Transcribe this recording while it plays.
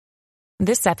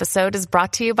This episode is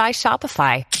brought to you by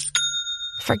Shopify.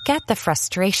 Forget the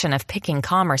frustration of picking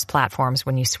commerce platforms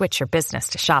when you switch your business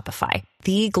to Shopify,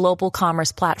 the global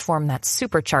commerce platform that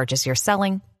supercharges your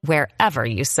selling wherever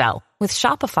you sell. With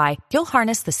Shopify, you'll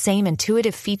harness the same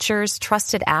intuitive features,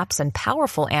 trusted apps, and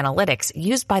powerful analytics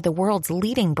used by the world's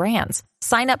leading brands.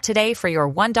 Sign up today for your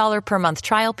 $1 per month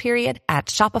trial period at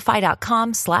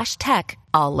shopify.com/tech,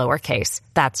 all lowercase.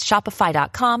 That's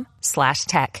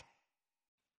shopify.com/tech.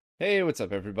 Hey, what's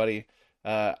up, everybody?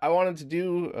 I wanted to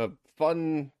do a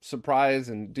fun surprise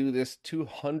and do this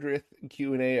 200th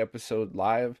Q&A episode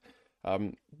live,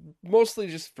 mostly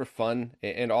just for fun,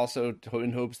 and also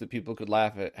in hopes that people could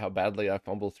laugh at how badly I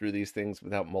fumble through these things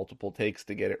without multiple takes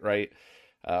to get it right.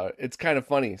 It's kind of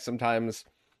funny. Sometimes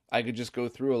I could just go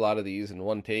through a lot of these in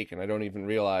one take and I don't even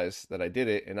realize that I did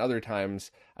it, and other times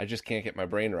I just can't get my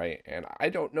brain right, and I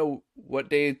don't know what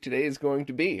day today is going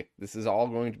to be. This is all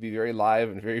going to be very live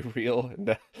and very real,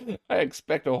 and I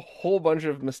expect a whole bunch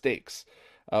of mistakes.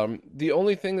 The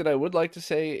only thing that I would like to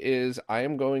say is I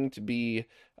am going to be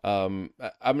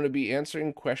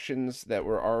answering questions that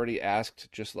were already asked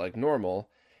just like normal,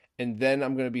 and then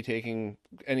I'm going to be taking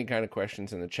any kind of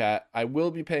questions in the chat. I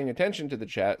will be paying attention to the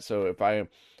chat, so if I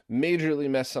majorly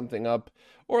mess something up,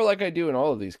 or like I do in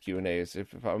all of these Q&As,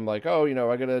 if I'm like, oh,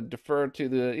 I got to defer to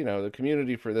the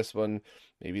community for this one,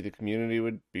 maybe the community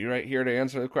would be right here to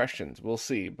answer the questions. We'll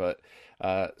see. But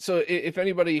so if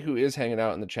anybody who is hanging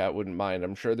out in the chat wouldn't mind,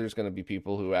 I'm sure there's going to be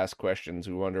people who ask questions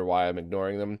who wonder why I'm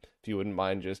ignoring them. If you wouldn't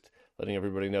mind just letting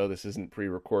everybody know this isn't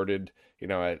pre-recorded,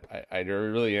 I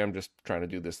really am just trying to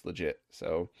do this legit.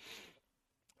 So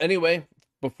anyway,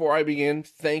 before I begin,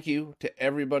 thank you to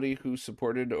everybody who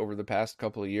supported over the past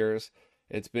couple of years.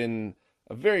 It's been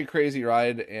a very crazy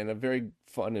ride and a very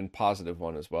fun and positive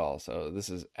one as well. So this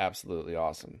is absolutely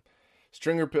awesome.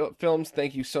 Stringer Films,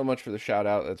 thank you so much for the shout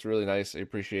out. That's really nice. I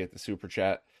appreciate the super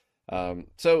chat.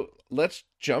 So let's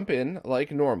jump in like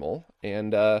normal.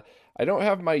 And I don't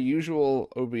have my usual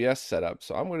OBS setup,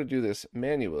 so I'm going to do this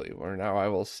manually, where now I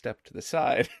will step to the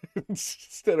side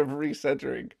instead of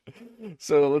recentering.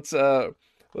 So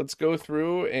let's go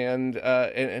through and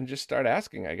just start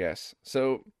asking, I guess.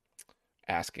 So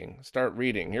start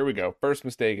reading. Here we go. First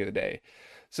mistake of the day.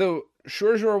 So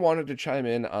Shurjur wanted to chime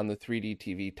in on the 3D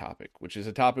TV topic, which is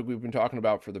a topic we've been talking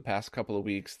about for the past couple of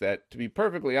weeks that, to be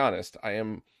perfectly honest, I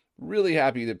am really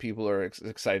happy that people are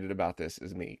excited about this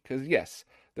as me. Because yes,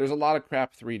 there's a lot of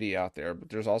crap 3D out there, but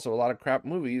there's also a lot of crap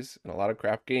movies and a lot of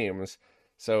crap games.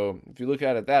 So if you look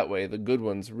at it that way, the good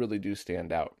ones really do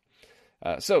stand out.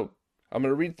 So I'm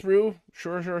going to read through.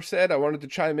 Shurjur said, I wanted to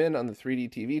chime in on the 3D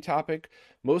TV topic.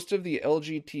 Most of the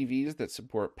LG TVs that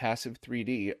support passive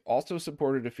 3D also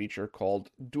supported a feature called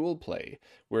Dual Play,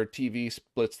 where TV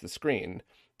splits the screen,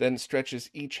 then stretches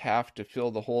each half to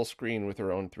fill the whole screen with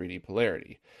her own 3D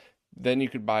polarity. Then you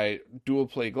could buy Dual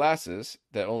Play glasses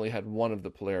that only had one of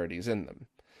the polarities in them.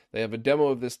 They have a demo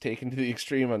of this taken to the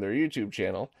extreme on their YouTube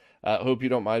channel. Hope you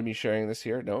don't mind me sharing this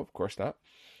here. No, of course not.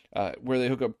 Where they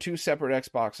hook up two separate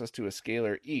Xboxes to a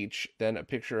scaler each, then a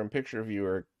picture-in-picture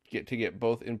viewer to get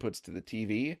both inputs to the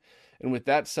TV. And with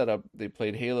that setup, they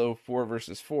played Halo 4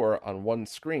 vs. 4 on one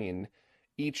screen,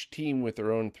 each team with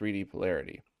their own 3D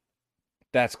polarity.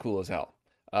 That's cool as hell.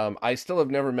 I still have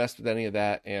never messed with any of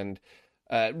that, and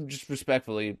just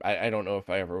respectfully, I don't know if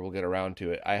I ever will get around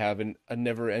to it. I have a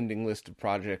never-ending list of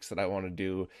projects that I want to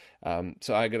do,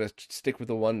 so I gotta stick with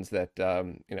the ones that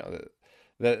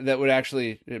that would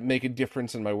actually make a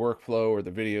difference in my workflow or the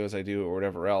videos I do or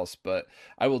whatever else. But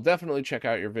I will definitely check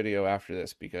out your video after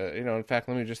this because, in fact,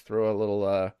 let me just throw a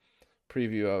little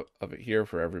preview of it here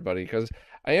for everybody, because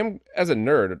I am, as a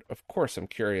nerd, of course, I'm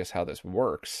curious how this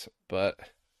works, but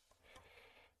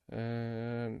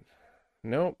no,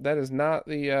 that is not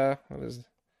the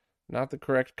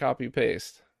correct copy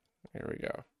paste. Here we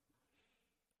go.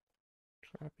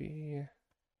 Copy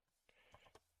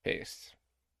paste.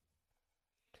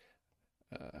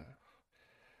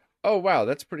 Oh wow,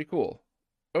 that's pretty cool.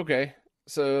 Okay,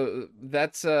 so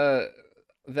that's an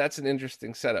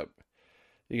interesting setup.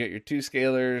 You got your two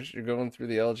scalers, you're going through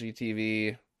the LG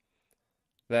TV.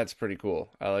 That's pretty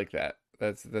cool. I like that.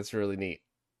 That's really neat.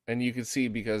 And you can see,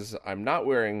 because I'm not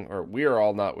wearing, or we're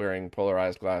all not wearing,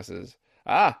 polarized glasses.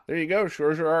 Ah, there you go.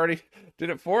 Shurjur already did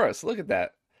it for us. Look at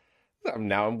that.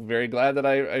 Now I'm very glad that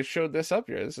I showed this up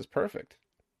here. This is perfect.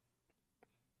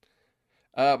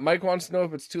 Mike wants to know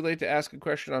if it's too late to ask a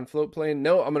question on Floatplane.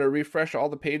 No, I'm going to refresh all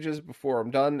the pages before I'm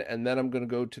done, and then I'm going to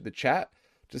go to the chat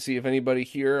to see if anybody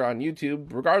here on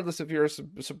YouTube, regardless if you're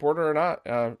a supporter or not,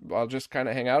 I'll just kind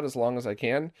of hang out as long as I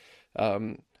can.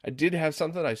 I did have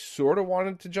something I sort of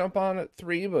wanted to jump on at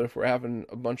 3, but if we're having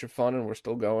a bunch of fun and we're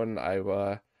still going, I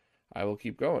will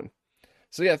keep going.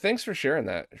 So yeah, thanks for sharing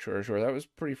that. Sure, sure. That was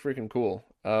pretty freaking cool.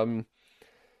 And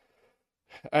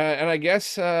I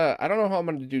guess I don't know how I'm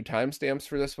going to do timestamps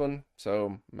for this one.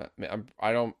 So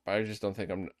I just don't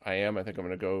think I am. I think I'm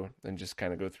going to go and just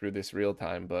kind of go through this real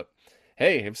time. But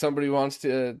hey, if somebody wants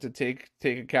to take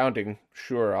accounting,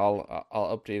 sure, I'll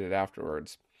update it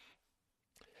afterwards.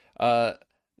 Uh,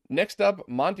 Next up,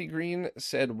 Monty Green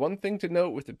said one thing to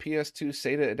note with the PS2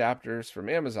 SATA adapters from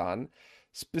Amazon.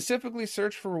 Specifically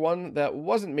search for one that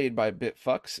wasn't made by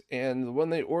Bitfucks, and the one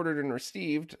they ordered and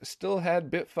received still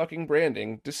had Bitfucking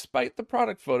branding, despite the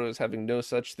product photos having no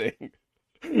such thing.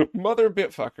 Mother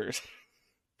Bitfuckers.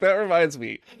 That reminds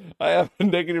me, I have a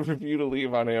negative review to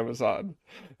leave on Amazon.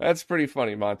 That's pretty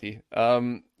funny, Monty.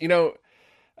 I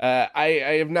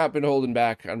have not been holding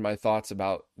back on my thoughts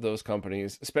about those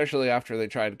companies, especially after they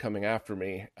tried coming after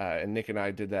me. And Nick and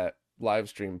I did that live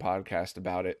stream podcast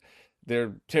about it.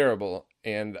 They're terrible,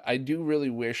 and I do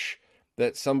really wish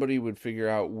that somebody would figure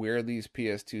out where these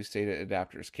PS2 SATA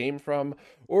adapters came from,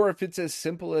 or if it's as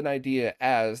simple an idea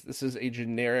as this is a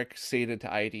generic SATA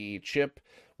to IDE chip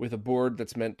with a board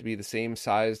that's meant to be the same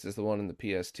size as the one in the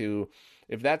PS2.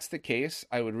 If that's the case,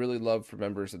 I would really love for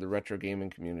members of the retro gaming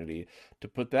community to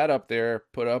put that up there,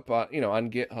 put up on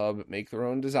GitHub, make their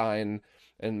own design,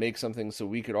 and make something so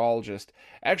we could all just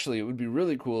actually, it would be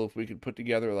really cool if we could put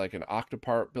together like an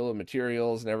Octopart bill of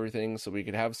materials and everything, so we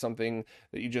could have something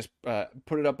that you just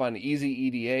put it up on Easy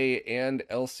EDA and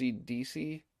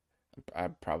LCDC.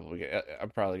 I'm probably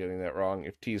getting that wrong.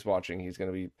 If T's watching, he's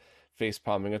going to be face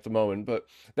palming at the moment, but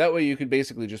that way you could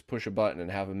basically just push a button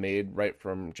and have them made right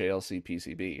from JLC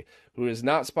PCB, who is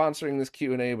not sponsoring this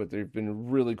Q&A, but they've been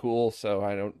really cool, so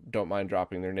I don't mind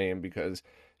dropping their name, because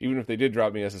even if they did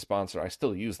drop me as a sponsor, I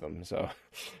still use them, so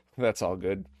that's all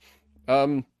good.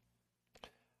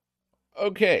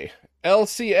 Okay,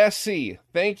 LCSC,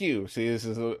 thank you. See, this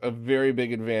is a very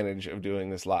big advantage of doing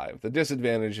this live. The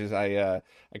disadvantage is I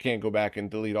can't go back and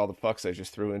delete all the fucks I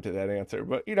just threw into that answer,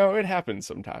 but it happens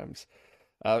sometimes.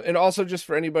 And also, just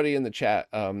for anybody in the chat,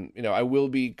 I will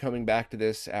be coming back to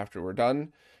this after we're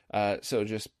done. So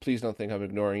just please don't think I'm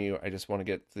ignoring you. I just want to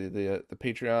get the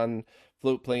Patreon,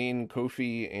 Floatplane,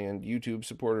 Ko-fi, and YouTube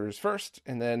supporters first,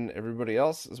 and then everybody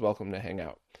else is welcome to hang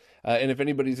out. And if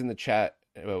anybody's in the chat,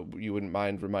 you wouldn't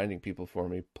mind reminding people for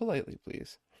me, politely,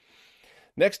 please.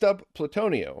 Next up,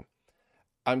 Plutonio.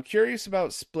 I'm curious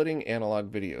about splitting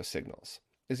analog video signals.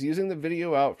 Is using the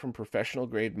video out from professional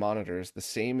grade monitors the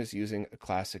same as using a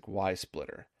classic Y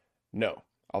splitter? No.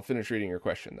 I'll finish reading your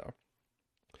question, though.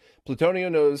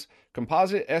 Plutonio knows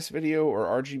composite S-video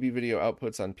or RGB video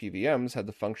outputs on PVMs had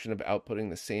the function of outputting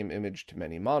the same image to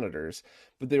many monitors,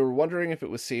 but they were wondering if it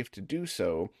was safe to do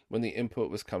so when the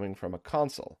input was coming from a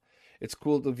console. It's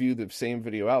cool to view the same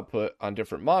video output on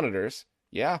different monitors.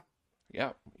 Yeah,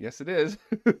 yes it is.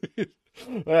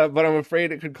 But I'm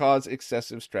afraid it could cause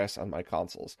excessive stress on my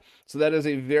consoles. So that is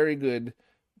a very good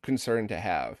concern to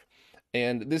have.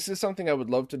 And this is something I would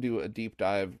love to do a deep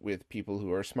dive with people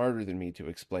who are smarter than me to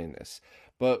explain this.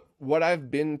 But what I've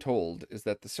been told is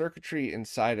that the circuitry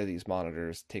inside of these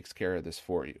monitors takes care of this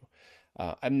for you.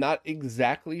 I'm not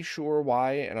exactly sure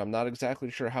why, and I'm not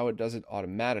exactly sure how it does it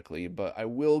automatically, but I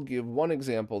will give one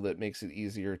example that makes it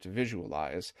easier to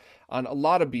visualize. On a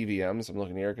lot of BVMs, I'm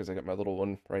looking here because I got my little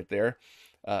one right there.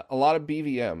 A lot of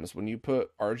BVMs, when you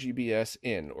put RGBS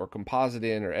in, or composite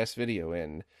in, or S-video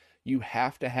in, you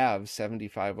have to have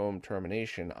 75 ohm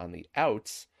termination on the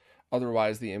outs,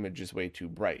 otherwise the image is way too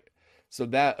bright. So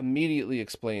that immediately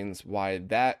explains why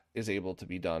that is able to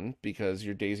be done, because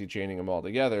you're daisy chaining them all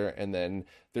together, and then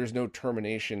there's no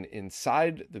termination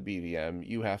inside the BVM.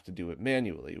 You have to do it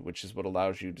manually, which is what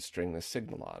allows you to string this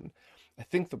signal on. I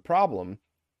think the problem,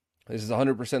 this is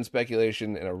 100%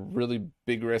 speculation and a really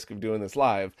big risk of doing this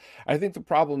live, I think the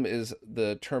problem is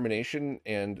the termination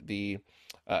and the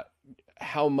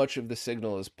how much of the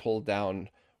signal is pulled down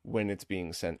when it's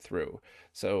being sent through.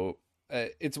 So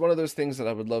it's one of those things that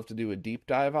I would love to do a deep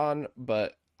dive on,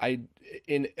 but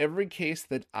in every case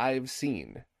that I've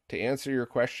seen, to answer your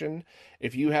question,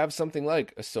 if you have something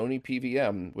like a Sony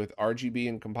PVM with RGB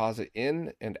and composite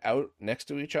in and out next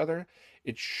to each other,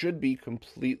 it should be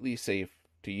completely safe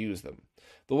to use them.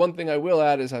 The one thing I will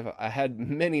add is I had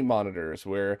many monitors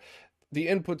where the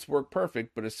inputs work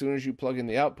perfect, but as soon as you plug in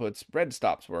the outputs, red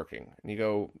stops working. And you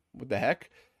go, what the heck?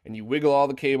 And you wiggle all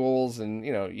the cables and,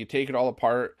 you take it all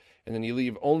apart, and then you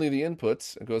leave only the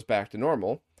inputs, it goes back to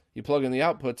normal. You plug in the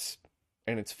outputs,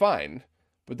 and it's fine.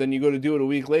 but then you go to do it a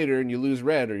week later and you lose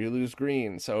red or you lose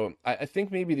green. So I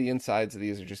think maybe the insides of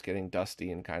these are just getting dusty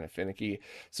and kind of finicky.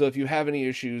 So if you have any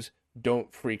issues,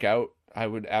 don't freak out. I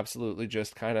would absolutely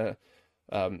just kind of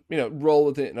roll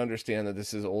with it and understand that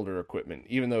this is older equipment,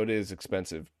 even though it is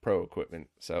expensive pro equipment.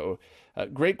 So,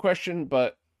 great question,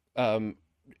 but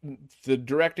the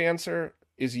direct answer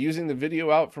is using the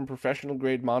video out from professional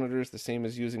grade monitors the same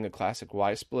as using a classic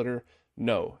Y splitter?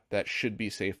 No, that should be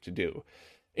safe to do.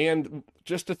 And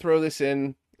just to throw this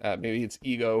in, maybe it's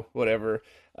ego, whatever.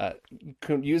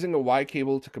 Using a Y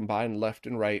cable to combine left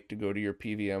and right to go to your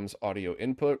PVM's audio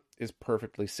input is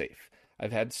perfectly safe.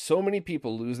 I've had so many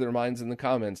people lose their minds in the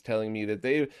comments telling me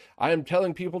that I am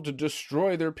telling people to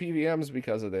destroy their PVMs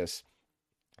because of this.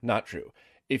 Not true.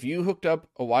 If you hooked up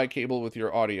a Y cable with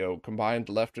your audio, combined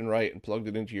left and right, and plugged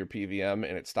it into your PVM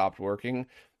and it stopped working,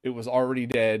 it was already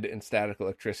dead, and static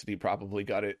electricity probably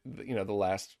got it, the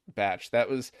last batch. That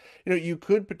was, you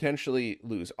could potentially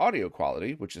lose audio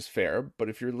quality, which is fair, but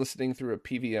if you're listening through a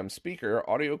PVM speaker,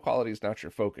 audio quality is not your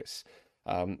focus.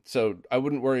 So I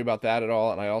wouldn't worry about that at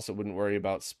all, and I also wouldn't worry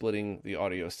about splitting the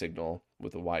audio signal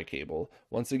with a Y cable.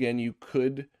 Once again, you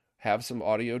could have some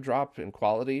audio drop in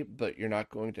quality, but you're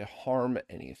not going to harm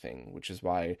anything, which is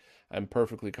why I'm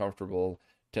perfectly comfortable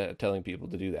telling people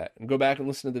to do that. And go back and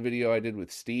listen to the video I did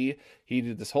with Steve. He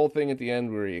did this whole thing at the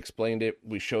end where he explained it.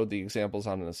 We showed the examples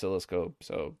on an oscilloscope,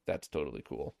 so that's totally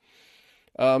cool.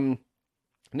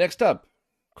 Next up,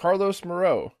 Carlos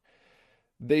Moreau.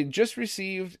 They just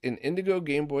received an Indigo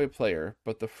Game Boy player,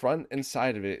 but the front and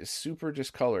side of it is super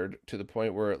discolored to the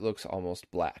point where it looks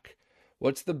almost black.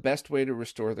 What's the best way to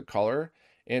restore the color?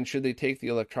 And should they take the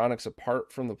electronics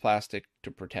apart from the plastic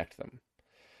to protect them?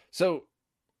 So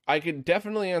I could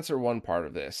definitely answer one part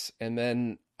of this, and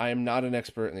then I am not an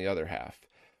expert in the other half.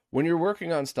 When you're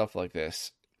working on stuff like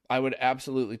this, I would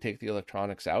absolutely take the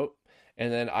electronics out,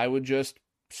 and then I would just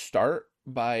start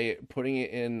by putting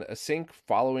it in a sink,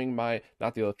 following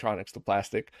not the electronics, the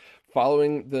plastic,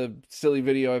 following the silly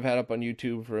video I've had up on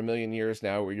YouTube for a million years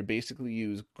now, where you basically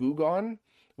use Goo Gone,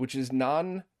 which is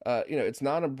it's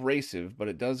non-abrasive, but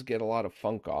it does get a lot of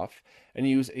funk off, and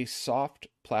use a soft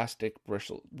plastic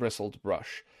bristled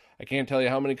brush. I can't tell you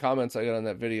how many comments I got on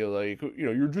that video, like,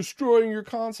 you're destroying your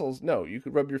consoles. No, you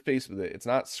could rub your face with it. It's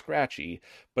not scratchy,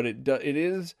 but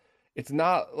it's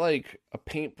not like a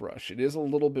paintbrush. It is a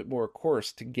little bit more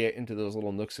coarse to get into those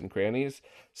little nooks and crannies.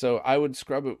 So I would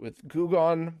scrub it with Goo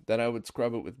Gone, then I would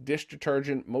scrub it with dish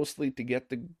detergent, mostly to get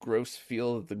the gross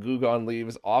feel that the Goo Gone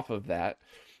leaves off of that.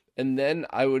 And then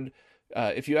I would,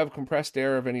 if you have compressed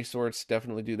air of any sorts,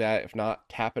 definitely do that. If not,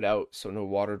 tap it out so no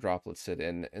water droplets sit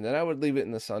in. And then I would leave it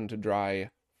in the sun to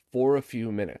dry for a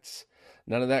few minutes.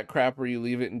 None of that crap where you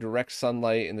leave it in direct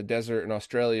sunlight in the desert in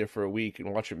Australia for a week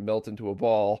and watch it melt into a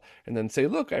ball and then say,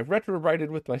 look, I've retrobrighted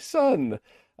with my son.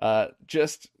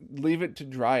 Just leave it to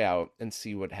dry out and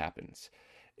see what happens.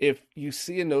 If you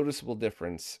see a noticeable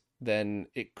difference, then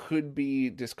it could be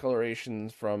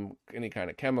discolorations from any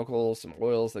kind of chemicals, some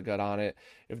oils that got on it.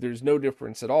 If there's no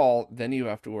difference at all, then you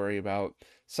have to worry about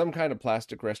some kind of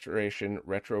plastic restoration,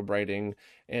 retrobrighting,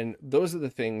 and those are the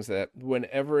things that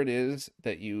whenever it is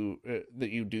that you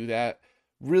do that,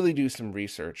 really do some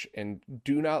research and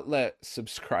do not let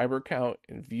subscriber count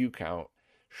and view count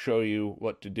show you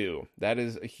what to do. That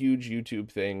is a huge YouTube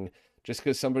thing. Just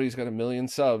because somebody's got 1 million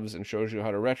subs and shows you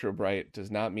how to retrobright does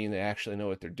not mean they actually know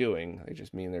what they're doing. They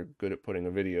just mean they're good at putting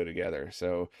a video together.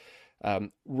 So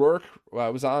Rourke, I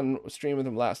was on a stream with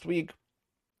him last week.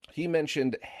 He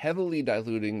mentioned heavily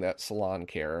diluting that Salon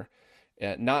Care,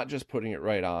 not just putting it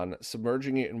right on,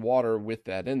 submerging it in water with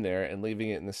that in there and leaving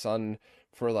it in the sun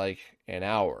for like an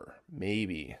hour,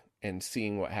 maybe, and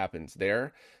seeing what happens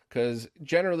there. Because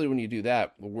generally when you do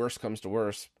that, the worst comes to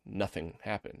worst, nothing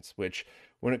happens, which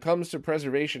when it comes to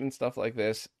preservation and stuff like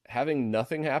this, having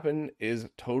nothing happen is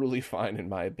totally fine in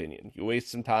my opinion. You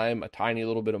waste some time, a tiny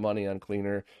little bit of money on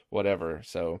cleaner, whatever.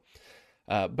 So,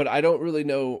 but I don't really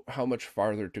know how much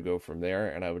farther to go from there,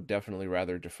 and I would definitely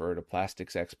rather defer to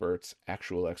plastics experts,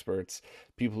 actual experts,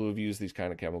 people who have used these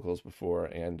kind of chemicals before,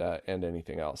 and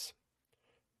anything else.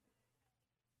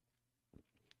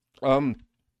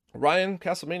 Ryan,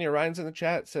 Castlemania Ryan's in the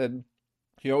chat, said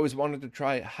he always wanted to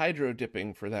try hydro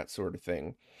dipping for that sort of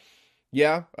thing.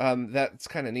 Yeah, that's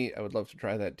kind of neat. I would love to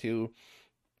try that too.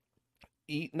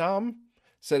 Eatnom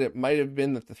said it might have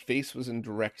been that the face was in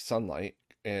direct sunlight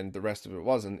and the rest of it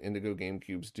wasn't. Indigo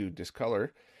GameCubes do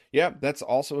discolor. Yeah, that's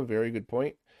also a very good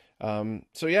point.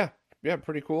 So yeah,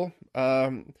 pretty cool.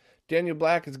 Daniel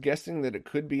Black is guessing that it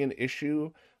could be an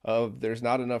issue of there's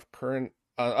not enough current.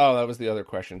 That was the other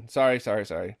question. Sorry.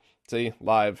 See,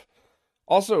 live.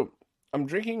 Also, I'm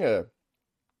drinking a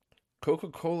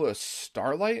Coca-Cola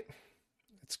Starlight?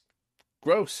 It's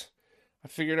gross. I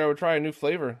figured I would try a new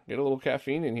flavor, get a little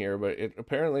caffeine in here, but it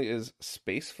apparently is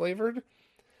space flavored.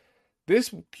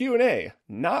 This Q&A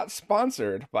not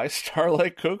sponsored by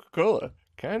Starlight Coca-Cola.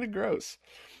 Kind of gross.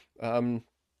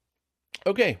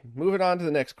 Okay, moving on to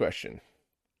the next question.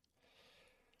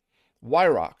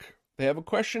 Wyrock. They have a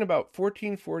question about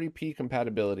 1440p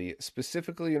compatibility,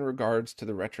 specifically in regards to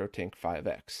the RetroTink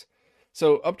 5X.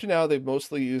 So up to now, they've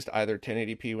mostly used either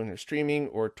 1080p when they're streaming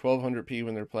or 1200p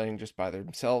when they're playing just by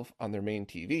themselves on their main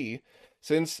TV,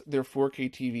 since their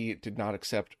 4K TV did not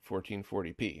accept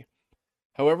 1440p.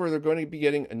 However, they're going to be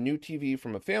getting a new TV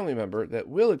from a family member that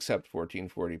will accept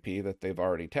 1440p that they've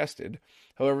already tested.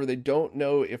 However, they don't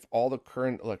know if all the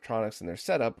current electronics in their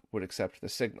setup would accept the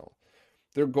signal.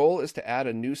 Their goal is to add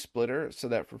a new splitter so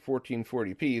that for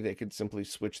 1440p they could simply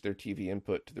switch their TV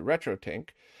input to the RetroTink,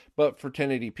 but for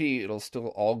 1080p it'll still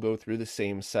all go through the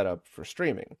same setup for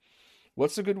streaming.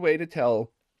 What's a good way to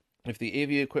tell if the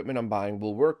AV equipment I'm buying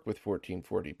will work with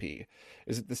 1440p?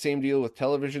 Is it the same deal with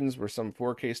televisions where some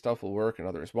 4K stuff will work and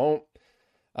others won't?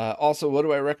 Also, what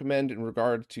do I recommend in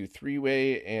regard to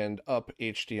 3-way and up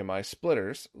HDMI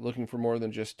splitters, looking for more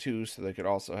than just two so they could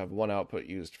also have one output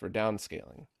used for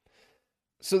downscaling?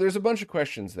 So there's a bunch of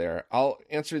questions there. I'll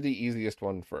answer the easiest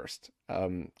one first,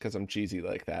 because I'm cheesy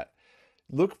like that.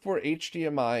 Look for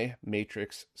HDMI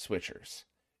matrix switchers.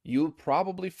 You'll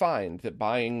probably find that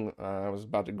buying, I was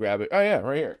about to grab it. Oh yeah,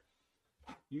 right here.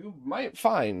 You might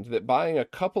find that buying a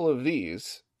couple of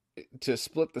these to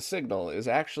split the signal is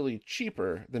actually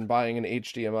cheaper than buying an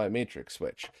HDMI matrix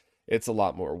switch. It's a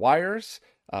lot more wires.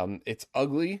 It's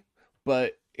ugly,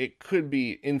 but it could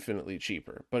be infinitely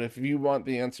cheaper. But if you want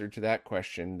the answer to that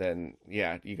question, then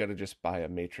yeah, you got to just buy a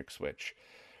matrix switch.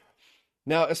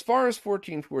 Now, as far as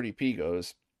 1440p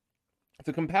goes,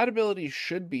 the compatibility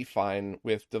should be fine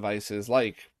with devices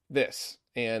like this.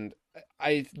 And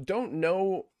I don't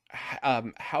know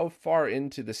how far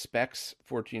into the specs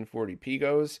 1440p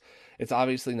goes. It's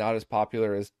obviously not as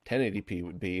popular as 1080p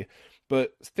would be,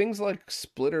 but things like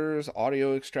splitters,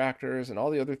 audio extractors, and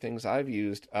all the other things I've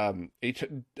used, HDMI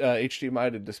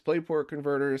to DisplayPort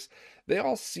converters, they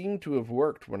all seem to have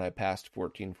worked when I passed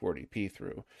 1440p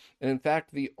through. And in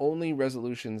fact, the only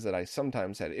resolutions that I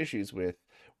sometimes had issues with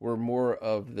were more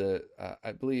of the,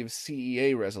 I believe,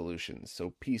 CEA resolutions,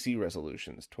 so PC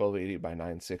resolutions, 1280 by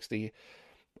 960.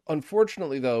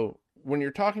 Unfortunately, though, when you're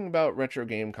talking about retro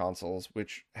game consoles,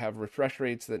 which have refresh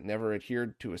rates that never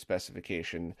adhered to a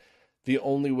specification, the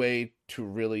only way to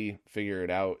really figure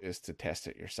it out is to test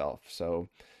it yourself. So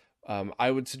I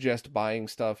would suggest buying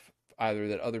stuff either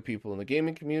that other people in the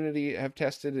gaming community have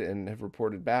tested and have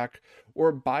reported back,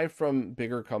 or buy from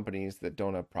bigger companies that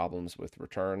don't have problems with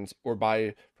returns, or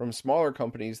buy from smaller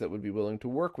companies that would be willing to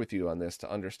work with you on this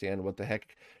to understand what the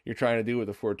heck you're trying to do with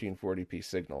a 1440p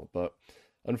signal. But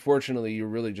unfortunately, you're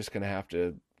really just going to have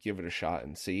to give it a shot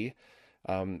and see.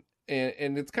 And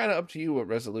it's kind of up to you what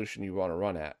resolution you want to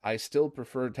run at. I still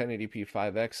prefer 1080p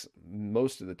 5X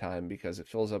most of the time because it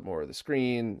fills up more of the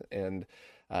screen and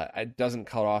it doesn't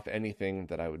cut off anything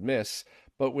that I would miss.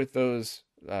 But with those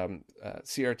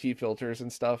CRT filters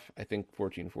and stuff, I think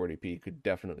 1440p could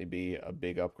definitely be a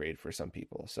big upgrade for some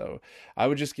people. So I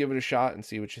would just give it a shot and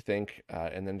see what you think,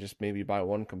 and then just maybe buy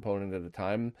one component at a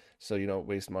time so you don't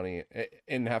waste money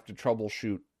and have to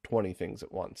troubleshoot 20 things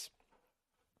at once.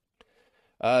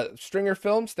 Stringer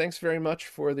Films, thanks very much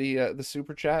for the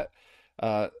super chat.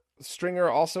 Stringer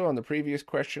also on the previous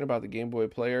question about the Game Boy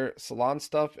Player, salon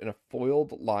stuff in a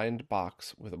foiled lined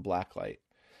box with a black light.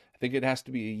 I think it has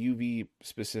to be a UV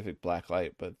specific black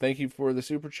light, but thank you for the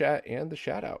super chat and the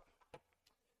shout out.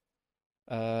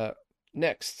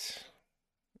 Next,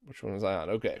 which one was I on?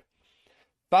 Okay.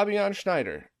 Fabian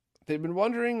Schneider. They've been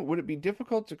wondering, would it be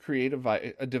difficult to create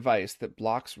a device that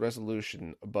blocks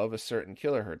resolution above a certain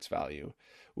kilohertz value,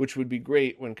 which would be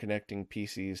great when connecting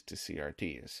PCs to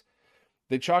CRTs?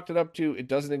 They chalked it up to it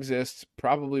doesn't exist,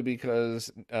 probably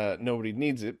because nobody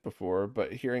needs it before,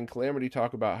 but hearing Calamity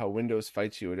talk about how Windows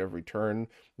fights you at every turn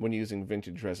when using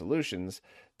vintage resolutions,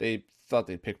 they thought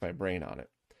they'd pick my brain on it.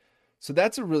 So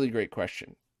that's a really great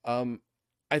question.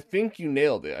 I think you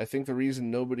nailed it. I think the reason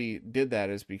nobody did that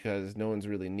is because no one's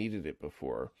really needed it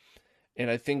before. And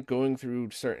I think going through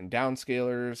certain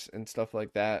downscalers and stuff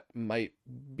like that might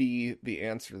be the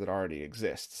answer that already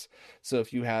exists. So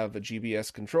if you have a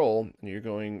GBS control and you're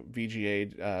going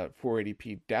VGA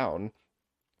 480p down,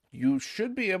 you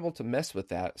should be able to mess with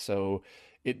that. So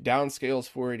it downscales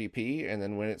 480p, and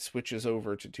then when it switches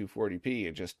over to 240p,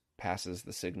 it just passes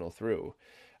the signal through.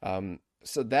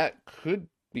 So that could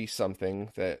be something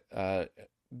that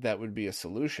that would be a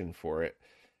solution for it.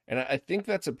 And I think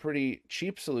that's a pretty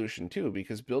cheap solution too,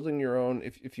 because building your own,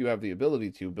 if you have the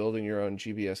ability to, building your own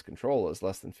GBS control is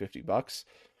less than $50.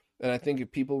 And I think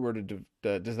if people were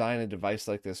to design a device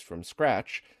like this from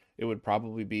scratch, it would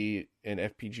probably be an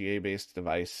FPGA based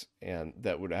device and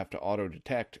that would have to auto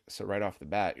detect. So right off the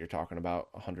bat, you're talking about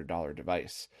 $100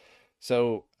 device.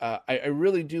 So I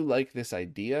really do like this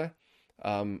idea.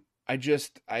 I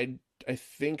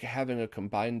think having a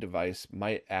combined device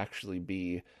might actually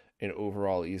be an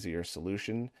overall easier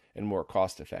solution and more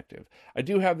cost effective. I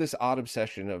do have this odd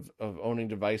obsession of owning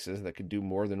devices that could do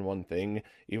more than one thing,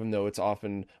 even though it's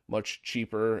often much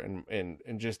cheaper and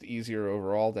just easier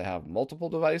overall to have multiple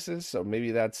devices. So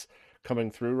maybe that's coming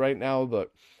through right now,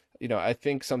 but I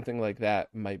think something like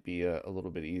that might be a little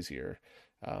bit easier.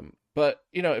 But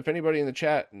if anybody in the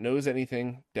chat knows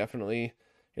anything, definitely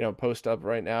post up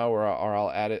right now, or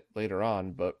I'll add it later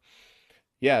on. But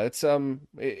yeah, that's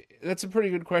a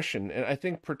pretty good question, and I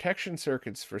think protection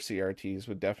circuits for CRTs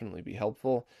would definitely be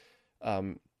helpful.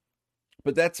 Um,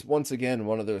 but that's once again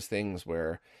one of those things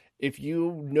where if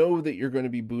you know that you're going to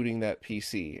be booting that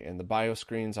PC and the BIOS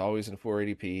screen's always in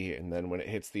 480p, and then when it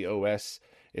hits the OS,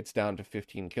 it's down to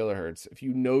 15 kilohertz. If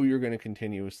you know you're going to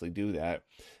continuously do that,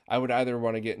 I would either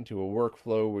want to get into a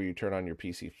workflow where you turn on your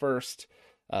PC first,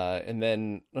 and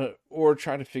then, or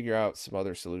try to figure out some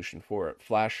other solution for it.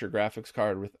 Flash your graphics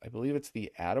card with, I believe it's the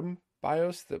Atom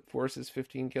BIOS that forces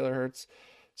 15 kilohertz.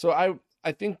 So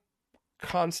I think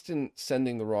constant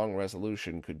sending the wrong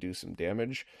resolution could do some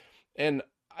damage. And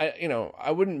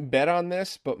I wouldn't bet on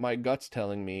this, but my gut's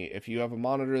telling me if you have a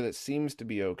monitor that seems to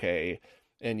be okay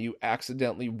and you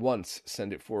accidentally once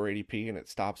send it 480p and it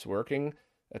stops working,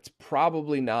 that's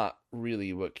probably not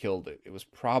really what killed it. It was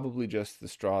probably just the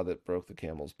straw that broke the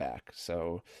camel's back.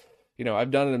 So,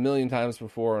 I've done it a million times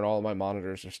before and all of my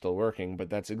monitors are still working, but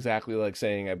that's exactly like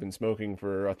saying I've been smoking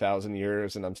for 1,000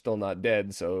 years and I'm still not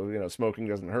dead. So, smoking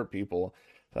doesn't hurt people.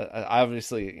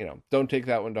 Obviously, don't take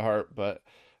that one to heart, but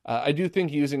I do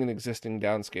think using an existing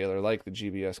downscaler like the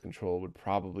GBS control would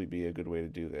probably be a good way to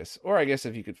do this. Or I guess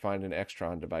if you could find an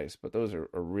Extron device, but those are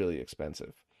really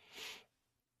expensive.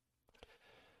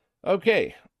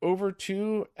 Okay, over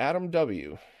to Adam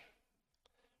W.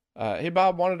 Hey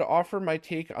Bob, wanted to offer my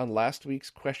take on last week's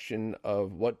question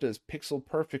of what does pixel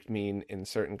perfect mean in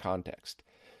certain context.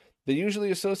 They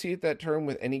usually associate that term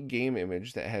with any game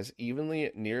image that has evenly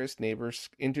nearest neighbor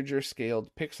integer scaled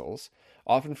pixels,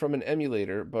 often from an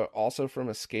emulator, but also from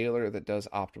a scaler that does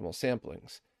optimal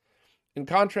samplings. In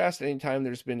contrast, anytime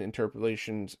there's been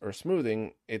interpolations or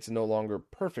smoothing, it's no longer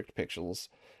perfect pixels,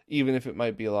 even if it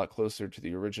might be a lot closer to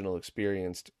the originally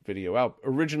experienced video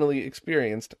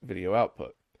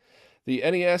output. The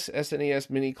NES, SNES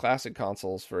Mini Classic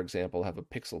consoles, for example, have a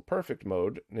pixel perfect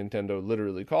mode, Nintendo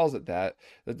literally calls it that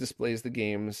displays the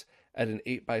games at an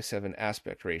 8:7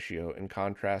 aspect ratio in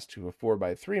contrast to a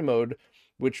 4:3 mode,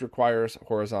 which requires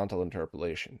horizontal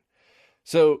interpolation.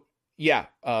 So, yeah,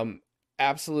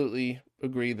 absolutely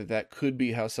agree that could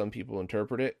be how some people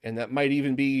interpret it, and that might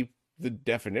even be the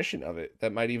definition of it.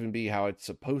 That might even be how it's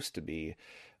supposed to be.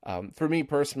 For me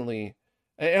personally,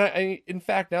 and in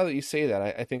fact, now that you say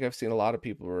that, I think I've seen a lot of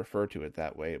people refer to it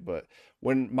that way. But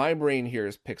when my brain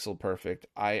hears pixel perfect,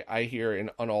 I hear an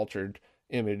unaltered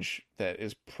image that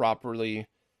is properly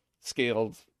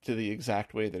scaled to the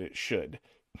exact way that it should.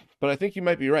 But I think you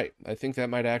might be right. I think that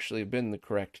might actually have been the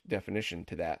correct definition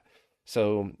to that.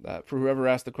 So for whoever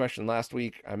asked the question last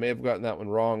week, I may have gotten that one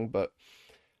wrong, but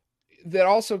that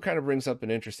also kind of brings up an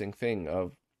interesting thing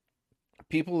of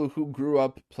people who grew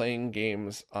up playing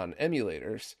games on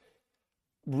emulators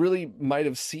really might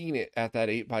have seen it at that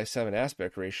 8:7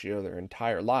 aspect ratio their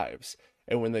entire lives.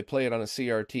 And when they play it on a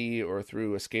CRT or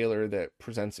through a scaler that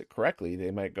presents it correctly,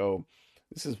 they might go,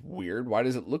 this is weird. Why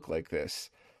does it look like this?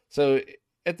 So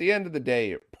at the end of the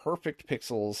day, perfect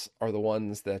pixels are the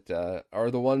ones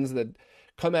that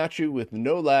come at you with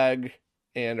no lag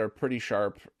and are pretty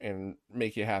sharp and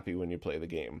make you happy when you play the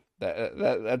game.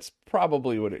 That's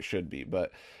probably what it should be.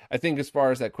 But I think as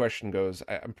far as that question goes,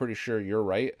 I'm pretty sure you're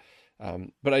right.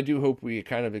 But I do hope we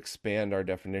kind of expand our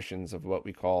definitions of what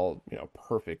we call,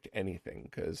 perfect anything,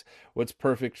 because what's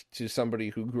perfect to somebody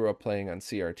who grew up playing on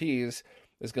CRTs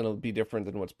is going to be different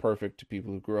than what's perfect to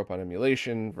people who grew up on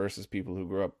emulation versus people who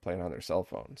grew up playing on their cell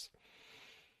phones.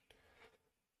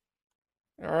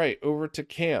 All right, over to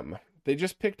Cam. They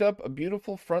just picked up a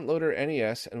beautiful front loader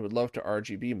NES and would love to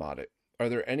RGB mod it. Are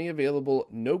there any available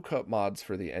no-cut mods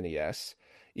for the NES?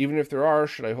 Even if there are,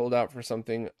 should I hold out for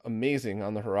something amazing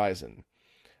on the horizon?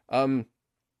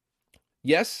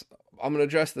 Yes, I'm going to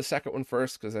address the second one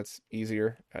first because that's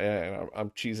easier. I'm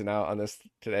cheesing out on this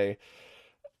today.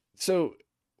 So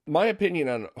My opinion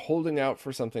on holding out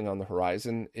for something on the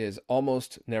horizon is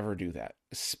almost never do that,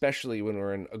 especially when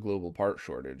we're in a global part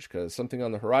shortage, because something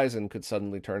on the horizon could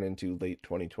suddenly turn into late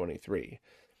 2023.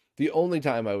 The only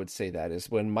time I would say that is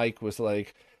when Mike was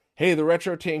like, hey, the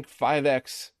RetroTink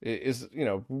 5X is,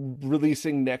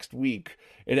 releasing next week.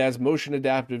 It has motion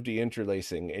adaptive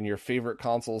deinterlacing, and your favorite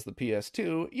console's the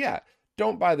PS2. Yeah,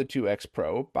 don't buy the 2X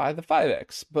Pro, buy the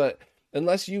 5X. But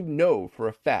unless you know for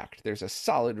a fact there's a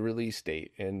solid release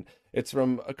date, and it's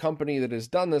from a company that has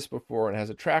done this before and has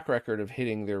a track record of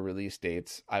hitting their release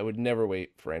dates, I would never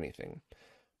wait for anything.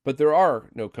 But there are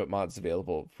no-cut mods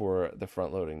available for the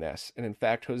front-loading NES, and in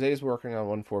fact, Jose is working on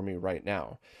one for me right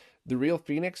now. The Real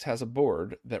Phoenix has a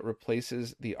board that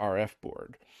replaces the RF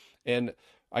board, and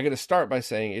I got to start by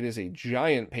saying it is a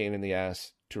giant pain in the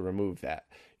ass to remove that.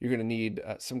 You're going to need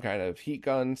some kind of heat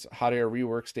guns, hot air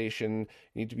rework station.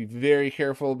 You need to be very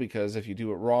careful because if you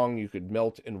do it wrong, you could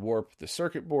melt and warp the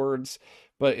circuit boards.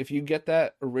 But if you get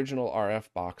that original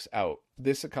RF box out,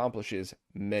 this accomplishes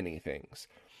many things.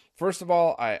 First of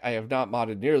all, I have not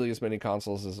modded nearly as many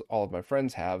consoles as all of my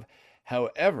friends have.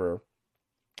 However,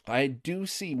 I do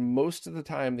see most of the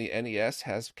time the NES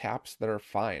has caps that are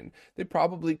fine. They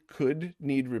probably could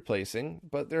need replacing,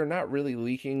 but they're not really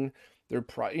leaking.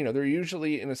 They're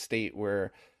usually in a state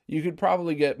where you could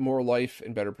probably get more life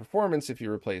and better performance if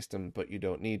you replaced them, but you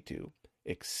don't need to,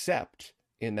 except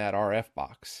in that RF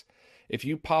box. If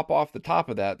you pop off the top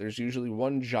of that, there's usually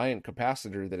one giant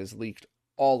capacitor that is leaked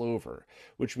all over,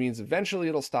 which means eventually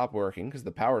it'll stop working because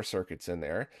the power circuit's in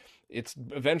there. It's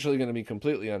eventually going to be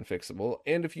completely unfixable.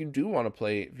 And if you do want to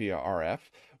play via RF,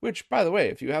 which, by the way,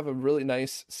 if you have a really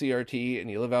nice CRT and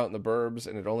you live out in the burbs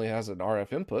and it only has an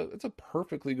RF input, it's a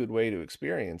perfectly good way to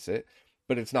experience it,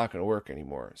 but it's not going to work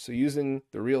anymore. So using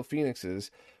the Real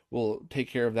Phoenixes will take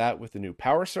care of that with the new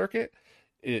power circuit.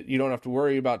 You don't have to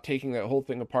worry about taking that whole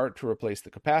thing apart to replace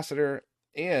the capacitor,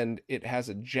 and it has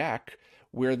a jack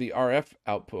where the RF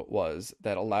output was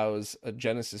that allows a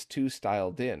Genesis 2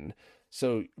 style DIN,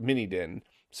 so mini DIN.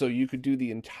 So you could do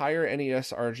the entire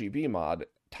NES RGB mod,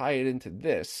 tie it into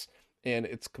this, and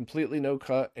it's completely no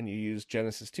cut, and you use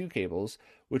Genesis 2 cables,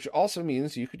 which also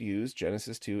means you could use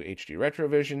Genesis 2 HD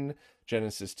Retrovision,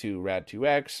 Genesis 2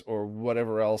 Rad2X, or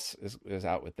whatever else is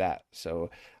out with that. So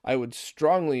I would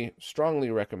strongly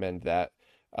recommend that.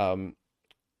 The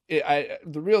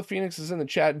Real Phoenix is in the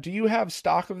chat. Do you have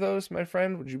stock of those, my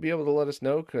friend? Would you be able to let us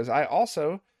know? Because I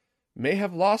also may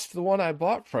have lost the one I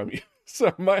bought from you, so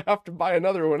I might have to buy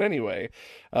another one anyway.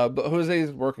 But Jose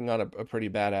is working on a pretty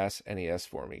badass NES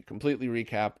for me, completely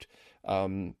recapped.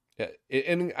 And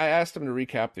I asked him to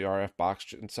recap the RF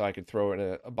box so I could throw it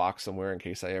in a box somewhere in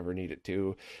case I ever need it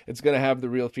to. It's going to have the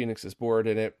Real Phoenix's board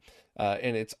in it,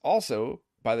 and it's also,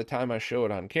 by the time I show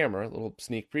it on camera, a little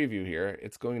sneak preview here,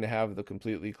 it's going to have the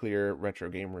completely clear Retro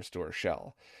Game Restore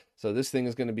shell. So this thing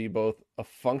is going to be both a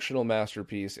functional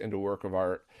masterpiece and a work of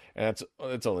art. And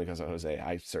it's only because of Jose.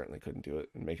 I certainly couldn't do it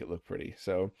and make it look pretty.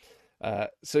 So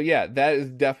yeah, that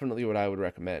is definitely what I would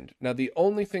recommend. Now, the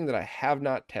only thing that I have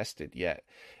not tested yet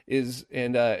is,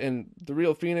 and the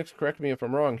Real Phoenix, correct me if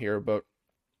I'm wrong here, but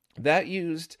that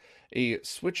used a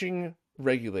switching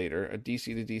regulator, a DC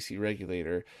to DC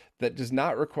regulator that does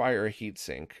not require a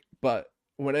heatsink. But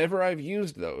whenever I've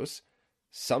used those,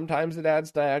 sometimes it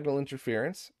adds diagonal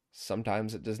interference,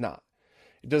 sometimes it does not.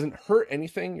 It doesn't hurt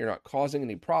anything. You're not causing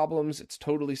any problems. It's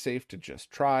totally safe to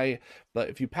just try. But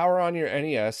if you power on your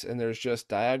NES and there's just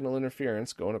diagonal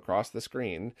interference going across the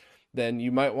screen, then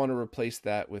you might want to replace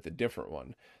that with a different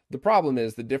one. The problem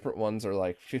is the different ones are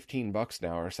like $15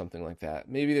 now or something like that.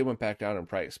 Maybe they went back down in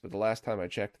price, but the last time I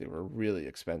checked, they were really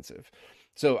expensive.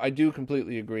 So I do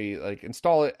completely agree. Like,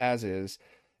 install it as is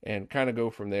and kind of go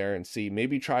from there and see.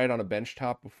 Maybe try it on a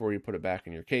benchtop before you put it back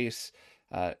in your case.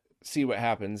 See what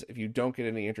happens. If you don't get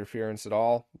any interference at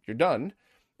all, you're done.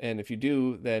 And if you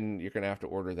do, then you're going to have to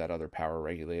order that other power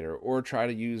regulator or try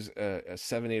to use a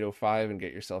 7805 and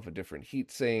get yourself a different heat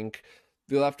sink.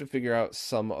 You'll have to figure out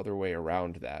some other way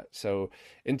around that. So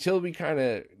until we kind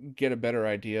of get a better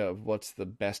idea of what's the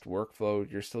best workflow,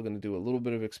 you're still going to do a little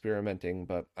bit of experimenting,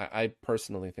 but I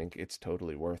personally think it's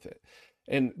totally worth it.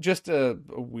 And just a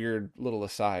weird little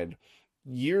aside,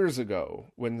 years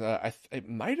ago when it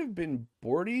might have been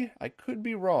Bordy, I could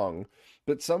be wrong,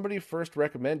 but somebody first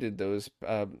recommended those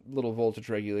little voltage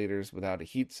regulators without a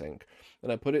heatsink, and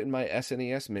I put it in my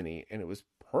SNES Mini, and it was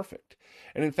perfect.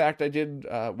 And in fact, I did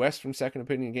Wes from Second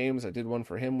Opinion Games, I did one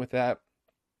for him with that,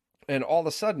 And all of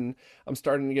a sudden, I'm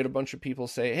starting to get a bunch of people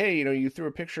say, hey, you threw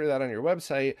a picture of that on your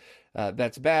website.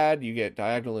 That's bad. You get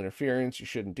diagonal interference. You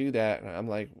shouldn't do that. And I'm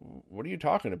like, what are you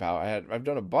talking about? I've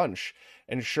done a bunch.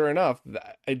 And sure enough,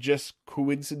 I just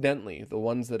coincidentally, the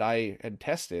ones that I had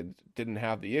tested didn't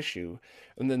have the issue.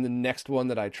 And then the next one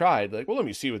that I tried, like, well, let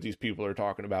me see what these people are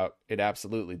talking about. It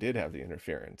absolutely did have the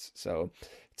interference. So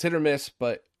it's hit or miss,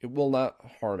 but it will not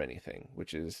harm anything,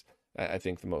 which is, I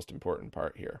think, the most important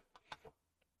part here.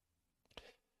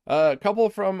 A couple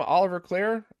from Oliver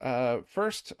Clare.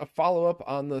 First, a follow-up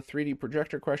on the 3D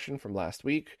projector question from last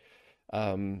week.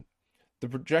 The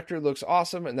projector looks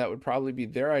awesome, and that would probably be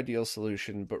their ideal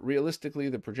solution, but realistically,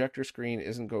 the projector screen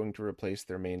isn't going to replace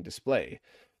their main display.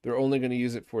 They're only going to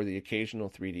use it for the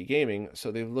occasional 3D gaming,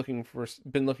 so they've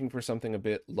been looking for something a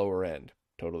bit lower end.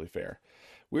 Totally fair.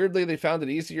 Weirdly, they found it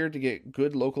easier to get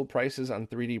good local prices on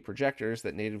 3D projectors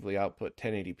that natively output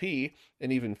 1080p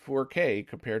and even 4K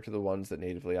compared to the ones that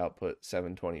natively output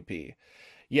 720p.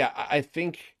 Yeah, I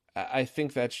think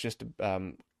that's just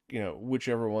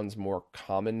whichever one's more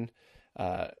common.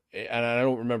 And I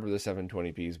don't remember the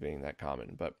 720p's being that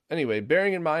common. But anyway,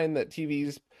 bearing in mind that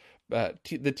the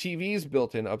TV's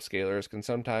built-in upscalers can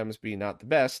sometimes be not the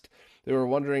best, they were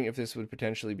wondering if this would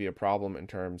potentially be a problem in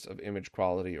terms of image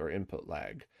quality or input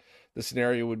lag. The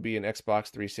scenario would be an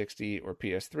Xbox 360 or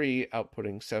PS3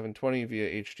 outputting 720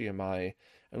 via HDMI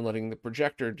and letting the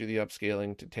projector do the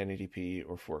upscaling to 1080p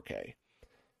or 4K.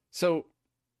 So,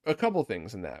 a couple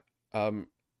things in that.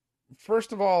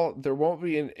 First of all, there won't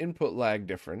be an input lag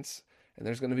difference, and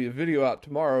there's going to be a video out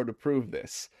tomorrow to prove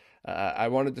this. I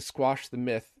wanted to squash the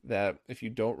myth that if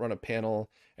you don't run a panel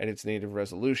at its native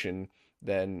resolution,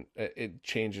 then it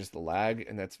changes the lag,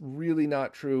 and that's really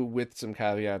not true with some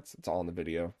caveats. It's all in the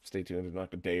video. Stay tuned in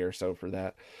like a day or so for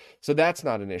that. So that's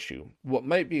not an issue. What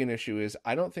might be an issue is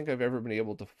I don't think I've ever been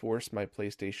able to force my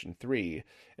PlayStation 3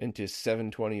 into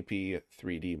 720p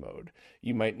 3D mode.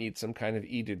 You might need some kind of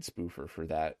EDID spoofer for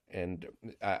that, and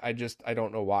I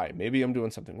don't know why. Maybe I'm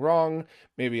doing something wrong.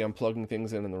 Maybe I'm plugging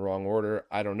things in the wrong order.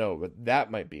 I don't know, but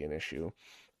that might be an issue.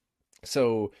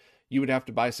 So you would have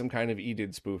to buy some kind of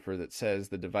EDID spoofer that says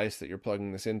the device that you're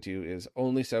plugging this into is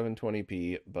only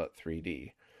 720p but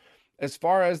 3D. As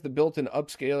far as the built-in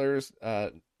upscalers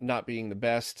not being the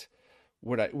best,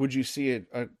 would you see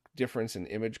a difference in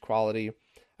image quality?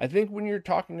 I think when you're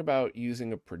talking about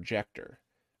using a projector,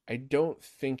 I don't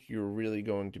think you're really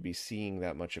going to be seeing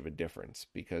that much of a difference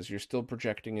because you're still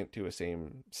projecting it to a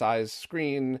same size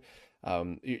screen.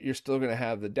 You're still going to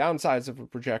have the downsides of a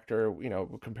projector,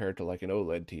 compared to like an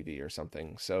OLED TV or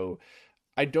something. So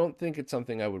I don't think it's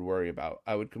something I would worry about.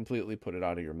 I would completely put it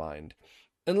out of your mind.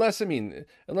 Unless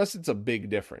it's a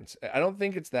big difference. I don't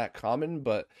think it's that common,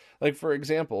 but like, for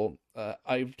example,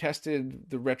 I've tested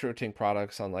the RetroTink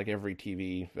products on like every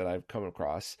TV that I've come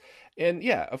across. And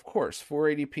yeah, of course,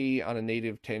 480p on a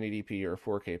native 1080p or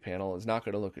 4K panel is not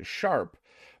going to look as sharp.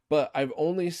 But I've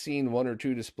only seen one or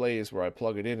two displays where I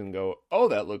plug it in and go, oh,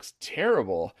 that looks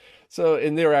terrible. So,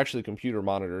 and they were actually computer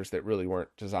monitors that really weren't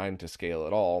designed to scale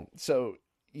at all. So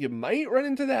you might run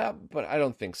into that, but I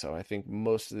don't think so. I think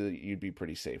you'd be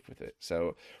pretty safe with it.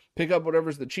 So pick up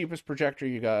whatever's the cheapest projector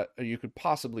you could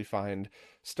possibly find,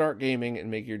 start gaming,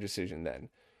 and make your decision then.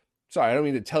 Sorry, I don't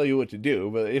mean to tell you what to do,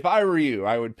 but if I were you,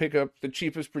 I would pick up the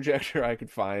cheapest projector I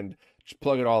could find, just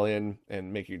plug it all in,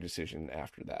 and make your decision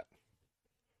after that.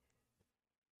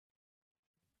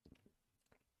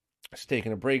 Just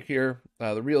taking a break here.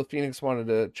 The Real Phoenix wanted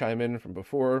to chime in from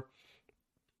before.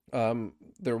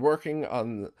 They're working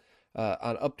on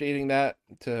updating that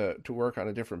to work on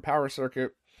a different power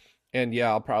circuit, and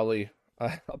yeah, I'll probably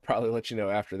let you know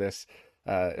after this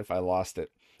if I lost it.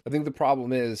 I think the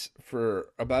problem is for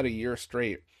about a year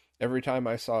straight, every time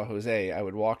I saw Jose, I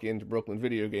would walk into Brooklyn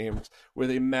Video Games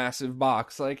with a massive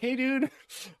box, like, "Hey, dude,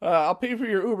 I'll pay for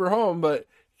your Uber home, but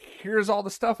here's all the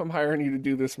stuff I'm hiring you to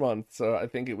do this month." So I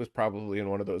think it was probably in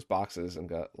one of those boxes and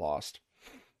got lost.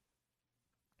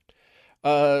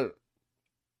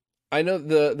 I know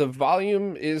the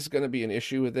volume is going to be an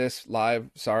issue with this live.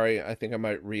 Sorry, I think I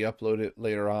might re-upload it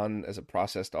later on as a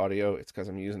processed audio. It's because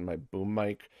I'm using my boom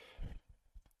mic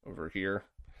over here.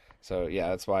 So yeah,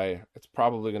 that's why it's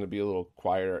probably going to be a little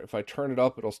quieter. If I turn it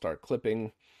up, it'll start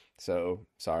clipping. So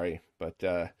sorry, but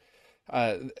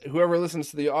whoever listens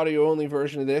to the audio-only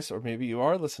version of this, or maybe you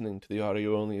are listening to the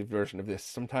audio-only version of this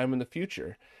sometime in the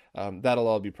future, that'll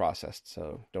all be processed,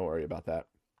 so don't worry about that.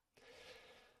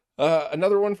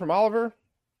 Another one from Oliver.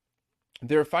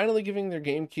 They're finally giving their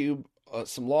GameCube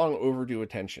some long overdue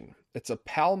attention. It's a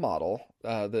PAL model,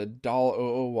 the DAL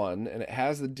 001, and it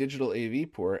has the digital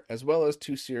AV port, as well as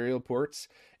two serial ports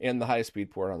and the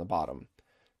high-speed port on the bottom.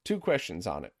 Two questions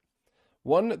on it.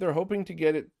 One, they're hoping to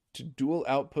get it to dual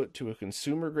output to a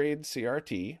consumer-grade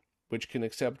CRT, which can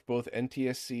accept both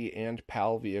NTSC and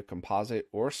PAL via composite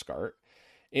or SCART,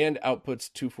 and outputs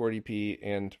 240p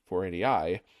and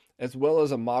 480i, as well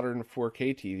as a modern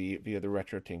 4K TV via the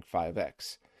RetroTink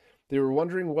 5X. They were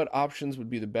wondering what options would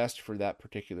be the best for that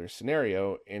particular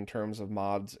scenario in terms of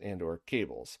mods and or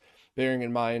cables, bearing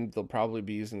in mind they'll probably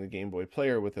be using the Game Boy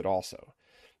Player with it also.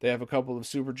 They have a couple of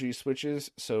Super G switches,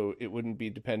 so it wouldn't be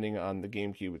depending on the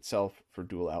GameCube itself for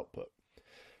dual output.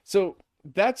 So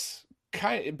that's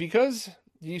because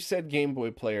you said Game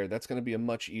Boy Player, that's going to be a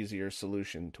much easier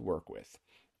solution to work with.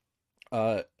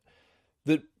 I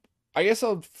guess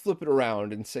I'll flip it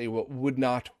around and say what would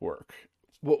not work.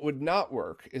 What would not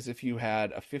work is if you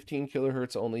had a 15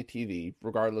 kilohertz only TV,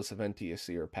 regardless of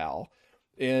NTSC or PAL,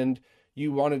 and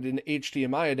you wanted an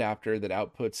HDMI adapter that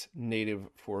outputs native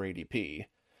 480p.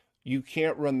 You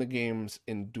can't run the games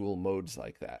in dual modes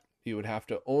like that. You would have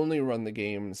to only run the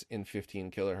games in 15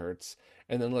 kilohertz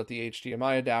and then let the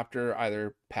HDMI adapter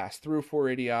either pass through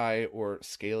 480i or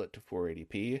scale it to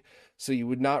 480p. So you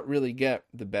would not really get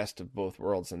the best of both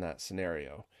worlds in that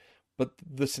scenario. But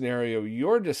the scenario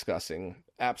you're discussing,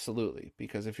 absolutely,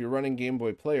 because if you're running Game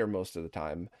Boy Player most of the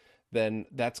time, then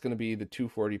that's going to be the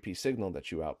 240p signal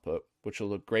that you output, which will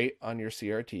look great on your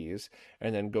CRTs.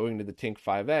 And then going to the Tink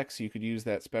 5X, you could use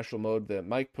that special mode that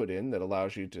Mike put in that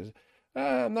allows you to,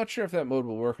 I'm not sure if that mode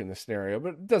will work in this scenario,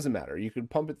 but it doesn't matter. You could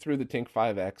pump it through the Tink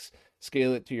 5X,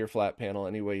 scale it to your flat panel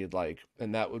any way you'd like,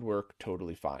 and that would work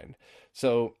totally fine.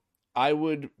 So I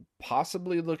would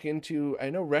possibly look into, I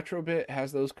know Retrobit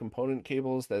has those component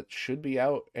cables that should be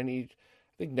out I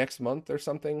think next month or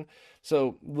something.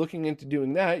 So looking into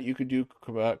doing that, you could do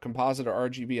composite or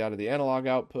RGB out of the analog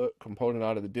output, component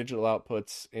out of the digital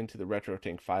outputs into the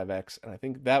RetroTink 5X, and I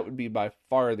think that would be by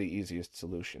far the easiest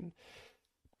solution.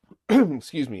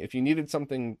 Excuse me. If you needed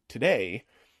something today,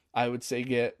 I would say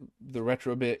get the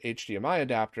Retrobit HDMI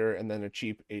adapter and then a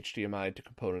cheap HDMI to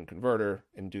component converter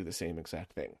and do the same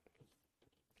exact thing.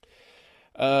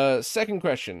 Second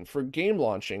question, for game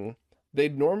launching,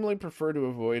 they'd normally prefer to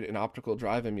avoid an optical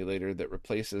drive emulator that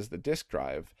replaces the disk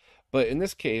drive, but in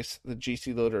this case, the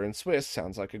GC Loader and Swiss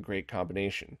sounds like a great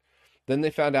combination. Then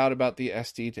they found out about the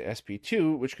SD to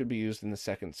SP2, which could be used in the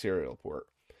second serial port.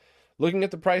 Looking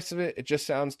at the price of it, it just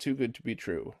sounds too good to be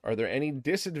true. Are there any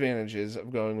disadvantages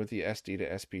of going with the SD to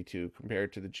SP2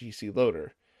 compared to the GC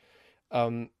Loader?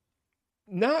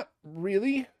 Not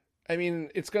really. I mean,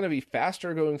 it's going to be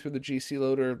faster going through the GC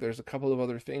Loader. There's a couple of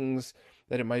other things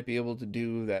that it might be able to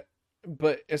do that,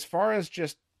 but as far as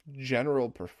just general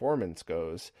performance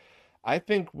goes, I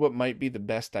think what might be the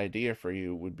best idea for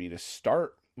you would be to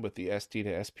start with the SD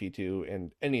to SP2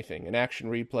 and anything, an action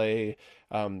replay,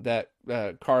 that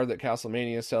card that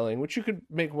Castlemania is selling, which you could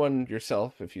make one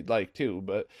yourself if you'd like to,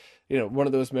 but one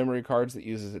of those memory cards that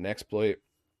uses an exploit.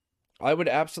 I would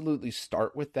absolutely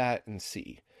start with that and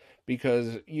see.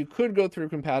 Because you could go through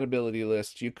compatibility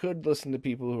lists, you could listen to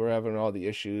people who are having all the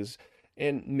issues,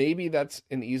 and maybe that's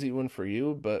an easy one for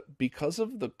you, but because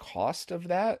of the cost of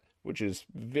that, which is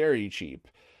very cheap,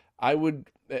 I would,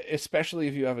 especially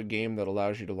if you have a game that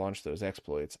allows you to launch those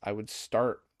exploits, I would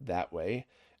start that way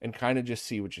and kind of just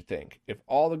see what you think. If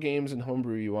all the games in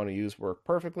Homebrew you want to use work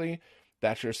perfectly,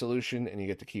 that's your solution, and you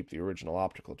get to keep the original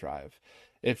optical drive.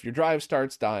 If your drive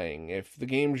starts dying, if the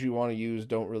games you want to use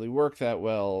don't really work that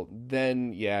well,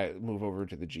 then yeah, move over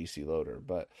to the GC Loader.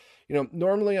 But,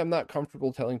 normally I'm not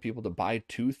comfortable telling people to buy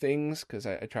two things because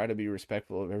I try to be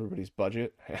respectful of everybody's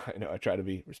budget. I know I try to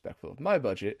be respectful of my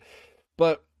budget.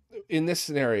 But in this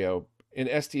scenario, an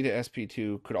SD to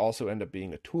SP2 could also end up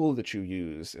being a tool that you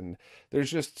use. And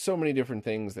there's just so many different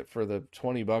things that for the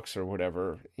 $20 or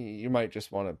whatever, you might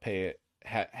just want to pay it.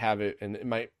 Have it, and it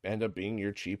might end up being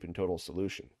your cheap and total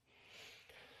solution.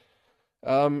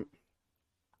 All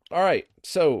right,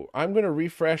 so I'm going to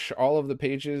refresh all of the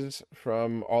pages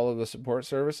from all of the support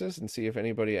services and see if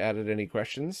anybody added any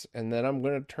questions, and then I'm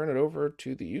going to turn it over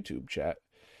to the YouTube chat.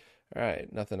 All right,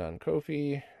 nothing on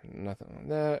Ko-fi, nothing on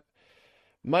that.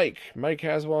 Mike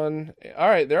has one. All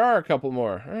right, there are a couple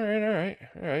more.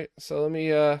 All right. So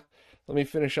let me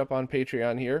finish up on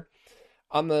Patreon here.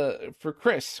 For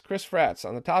Chris Fratz,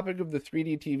 on the topic of the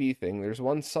 3D TV thing, there's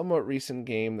one somewhat recent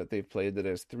game that they've played that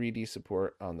has 3D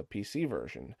support on the PC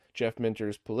version, Jeff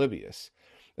Minter's Polybius.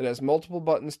 It has multiple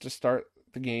buttons to start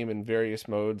the game in various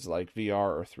modes like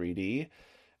VR or 3D.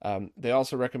 They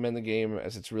also recommend the game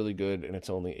as it's really good and it's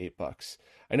only $8.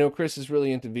 I know Chris is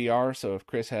really into VR, so if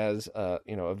Chris has a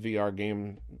VR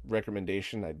game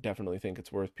recommendation, I definitely think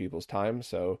it's worth people's time.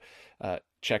 So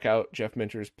check out Jeff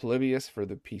Minter's Polybius for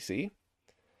the PC.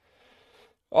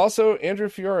 Also, Andrew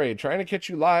Fiore, trying to catch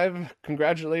you live.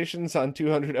 Congratulations on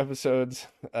 200 episodes.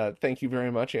 Thank you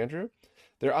very much, Andrew.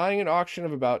 They're eyeing an auction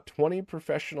of about 20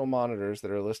 professional monitors that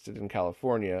are listed in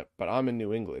California, but I'm in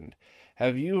New England.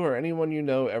 Have you or anyone you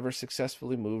know ever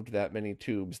successfully moved that many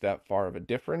tubes that far of a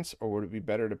difference, or would it be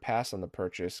better to pass on the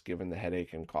purchase given the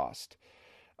headache and cost?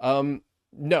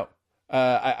 No.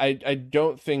 I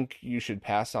don't think you should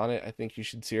pass on it. I think you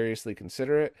should seriously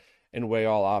consider it and weigh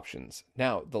all options.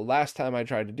 Now, the last time I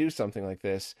tried to do something like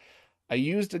this, I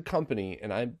used a company,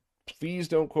 and please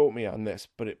don't quote me on this,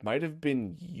 but it might have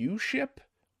been UShip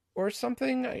or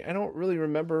something. I don't really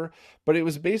remember, but it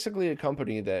was basically a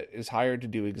company that is hired to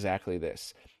do exactly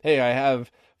this. Hey, I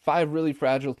have 5 really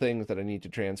fragile things that I need to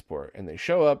transport, and they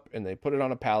show up and they put it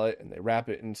on a pallet and they wrap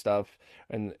it and stuff,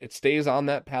 and it stays on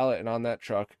that pallet and on that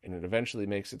truck, and it eventually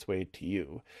makes its way to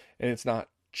you. And it's not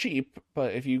cheap,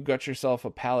 but if you got yourself a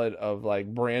pallet of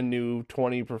like brand new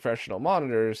 20 professional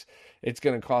monitors, it's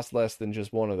going to cost less than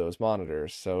just one of those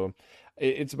monitors. So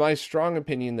it's my strong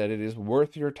opinion that it is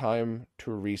worth your time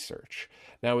to research.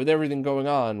 Now, with everything going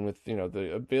on with,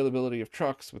 the availability of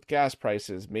trucks, with gas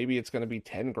prices, maybe it's going to be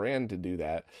 10 grand to do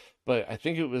that. But I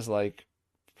think it was like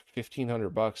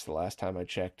 $1,500 the last time I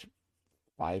checked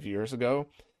 5 years ago.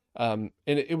 And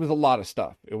it was a lot of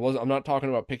stuff. I'm not talking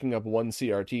about picking up one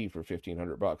CRT for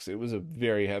 $1,500. It was a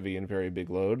very heavy and very big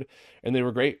load, and they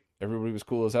were great. Everybody was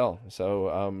cool as hell.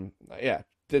 So, yeah,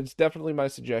 that's definitely my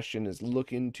suggestion, is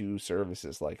look into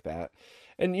services like that.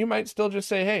 And you might still just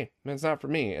say, hey, it's not for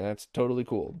me, and that's totally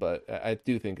cool, but I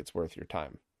do think it's worth your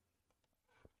time.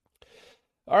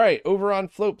 All right, over on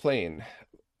Floatplane.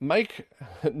 Mike,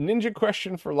 ninja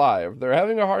question for live. They're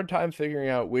having a hard time figuring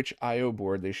out which I/O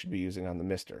board they should be using on the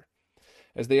Mister.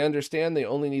 As they understand, they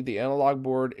only need the analog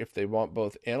board if they want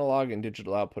both analog and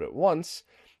digital output at once,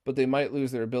 but they might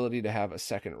lose their ability to have a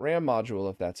second RAM module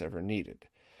if that's ever needed.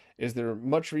 Is there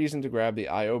much reason to grab the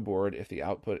I/O board if the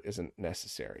output isn't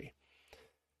necessary?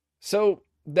 So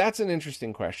that's an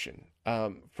interesting question.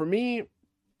 For me,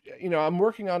 I'm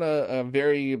working on a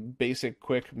very basic,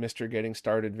 quick Mr. Getting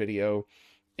Started video,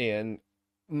 and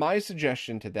my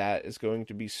suggestion to that is going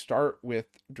to be start with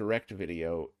direct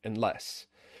video and less.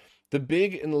 The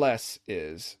big and less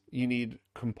is you need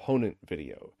component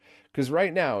video. Because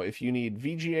right now, if you need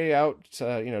VGA out,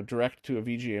 direct to a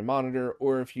VGA monitor,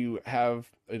 or if you have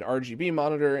an RGB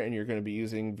monitor and you're going to be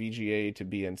using VGA to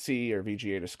BNC or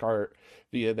VGA to SCART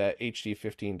via that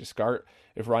HD15 to SCART,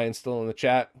 if Ryan's still in the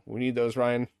chat, we need those,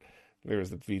 Ryan. There's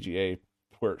the VGA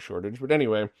port shortage. But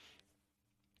anyway,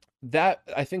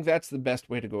 I think that's the best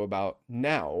way to go about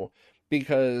now,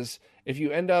 because if you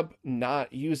end up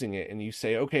not using it and you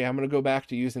say, okay, I'm going to go back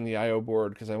to using the I/O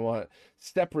board because I want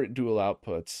separate dual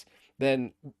outputs,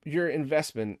 then your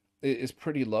investment is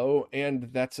pretty low,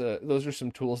 and those are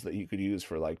some tools that you could use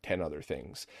for like 10 other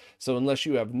things. So unless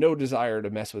you have no desire to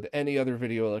mess with any other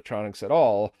video electronics at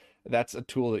all, that's a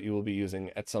tool that you will be using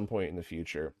at some point in the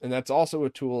future. And that's also a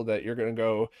tool that you're going to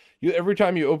go, every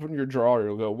time you open your drawer,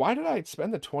 you'll go, why did I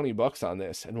spend the $20 on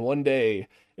this? And one day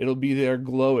it'll be there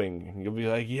glowing, and you'll be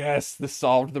like, yes, this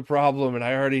solved the problem, and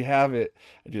I already have it.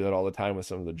 I do that all the time with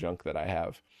some of the junk that I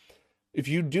have. If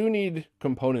you do need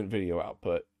component video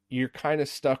output, you're kind of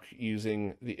stuck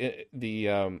using the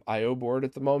I/O board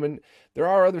at the moment. There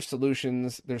are other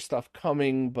solutions. There's stuff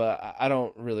coming, but I'm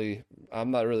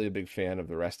not really a big fan of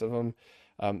the rest of them.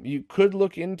 You could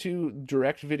look into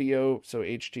direct video, so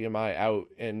HDMI out,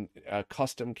 and a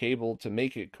custom cable to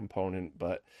make it component,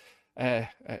 but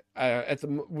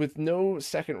with no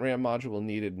second RAM module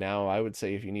needed now, I would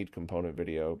say if you need component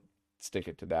video, stick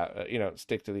it to that.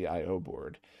 Stick to the I/O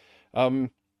board.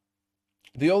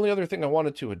 The only other thing I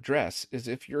wanted to address is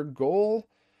if your goal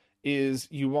is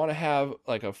you want to have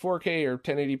like a 4K or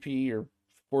 1080p or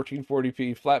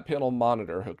 1440p flat panel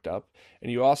monitor hooked up,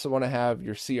 and you also want to have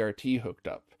your CRT hooked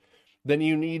up, then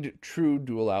you need true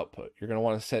dual output. You're going to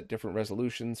want to set different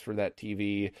resolutions for that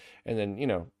TV, and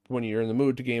then, when you're in the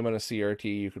mood to game on a CRT,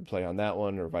 you could play on that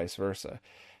one, or vice versa.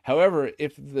 However,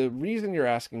 if the reason you're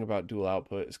asking about dual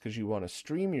output is because you want to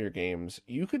stream your games,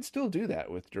 you could still do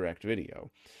that with direct video.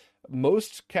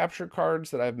 Most capture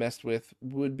cards that I've messed with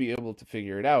would be able to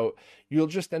figure it out. You'll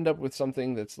just end up with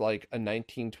something that's like a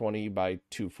 1920 by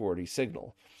 240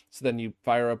 signal. So then you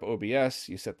fire up OBS,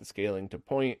 you set the scaling to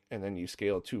point, and then you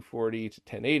scale 240 to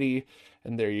 1080,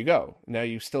 and there you go. Now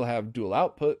you still have dual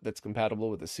output that's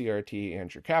compatible with the CRT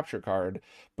and your capture card,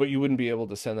 but you wouldn't be able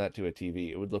to send that to a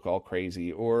TV. It would look all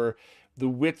crazy, or the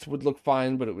width would look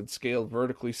fine, but it would scale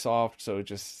vertically soft, so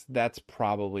that's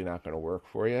probably not going to work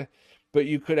for you. But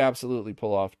you could absolutely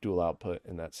pull off dual output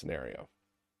in that scenario.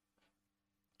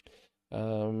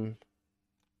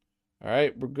 All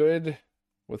right, we're good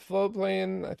with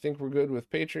Flowplane. I think we're good with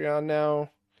Patreon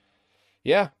now.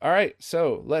 Yeah, all right.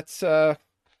 So let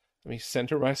me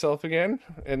center myself again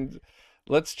and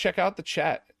let's check out the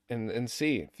chat and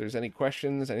see if there's any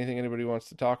questions, anything anybody wants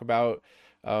to talk about.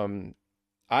 Um,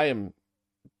 I am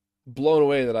blown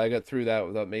away that I got through that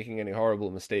without making any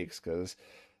horrible mistakes because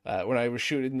when I was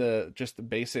shooting the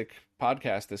basic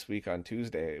podcast this week on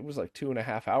Tuesday, it was like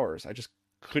 2.5 hours. I just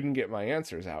couldn't get my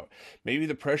answers out. Maybe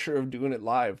the pressure of doing it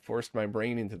live forced my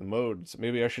brain into the mode. So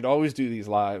maybe I should always do these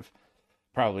live.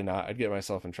 Probably not. I'd get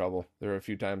myself in trouble. There were a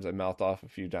few times I mouthed off a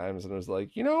few times and I was like,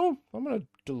 I'm going to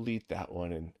delete that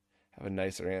one and have a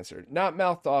nicer answer. Not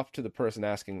mouthed off to the person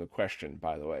asking the question,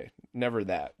 by the way. Never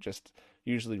that. Just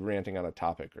usually ranting on a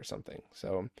topic or something.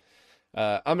 So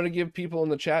I'm going to give people in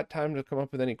the chat time to come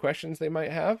up with any questions they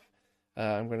might have.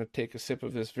 I'm going to take a sip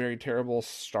of this very terrible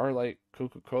Starlight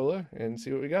Coca-Cola and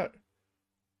see what we got.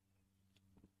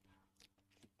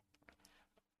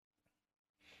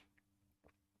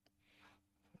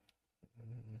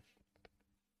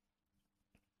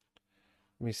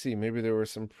 Let me see. Maybe there were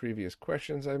some previous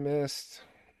questions I missed.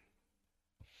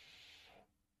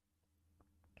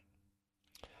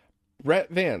 Brett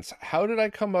Vance, how did I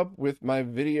come up with my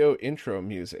video intro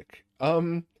music?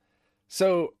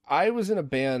 So I was in a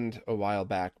band a while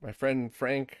back. My friend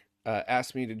Frank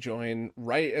asked me to join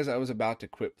right as I was about to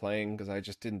quit playing because I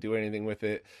just didn't do anything with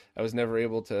it. I was never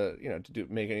able to,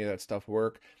 make any of that stuff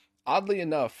work. Oddly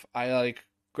enough, I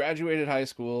graduated high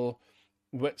school,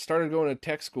 started going to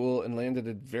tech school, and landed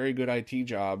a very good IT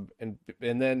job. And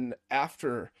then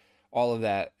after all of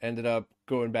that, ended up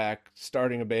going back,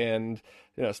 starting a band,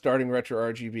 starting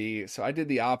Retro RGB. So I did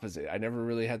the opposite. I never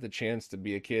really had the chance to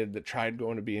be a kid that tried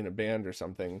going to be in a band or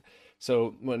something.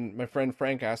 So when my friend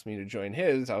Frank asked me to join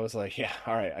his, I was like, yeah,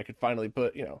 all right, I could finally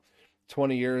put,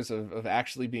 20 years of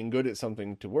actually being good at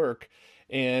something to work.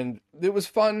 And it was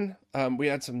fun. We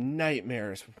had some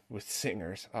nightmares with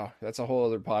singers. Oh, that's a whole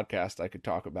other podcast I could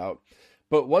talk about.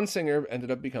 But one singer ended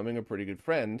up becoming a pretty good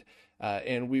friend.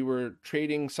 And we were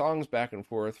trading songs back and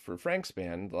forth for Frank's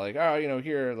band. Like, oh,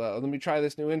 here, let me try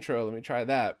this new intro. Let me try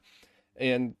that.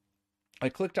 And I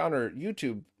clicked on her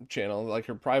YouTube channel, like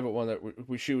her private one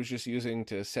that she was just using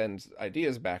to send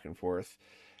ideas back and forth.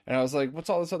 And I was like, what's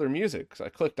all this other music? So I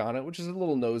clicked on it, which is a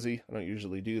little nosy. I don't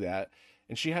usually do that.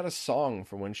 And she had a song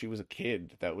from when she was a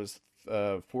kid that was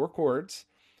 4 chords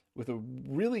with a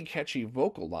really catchy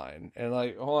vocal line. And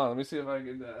hold on, let me see if I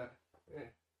can.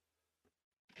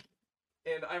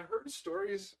 And I've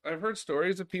heard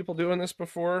stories of people doing this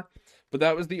before, but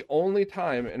that was the only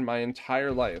time in my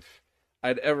entire life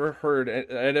I'd ever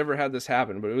had this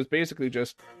happen. But it was basically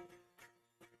just.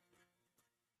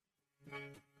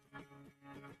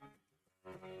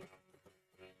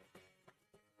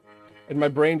 And my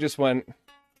brain just went.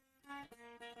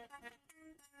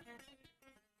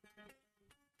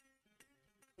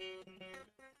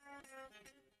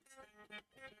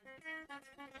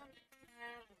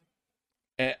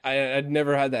 And I'd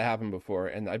never had that happen before,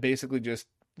 and I basically just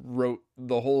wrote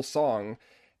the whole song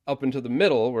up into the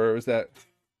middle where it was that.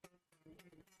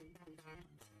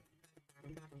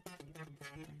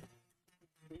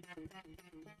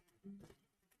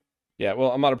 Yeah,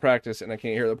 well, I'm out of practice and I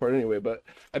can't hear the part anyway, but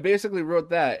I basically wrote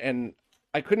that and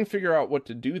I couldn't figure out what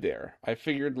to do there. I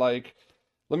figured let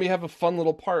me have a fun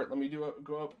little part. Let me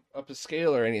go up a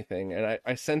scale or anything. And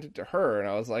I sent it to her and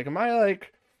I was like, am I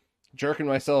jerking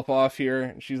myself off here?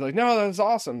 And she's like, no, that's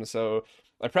awesome. So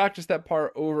I practiced that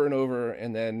part over and over.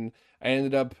 And then I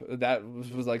ended up, that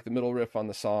was like the middle riff on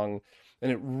the song.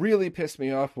 And it really pissed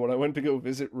me off when I went to go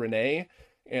visit Renee.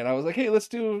 And I was like, hey, let's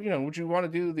do, would you want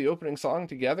to do the opening song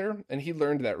together? And he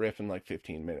learned that riff in like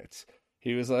 15 minutes.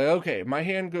 He was like, okay, my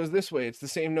hand goes this way. It's the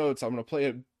same notes. I'm going to play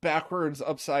it backwards,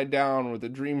 upside down with a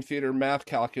Dream Theater math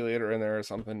calculator in there or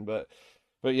something. But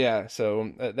yeah,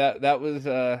 so that was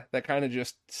that kind of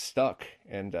just stuck,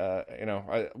 and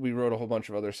we wrote a whole bunch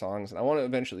of other songs, and I want to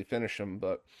eventually finish them,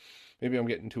 but maybe I'm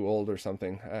getting too old or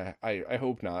something. I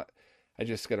hope not. I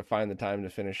just got to find the time to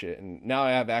finish it, and now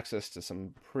I have access to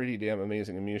some pretty damn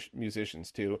amazing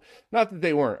musicians too. Not that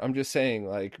they weren't. I'm just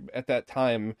saying, at that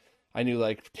time, I knew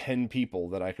 10 people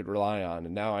that I could rely on,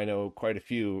 and now I know quite a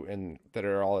few, and that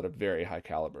are all at a very high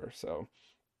caliber. So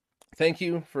thank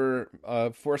you for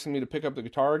forcing me to pick up the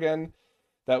guitar again.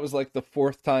 That was the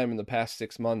fourth time in the past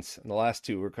 6 months, and the last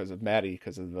two were because of Maddie,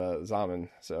 because of Zaman.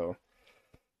 So,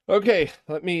 okay,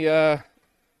 let me.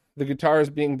 The guitar is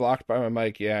being blocked by my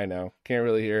mic. Yeah, I know. Can't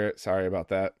really hear it. Sorry about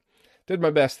that. Did my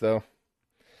best though.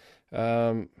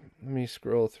 Let me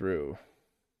scroll through.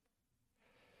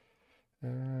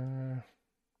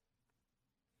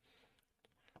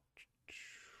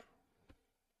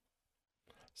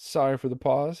 Sorry for the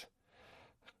pause.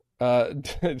 Uh,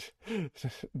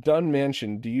 Dunn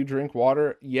Mansion, do you drink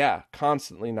water? Yeah,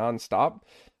 constantly, nonstop.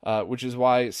 Which is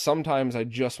why sometimes I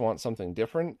just want something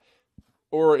different.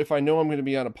 Or if I know I'm going to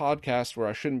be on a podcast where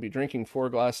I shouldn't be drinking 4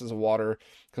 glasses of water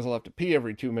because I'll have to pee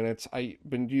every 2 minutes, I've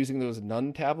been using those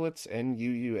Nun tablets,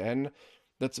 Nuun,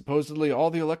 that supposedly all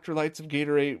the electrolytes of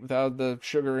Gatorade without the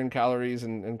sugar and calories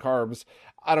and carbs.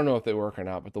 I don't know if they work or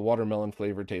not, but the watermelon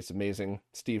flavor tastes amazing.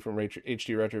 Steve from HD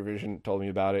Retrovision told me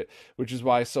about it, which is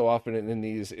why so often in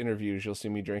these interviews you'll see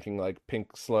me drinking like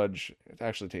pink sludge. It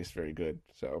actually tastes very good.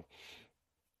 So,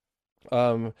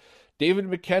 um, David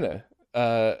McKenna,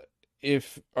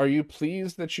 if are you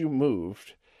pleased that you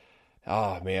moved?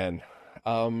 Oh man.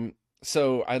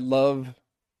 So I love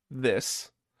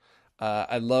this.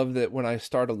 I love that when I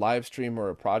start a live stream or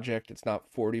a project, it's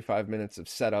not 45 minutes of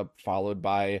setup followed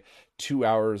by 2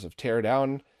 hours of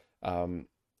teardown. Um,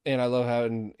 and I love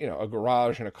having, a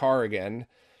garage and a car again,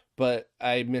 but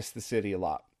I miss the city a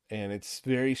lot. And it's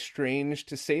very strange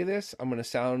to say this. I'm going to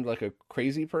sound like a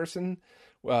crazy person.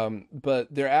 But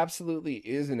there absolutely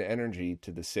is an energy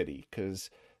to the city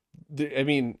because, I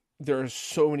mean, there are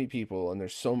so many people and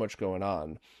there's so much going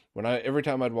on. Every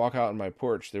time I'd walk out on my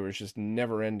porch, there was just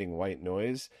never ending white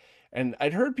noise. And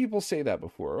I'd heard people say that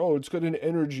before. Oh, it's got an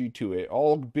energy to it.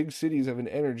 All big cities have an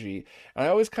energy. And I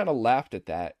always kind of laughed at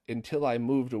that until I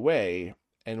moved away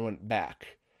and went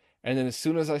back. And then as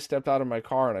soon as I stepped out of my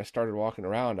car and I started walking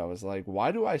around, I was like,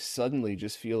 why do I suddenly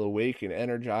just feel awake and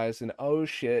energized? And oh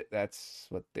shit, that's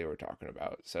what they were talking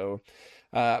about. So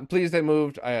I'm pleased I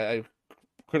moved. I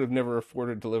could have never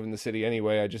afforded to live in the city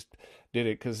anyway. I just did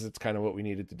it because it's kind of what we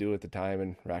needed to do at the time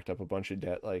and racked up a bunch of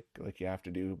debt like you have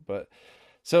to do. But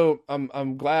so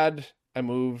I'm glad I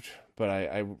moved, but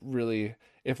I really,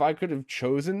 if I could have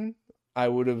chosen, I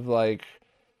would have like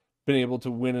been able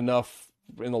to win enough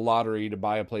in the lottery to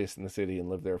buy a place in the city and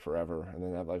live there forever, and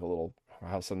then have like a little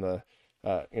house on the,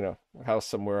 house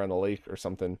somewhere on the lake or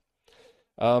something.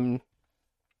 Um,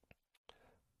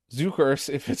 Zukers,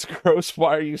 if it's gross,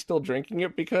 why are you still drinking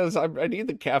it? Because I need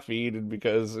the caffeine and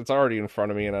because it's already in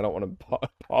front of me and I don't want to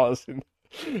pause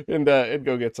and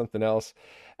go get something else.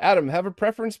 Adam, have a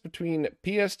preference between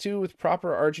PS2 with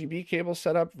proper RGB cable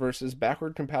setup versus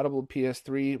backward compatible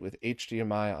PS3 with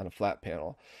HDMI on a flat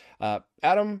panel?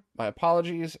 Adam, my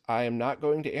apologies. I am not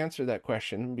going to answer that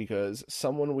question because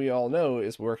someone we all know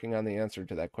is working on the answer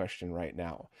to that question right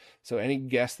now. So any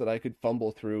guess that I could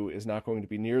fumble through is not going to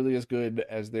be nearly as good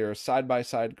as their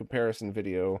side-by-side comparison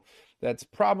video. That's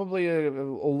probably a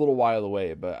little while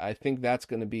away, but I think that's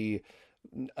going to be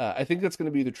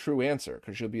the true answer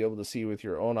because you'll be able to see with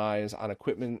your own eyes on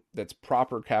equipment that's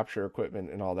proper capture equipment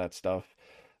and all that stuff.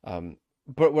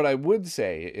 But what I would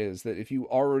say is that if you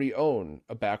already own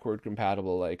a backward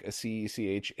compatible like a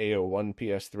CECH A01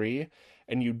 PS3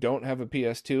 and you don't have a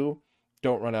PS2,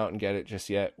 don't run out and get it just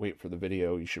yet. Wait for the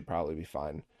video. You should probably be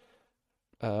fine.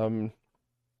 Daniel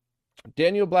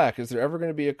Black, is there ever going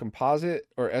to be a composite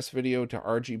or S-video to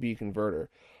RGB converter?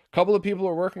 A couple of people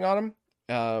are working on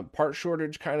them. Part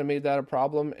shortage kind of made that a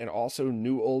problem, and also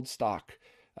new old stock.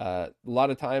 A lot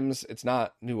of times it's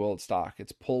not new old stock.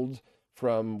 It's pulled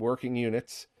from working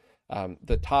units.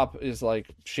 The top is like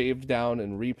shaved down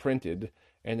and reprinted,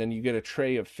 and then you get a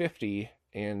tray of 50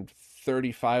 and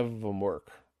 35 of them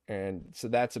work. And so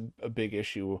that's a big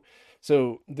issue.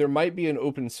 So there might be an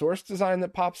open source design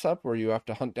that pops up where you have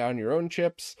to hunt down your own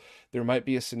chips. There might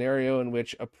be a scenario in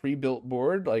which a pre-built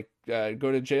board, like go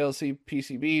to JLC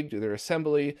PCB, do their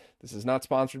assembly. This is not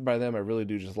sponsored by them. I really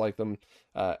do just like them.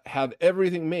 Have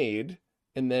everything made,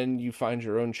 and then you find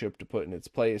your own chip to put in its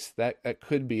place. That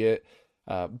could be it.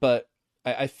 But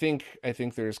I think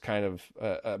there's kind of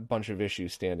a bunch of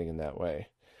issues standing in that way.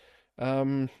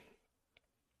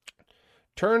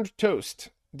 Turned Toast.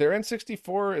 Their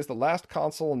N64 is the last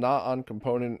console not on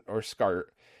component or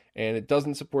SCART, and it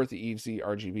doesn't support the EZ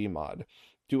RGB mod.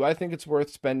 Do I think it's worth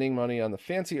spending money on the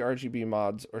fancy RGB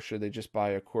mods, or should they just buy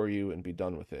a Koryu and be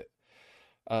done with it?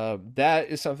 That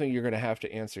is something you're going to have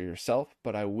to answer yourself,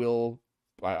 but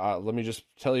let me just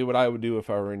tell you what I would do if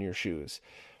I were in your shoes.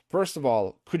 First of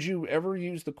all, could you ever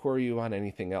use the Koryu on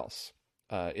anything else?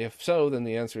 If so, then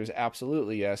the answer is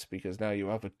absolutely yes, because now you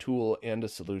have a tool and a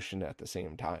solution at the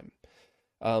same time.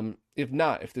 If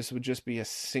not, if this would just be a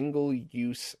single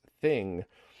use thing,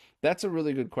 that's a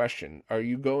really good question. Are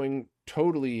you going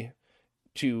totally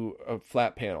to a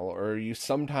flat panel, or are you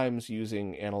sometimes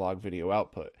using analog video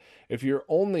output? If you're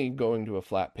only going to a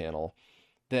flat panel,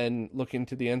 then look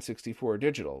into the N64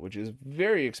 digital, which is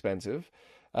very expensive.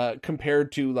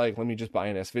 compared to like, let me just buy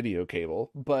an S-Video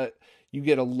cable. But you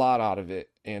get a lot out of it.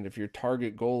 And if your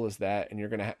target goal is that, and you're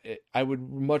going to, I would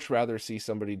much rather see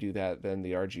somebody do that than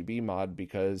the RGB mod,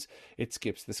 because it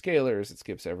skips the scalars, it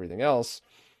skips everything else.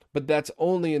 But that's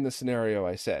only in the scenario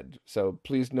I said. So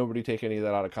please, nobody take any of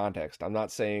that out of context. I'm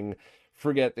not saying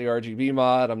forget the RGB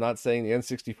mod. I'm not saying the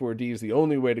N64D is the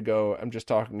only way to go. I'm just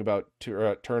talking about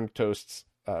Turn Toast's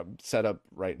setup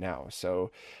right now.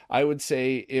 So I would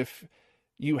say if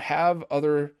you have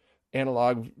other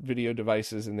analog video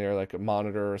devices in there, like a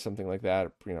monitor or something like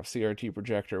that, CRT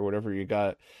projector, whatever you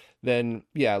got, then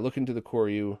yeah, look into the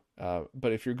Koryu.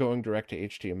 But if you're going direct to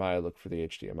HDMI, look for the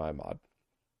HDMI mod.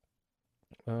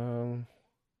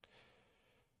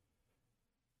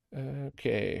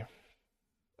 Okay.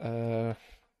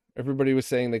 Everybody was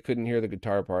saying they couldn't hear the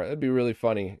guitar part. That'd be really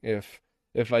funny if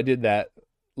I did that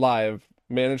live,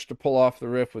 managed to pull off the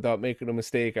riff without making a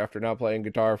mistake after not playing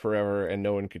guitar forever, and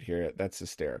no one could hear it. That's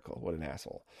hysterical. What an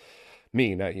asshole.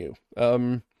 Me, not you.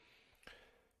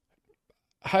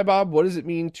 Hi, Bob. What does it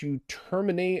mean to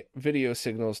terminate video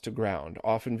signals to ground,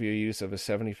 often via use of a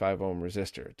 75 ohm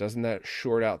resistor? Doesn't that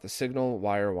short out the signal?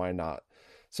 Why or why not?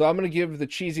 So I'm going to give the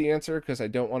cheesy answer because I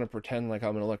don't want to pretend like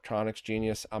I'm an electronics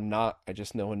genius. I'm not. I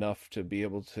just know enough to be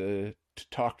able to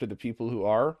talk to the people who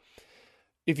are.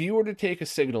 If you were to take a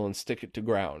signal and stick it to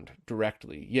ground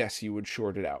directly, yes, you would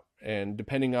short it out. And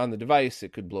depending on the device,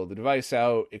 it could blow the device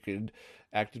out. It could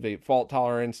activate fault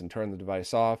tolerance and turn the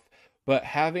device off. But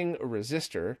having a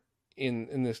resistor,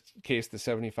 in this case, the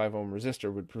 75 ohm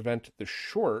resistor, would prevent the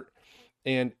short,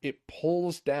 and it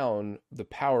pulls down the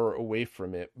power away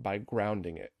from it by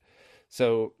grounding it.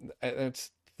 So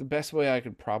that's the best way I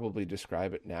could probably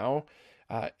describe it now.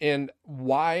 And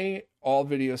why all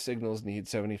video signals need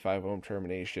 75 ohm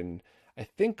termination, I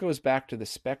think, goes back to the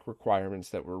spec requirements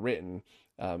that were written,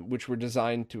 which were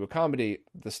designed to accommodate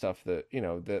the stuff that,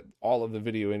 that all of the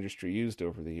video industry used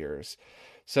over the years.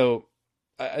 So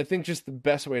I think just the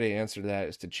best way to answer that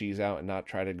is to cheese out and not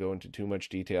try to go into too much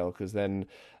detail, because then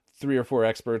 3 or 4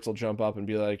 experts will jump up and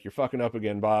be like, "You're fucking up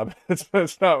again, Bob." That's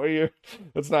not how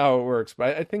it works.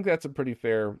 But I think that's a pretty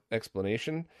fair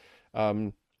explanation.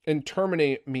 And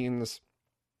terminate means,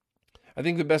 I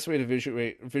think the best way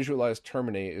to visualize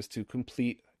terminate is to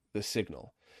complete the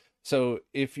signal. So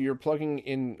if you're plugging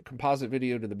in composite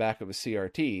video to the back of a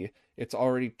CRT, it's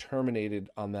already terminated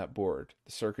on that board.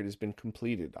 The circuit has been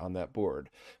completed on that board.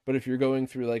 But if you're going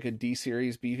through like a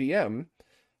D-series BVM,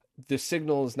 the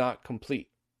signal is not complete.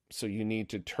 So you need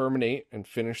to terminate and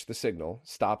finish the signal,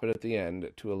 stop it at the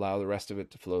end to allow the rest of it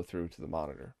to flow through to the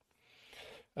monitor.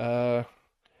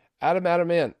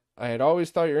 Adamant, I had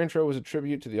always thought your intro was a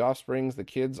tribute to the Offsprings. The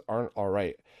kids aren't all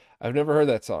right. I've never heard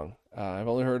that song. I've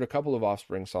only heard a couple of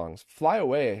Offspring songs. Fly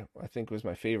Away, I think, was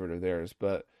my favorite of theirs,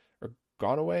 or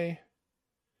Gone Away?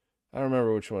 I don't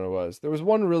remember which one it was. There was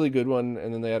one really good one,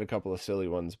 and then they had a couple of silly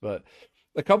ones. But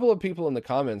a couple of people in the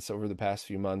comments over the past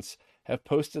few months have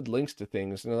posted links to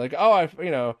things, and they're like, "Oh, I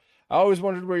always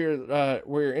wondered where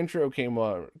your intro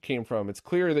came from. It's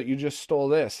clear that you just stole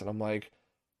this." And I'm like,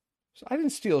 I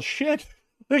didn't steal shit.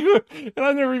 And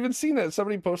I've never even seen that.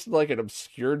 Somebody posted like an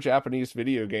obscure Japanese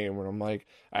video game where I'm like,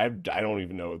 I don't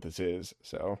even know what this is.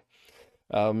 So,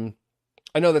 I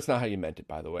know that's not how you meant it,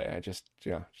 by the way. I just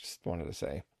wanted to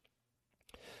say.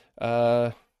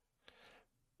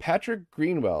 Patrick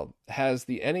Greenwell has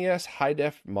the NES High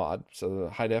Def mod, so the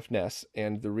High Def NES,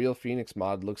 and the Real Phoenix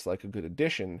mod looks like a good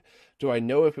addition. Do I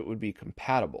know if it would be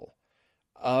compatible?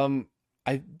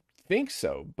 I think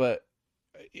so, but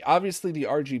obviously the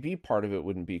RGB part of it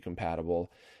wouldn't be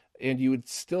compatible, and you would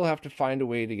still have to find a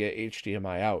way to get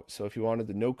HDMI out. So if you wanted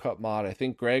the no cut mod, I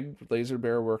think Greg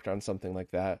Laserbear worked on something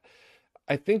like that.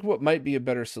 I think what might be a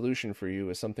better solution for you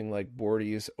is something like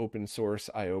Bordy's open source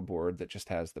IO board that just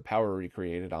has the power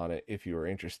recreated on it, if you are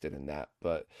interested in that.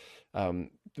 But the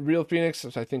Real Phoenix,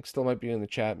 I think, still might be in the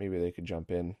chat. Maybe they could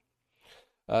jump in.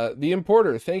 The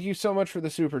Importer, thank you so much for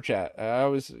the super chat. I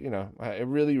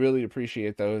really, really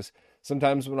appreciate those.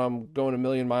 Sometimes when I'm going a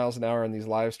million miles an hour on these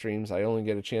live streams, I only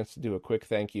get a chance to do a quick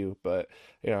thank you, but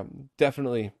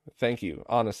definitely thank you,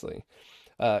 honestly.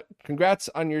 Congrats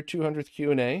on your 200th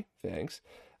Q&A. Thanks.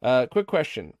 Quick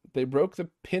question. They broke the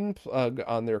pin plug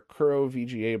on their Kuro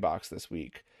VGA box this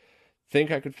week. Think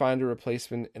I could find a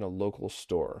replacement in a local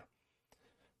store.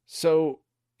 So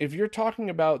if you're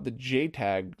talking about the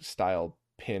JTAG style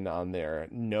pin on there,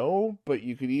 no, but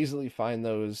you could easily find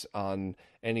those on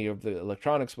any of the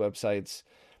electronics websites.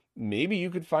 Maybe you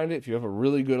could find it if you have a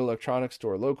really good electronics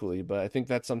store locally, but I think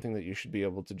that's something that you should be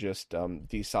able to just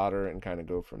desolder and kind of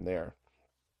go from there.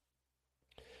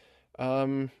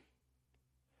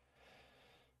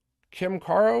 Kim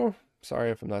Caro, sorry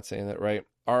if I'm not saying that right.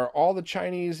 Are all the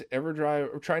Chinese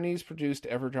produced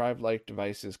EverDrive like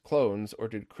devices clones, or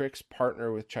did Crix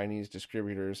partner with Chinese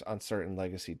distributors on certain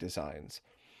legacy designs?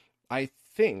 I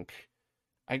think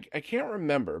I can't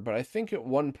remember, but I think at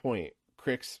one point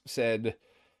Crix said,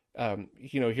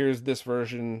 here's this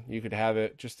version, you could have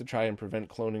it, just to try and prevent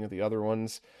cloning of the other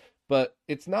ones. But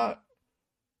it's not.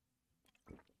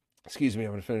 Excuse me,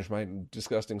 I'm going to finish my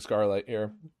disgusting Scarlight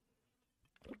here.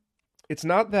 It's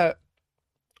not that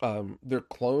they're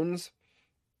clones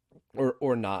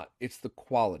or not. It's the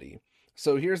quality.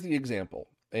 So here's the example.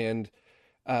 And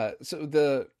so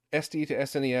the SD to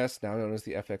SNES, now known as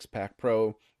the FX Pack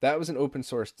Pro, that was an open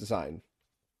source design.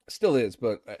 Still is,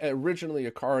 but originally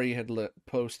Akari had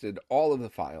posted all of the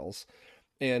files,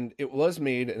 and it was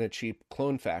made in a cheap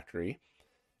clone factory.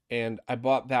 And I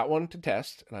bought that one to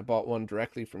test, and I bought one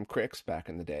directly from Crix back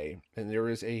in the day. And there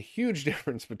is a huge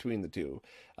difference between the two.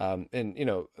 And,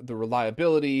 the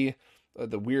reliability,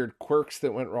 the weird quirks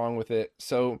that went wrong with it.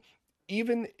 So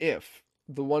even if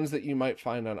the ones that you might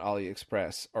find on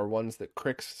AliExpress are ones that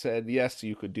Crix said, yes,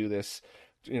 you could do this,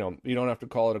 you don't have to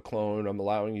call it a clone, I'm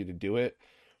allowing you to do it,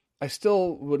 I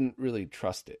still wouldn't really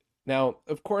trust it. Now,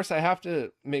 of course, I have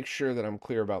to make sure that I'm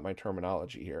clear about my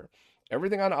terminology here.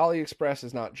 Everything on AliExpress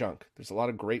is not junk. There's a lot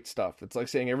of great stuff. It's like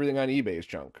saying everything on eBay is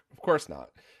junk. Of course not.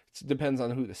 It depends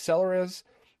on who the seller is,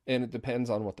 and it depends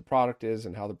on what the product is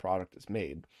and how the product is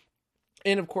made.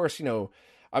 And of course,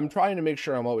 I'm trying to make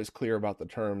sure I'm always clear about the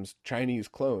terms Chinese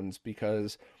clones,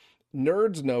 because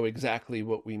nerds know exactly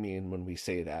what we mean when we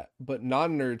say that, but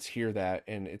non-nerds hear that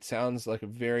and it sounds like a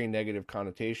very negative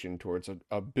connotation towards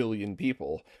a billion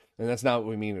people, and that's not what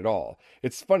we mean at all.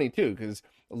 It's funny too, because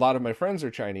a lot of my friends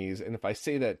are Chinese, and if I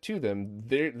say that to them,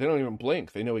 they don't even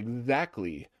blink. They know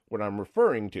exactly what I'm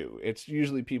referring to. It's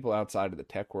usually people outside of the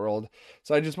tech world.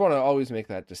 So I just want to always make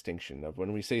that distinction of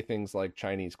when we say things like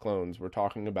Chinese clones, we're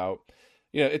talking about,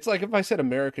 it's like if I said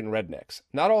American rednecks.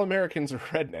 Not all Americans are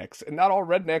rednecks, and not all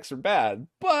rednecks are bad,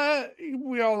 but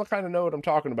we all kind of know what I'm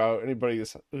talking about. Anybody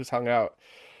who's hung out.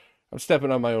 I'm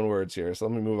stepping on my own words here, so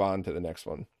let me move on to the next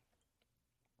one.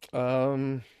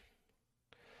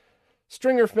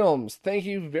 Stringer Films, thank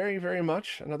you very, very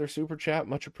much. Another super chat,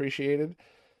 much appreciated.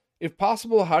 If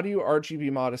possible, how do you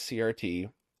RGB mod a CRT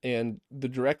and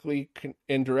directly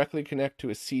connect to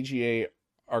a CGA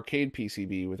arcade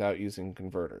PCB without using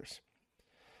converters?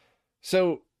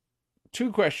 So,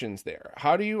 two questions there.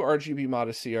 How do you RGB mod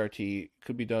a CRT?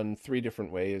 Could be done three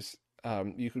different ways.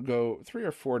 You could go 3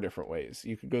 or 4 different ways.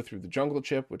 You could go through the jungle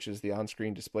chip, which is the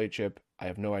on-screen display chip. I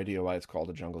have no idea why it's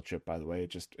called a jungle chip, by the way.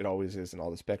 It always is in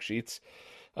all the spec sheets.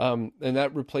 And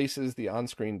that replaces the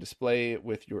on-screen display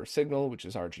with your signal, which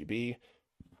is RGB.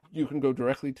 You can go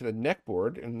directly to the neck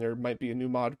board, and there might be a new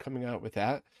mod coming out with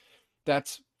that.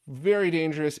 That's very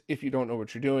dangerous if you don't know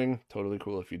what you're doing. Totally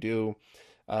cool if you do.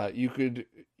 You could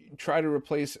try to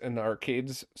replace an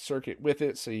arcade's circuit with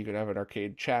it, so you could have an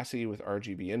arcade chassis with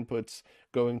RGB inputs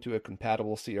going to a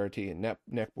compatible CRT and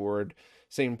neck board.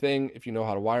 Same thing, if you know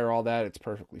how to wire all that, it's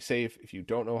perfectly safe. If you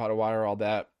don't know how to wire all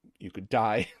that, you could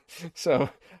die. So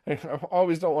I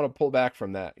always don't want to pull back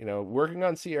from that. Working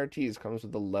on CRTs comes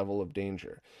with a level of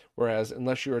danger. Whereas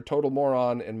unless you're a total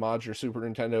moron and mod your Super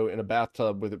Nintendo in a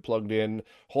bathtub with it plugged in,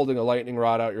 holding a lightning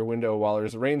rod out your window while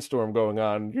there's a rainstorm going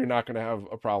on, you're not going to have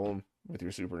a problem with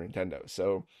your Super Nintendo.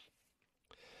 So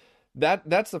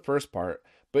that's the first part.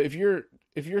 But if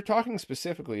you're talking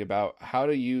specifically about how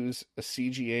to use a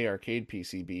CGA arcade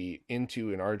PCB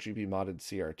into an RGB modded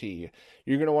CRT,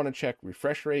 you're going to want to check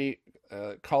refresh rate,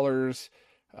 colors,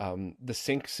 the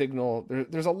sync signal.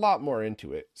 There's a lot more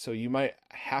into it, so you might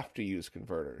have to use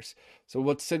converters. So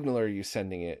what signal are you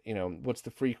sending it? What's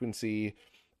the frequency?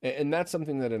 And that's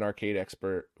something that an arcade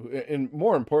expert, and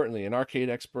more importantly, an arcade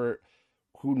expert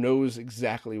who knows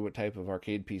exactly what type of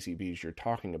arcade PCBs you're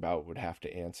talking about, would have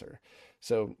to answer.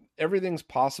 So everything's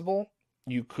possible.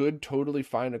 You could totally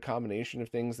find a combination of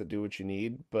things that do what you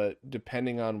need, but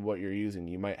depending on what you're using,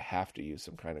 you might have to use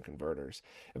some kind of converters.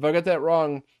 If I got that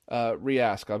wrong,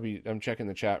 re-ask. I'm checking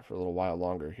the chat for a little while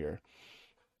longer here.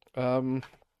 What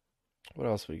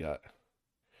else we got?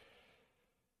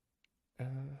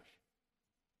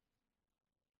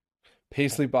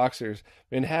 Paisley Boxers.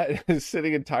 Manhattan is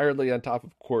sitting entirely on top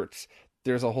of quartz.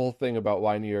 There's a whole thing about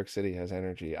why New York City has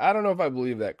energy. I don't know if I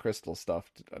believe that crystal stuff,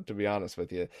 to be honest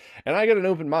with you. And I got an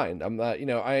open mind. I'm not,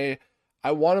 I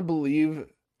want to believe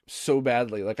so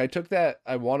badly. Like I took that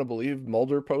I want to believe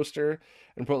Mulder poster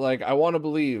and put like, I want to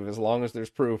believe as long as there's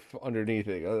proof underneath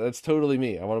it. That's totally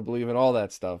me. I want to believe in all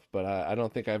that stuff, but I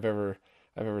don't think I've ever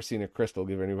seen a crystal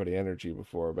give anybody energy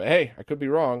before. But hey, I could be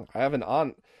wrong. I have an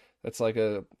aunt that's like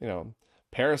a,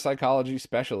 parapsychology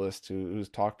specialist who's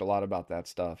talked a lot about that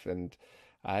stuff. And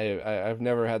I've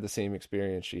never had the same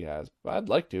experience she has, but I'd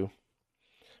like to.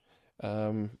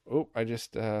 Oh, I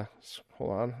just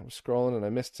hold on. I'm scrolling and I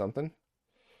missed something.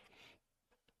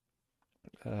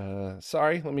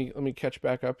 Sorry. Let me catch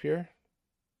back up here.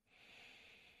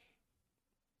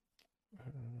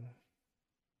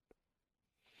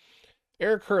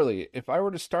 Eric Hurley, if I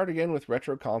were to start again with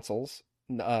retro consoles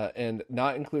and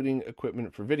not including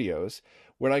equipment for videos,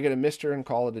 would I get a Mister and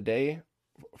call it a day?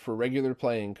 For regular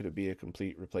playing, could it be a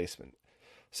complete replacement?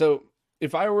 So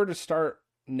if I were to start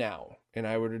now and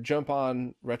I were to jump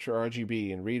on Retro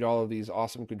RGB and read all of these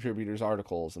awesome contributors'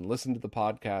 articles and listen to the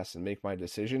podcast and make my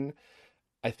decision,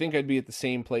 I think I'd be at the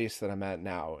same place that I'm at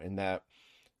now, in that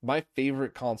my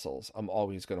favorite consoles I'm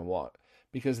always going to want,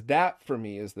 because that for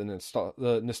me is the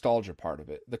nostalgia part of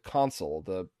it. The console,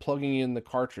 the plugging in the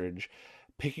cartridge,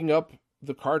 picking up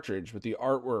the cartridge with the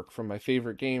artwork from my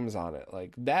favorite games on it.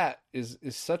 Like that is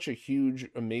such a huge,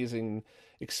 amazing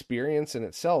experience in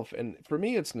itself. And for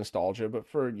me, it's nostalgia, but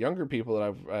for younger people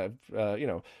that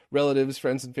I've relatives,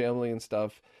 friends and family and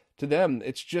stuff, to them,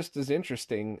 it's just as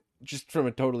interesting, just from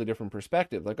a totally different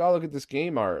perspective. Like, oh, look at this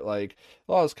game art. Like,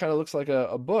 oh, this kind of looks like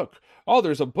a book. Oh,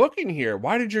 there's a book in here.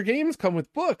 Why did your games come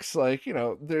with books? Like,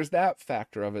 there's that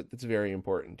factor of it that's very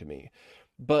important to me.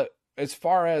 But as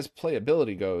far as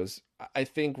playability goes, I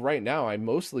think right now I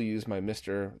mostly use my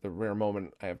Mister the rare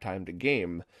moment I have time to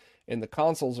game. And the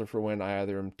consoles are for when I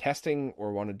either am testing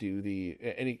or want to do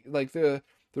the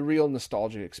real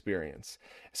nostalgia experience.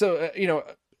 So,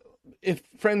 if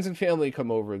friends and family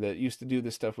come over that used to do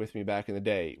this stuff with me back in the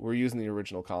day, we're using the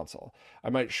original console.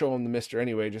 I might show them the Mister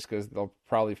anyway, just because they'll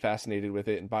probably fascinated with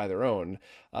it and buy their own.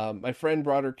 My friend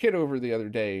brought her kid over the other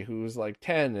day who was like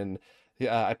 10, and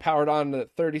I powered on the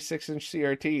 36-inch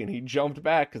CRT, and he jumped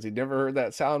back because he'd never heard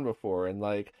that sound before. And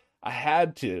like, I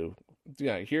had to.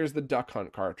 Here's the Duck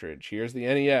Hunt cartridge. Here's the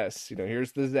NES.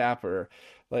 Here's the Zapper.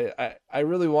 Like, I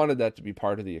really wanted that to be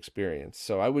part of the experience.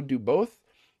 So I would do both.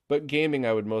 But gaming,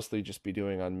 I would mostly just be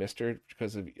doing on Mister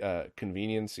because of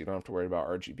convenience. You don't have to worry about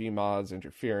RGB mods,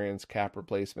 interference, cap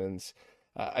replacements.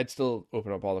 I'd still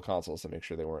open up all the consoles to make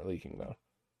sure they weren't leaking, though.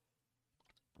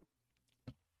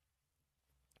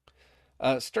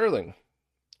 Sterling,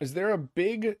 is there a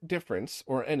big difference,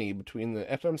 or any, between the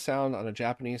FM sound on a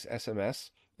Japanese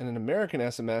SMS and an American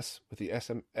SMS with the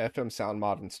FM sound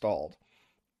mod installed?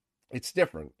 It's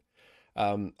different.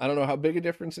 I don't know how big a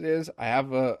difference it is. I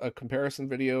have a comparison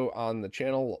video on the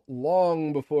channel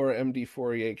long before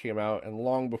MD4E8 came out and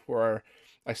long before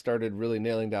I started really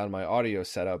nailing down my audio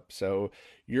setup. So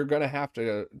you're going to have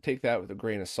to take that with a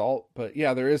grain of salt. But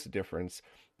yeah, there is a difference.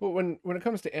 But when it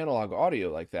comes to analog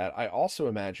audio like that, I also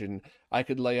imagine I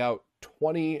could lay out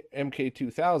 20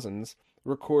 MK2000s,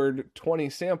 record 20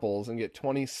 samples, and get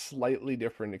 20 slightly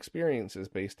different experiences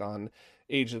based on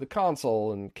age of the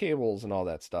console and cables and all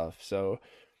that stuff. So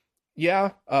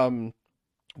yeah,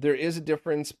 there is a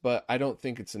difference, but I don't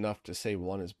think it's enough to say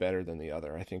one is better than the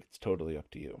other. I think it's totally up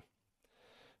to you.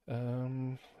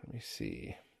 Let me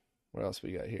see what else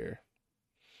we got here.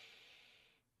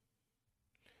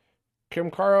 Kim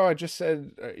Caro, I just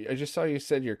saw you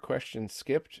said your question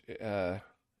skipped. Oh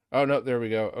no, there we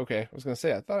go. Okay, I was gonna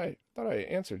say I thought I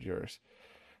answered yours.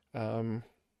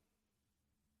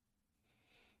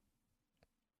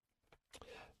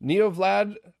 Neo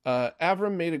Vlad,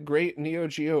 Avram made a great Neo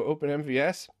Geo Open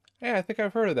MVS. Hey, I think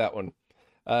I've heard of that one.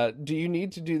 Do you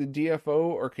need to do the DFO,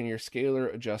 or can your scaler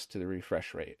adjust to the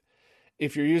refresh rate?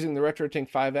 If you're using the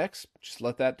RetroTink 5X, just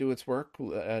let that do its work,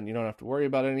 and you don't have to worry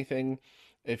about anything.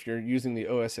 If you're using the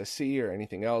OSSC or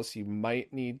anything else, you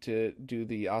might need to do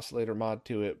the oscillator mod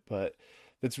to it, but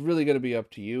that's really going to be up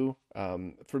to you.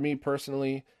 For me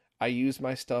personally, I use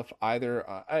my stuff either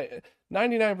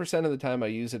 99% of the time I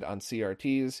use it on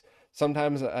CRTs.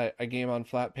 Sometimes I game on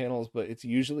flat panels, but it's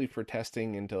usually for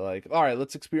testing into like, all right,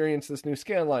 let's experience this new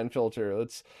scanline filter.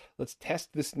 Let's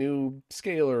test this new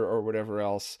scaler or whatever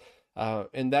else.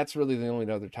 And that's really the only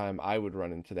other time I would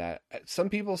run into that. Some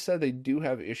people said they do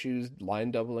have issues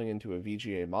line doubling into a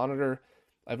VGA monitor.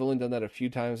 I've only done that a few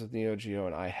times with Neo Geo,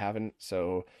 and I haven't.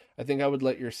 So I think I would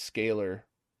let your scaler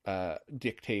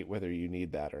dictate whether you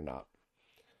need that or not.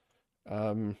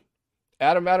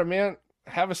 Adam, man,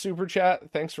 have a super chat.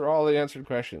 Thanks for all the answered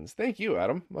questions. Thank you,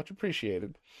 Adam. Much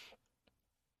appreciated.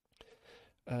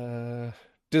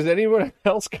 Does anyone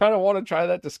else kind of want to try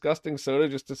that disgusting soda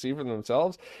just to see for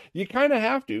themselves? You kind of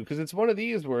have to, because it's one of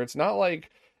these where it's not like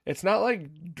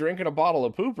drinking a bottle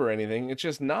of poop or anything. It's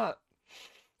just not.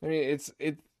 I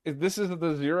mean, this is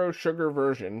the zero sugar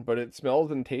version, but it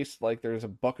smells and tastes like there's a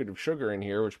bucket of sugar in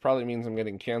here, which probably means I'm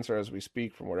getting cancer as we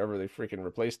speak from whatever they freaking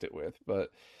replaced it with.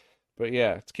 But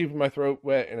yeah, it's keeping my throat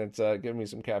wet and it's giving me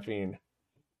some caffeine.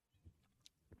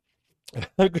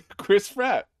 Chris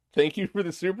Pratt, thank you for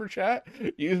the super chat.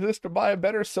 Use this to buy a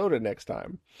better soda next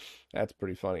time. That's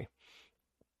pretty funny.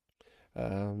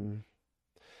 Um,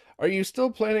 are you still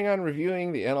planning on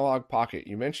reviewing the Analog Pocket?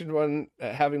 You mentioned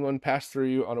having one pass through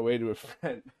you on a way to a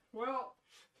friend. Well,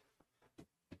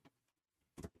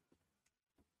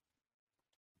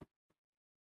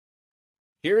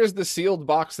 here is the sealed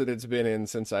box that it's been in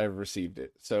since I've received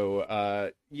it.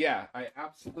 So, yeah, I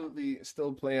absolutely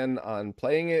still plan on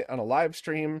playing it on a live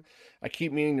stream. I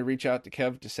keep meaning to reach out to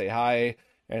Kev to say hi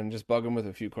and just bug him with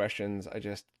a few questions.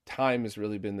 Time has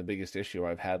really been the biggest issue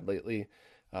I've had lately.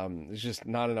 There's just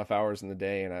not enough hours in the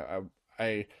day, and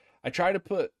I try to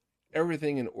put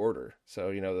everything in order.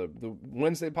 So, the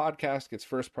Wednesday podcast gets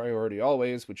first priority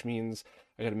always, which means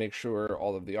I got to make sure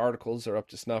all of the articles are up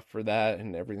to snuff for that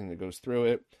and everything that goes through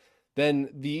it. Then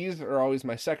these are always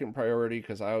my second priority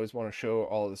because I always want to show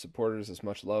all of the supporters as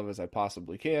much love as I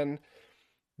possibly can.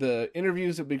 The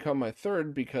interviews have become my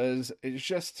third because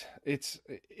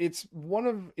it's one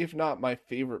of, if not my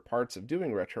favorite parts of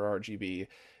doing retro RGB,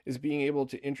 is being able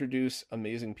to introduce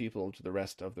amazing people to the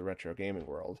rest of the retro gaming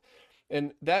world.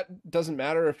 And that doesn't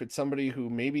matter if it's somebody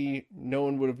who maybe no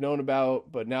one would have known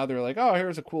about, but now they're like, oh,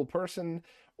 here's a cool person,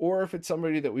 or if it's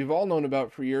somebody that we've all known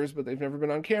about for years, but they've never been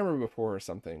on camera before or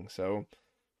something. So,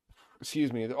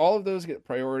 excuse me, all of those get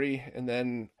priority, and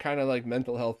then kind of like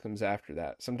mental health comes after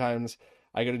that. Sometimes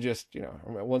I gotta just,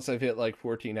 once I've hit like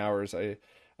 14 hours, I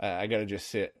gotta just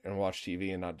sit and watch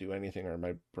TV and not do anything, or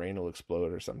my brain will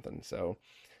explode or something. So,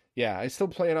 yeah, I still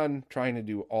plan on trying to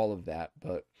do all of that,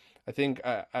 but I think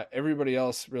everybody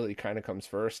else really kind of comes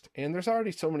first, and there's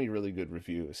already so many really good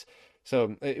reviews.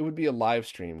 So it would be a live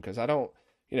stream because I don't,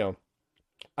 you know,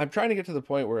 I'm trying to get to the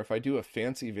point where if I do a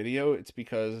fancy video, it's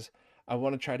because I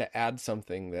want to try to add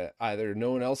something that either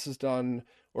no one else has done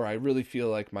or I really feel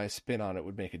like my spin on it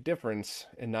would make a difference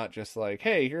and not just like,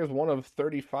 hey, here's one of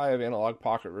 35 Analog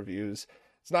Pocket reviews.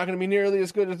 It's not going to be nearly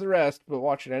as good as the rest, but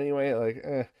watch it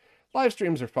anyway. Live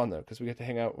streams are fun though because we get to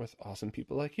hang out with awesome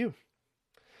people like you.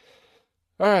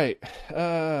 All right.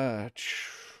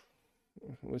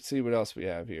 Let's see what else we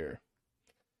have here.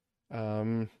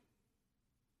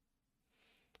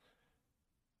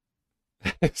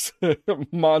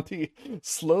 Monty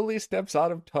slowly steps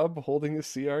out of tub holding a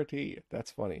CRT. That's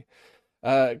funny.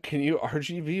 Can you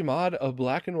RGB mod a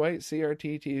black and white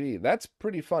CRT TV? That's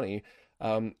pretty funny.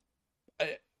 Um,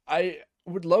 I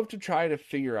would love to try to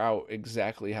figure out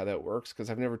exactly how that works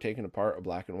because I've never taken apart a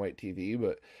black and white TV,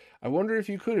 but I wonder if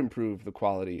you could improve the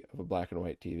quality of a black and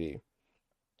white TV.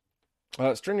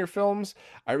 Stringer Films,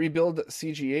 I rebuild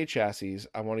CGA chassis.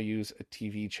 I want to use a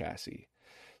TV chassis.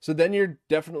 So then you're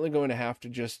definitely going to have to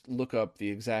just look up the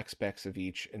exact specs of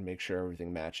each and make sure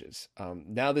everything matches.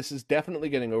 Now this is definitely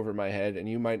getting over my head, and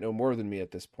you might know more than me at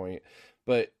this point,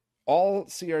 but all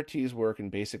CRTs work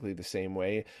in basically the same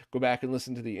way. Go back and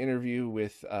listen to the interview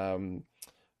with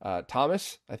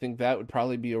Thomas. I think that would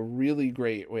probably be a really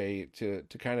great way to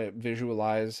kind of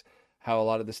visualize how a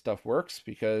lot of this stuff works,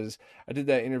 because I did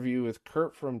that interview with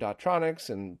Kurt from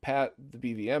Dotronics and Pat, the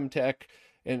BVM tech,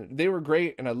 and they were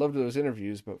great, and I loved those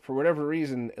interviews, but for whatever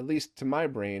reason, at least to my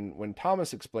brain, when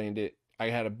Thomas explained it,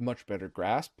 I had a much better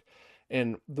grasp.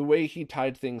 And the way he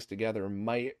tied things together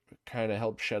might kind of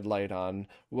help shed light on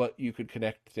what you could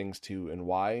connect things to and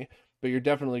why. But you're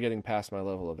definitely getting past my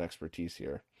level of expertise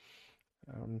here.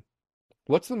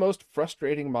 What's the most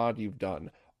frustrating mod you've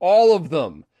done? All of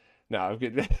them. No, I'm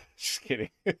kidding. Just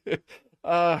kidding.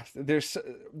 There's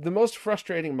the most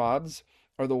frustrating mods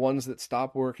are the ones that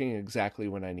stop working exactly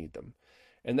when I need them.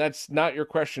 And that's not your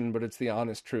question, but it's the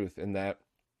honest truth in that,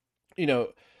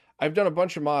 I've done a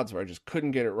bunch of mods where I just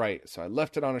couldn't get it right. So I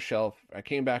left it on a shelf. I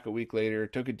came back a week later,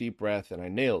 took a deep breath, and I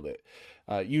nailed it.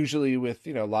 Usually with,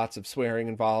 lots of swearing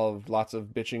involved, lots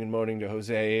of bitching and moaning to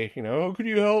Jose, oh, could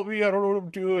you help me? I don't know what I'm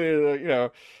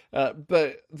doing,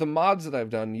 but the mods that I've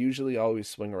done usually always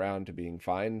swing around to being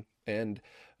fine. And,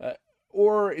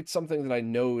 or it's something that I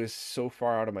know is so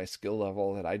far out of my skill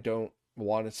level that I don't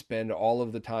want to spend all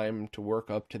of the time to work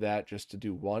up to that just to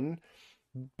do one.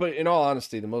 But in all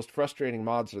honesty, the most frustrating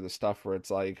mods are the stuff where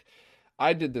it's like,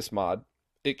 I did this mod,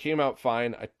 it came out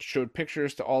fine. I showed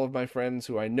pictures to all of my friends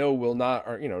who I know will not,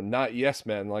 or, not yes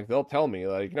men. Like, they'll tell me,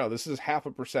 like, no, this is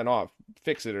 0.5% off.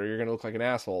 Fix it or you're going to look like an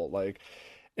asshole. Like,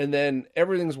 and then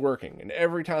everything's working. And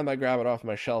every time I grab it off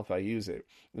my shelf, I use it.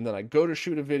 And then I go to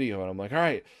shoot a video and I'm like, all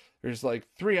right, there's like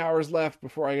 3 hours left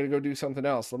before I gotta go do something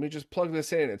else. Let me just plug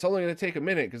this in. It's only gonna take a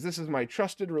minute because this is my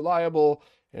trusted, reliable,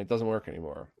 and it doesn't work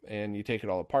anymore. And you take it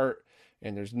all apart,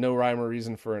 and there's no rhyme or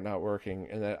reason for it not working.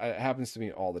 And that happens to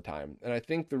me all the time. And I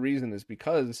think the reason is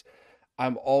because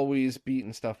I'm always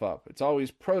beating stuff up. It's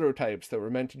always prototypes that were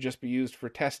meant to just be used for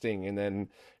testing, and then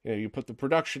you put the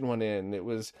production one in. It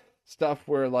was stuff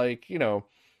where like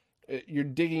you're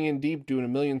digging in deep, doing a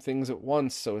million things at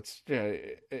once. So it's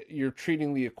you're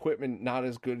treating the equipment not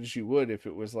as good as you would if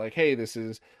it was like, hey, this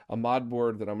is a mod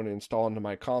board that I'm going to install into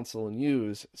my console and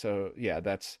use. So yeah,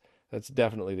 that's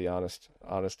definitely the honest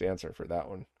answer for that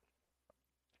one.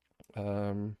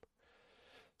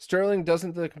 Sterling,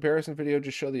 doesn't the comparison video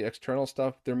just show the external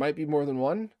stuff? There might be more than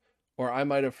one, or I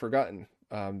might have forgotten.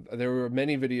 There were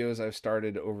many videos I've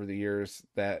started over the years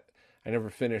that I never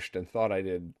finished and thought I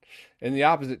did. And the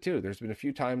opposite too. There's been a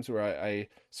few times where I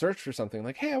searched for something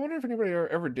like, hey, I wonder if anybody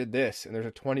ever did this. And there's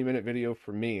a 20-minute video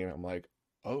for me. And I'm like,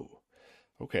 oh,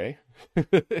 okay.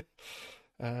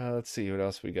 Let's see what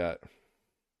else we got.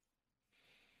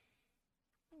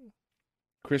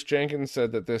 Chris Jenkins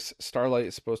said that this Starlight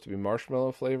is supposed to be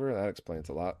marshmallow flavor. That explains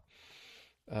a lot.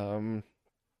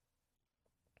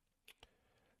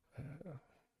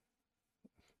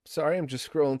 Sorry, I'm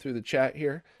just scrolling through the chat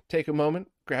here. Take a moment,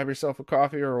 grab yourself a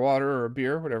coffee or a water or a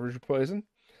beer, whatever's your poison.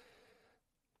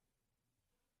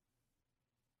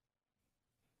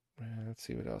 Let's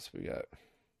see what else we got.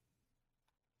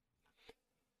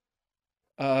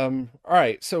 All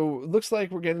right, so it looks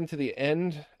like we're getting to the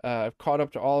end. I've caught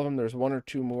up to all of them. There's one or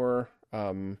two more.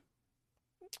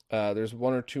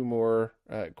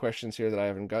 Questions here that I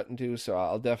haven't gotten to, so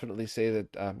I'll definitely say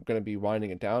that I'm going to be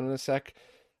winding it down in a sec.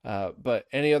 But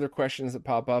any other questions that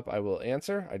pop up, I will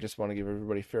answer. I just want to give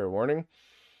everybody fair warning.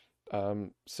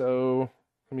 So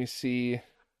let me see.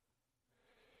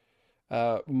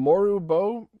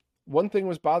 Morubo, one thing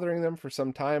was bothering them for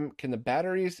some time. Can the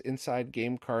batteries inside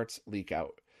game carts leak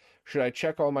out? Should I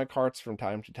check all my carts from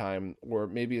time to time, or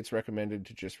maybe it's recommended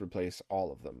to just replace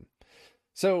all of them?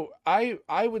 So I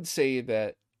would say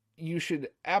that you should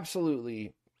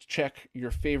absolutely check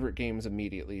your favorite games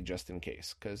immediately just in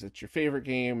case, because it's your favorite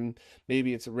game.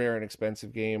 Maybe it's a rare and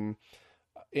expensive game.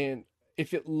 And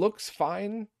if it looks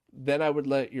fine, then I would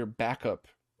let your backup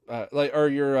or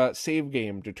your save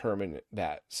game determine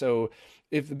that. So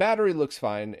if the battery looks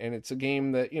fine and it's a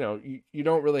game that you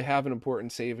don't really have an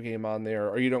important save game on there,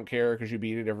 or you don't care because you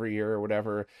beat it every year or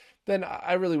whatever, then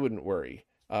I really wouldn't worry.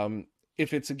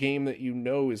 If it's a game that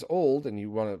is old and you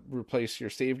want to replace your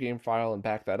save game file and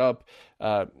back that up,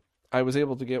 I was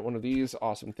able to get one of these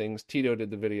awesome things. Tito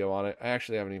did the video on it. I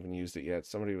actually haven't even used it yet.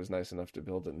 Somebody was nice enough to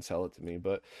build it and sell it to me,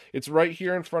 but it's right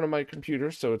here in front of my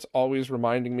computer, so it's always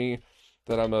reminding me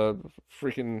that I'm a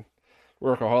freaking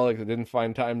workaholic that didn't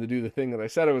find time to do the thing that I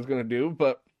said I was going to do.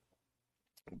 But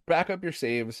back up your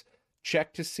saves,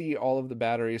 check to see all of the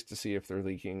batteries to see if they're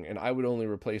leaking, and I would only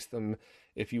replace them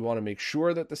if you want to make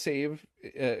sure that the save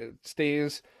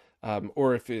stays,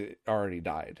 or if it already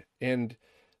died. And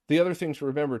the other thing to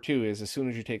remember too is as soon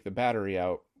as you take the battery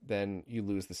out, then you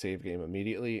lose the save game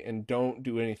immediately. And don't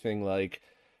do anything like,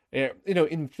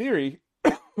 in theory,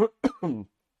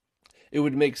 it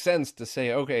would make sense to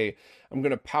say, okay, I'm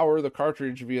going to power the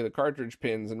cartridge via the cartridge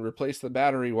pins and replace the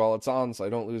battery while it's on so I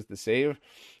don't lose the save.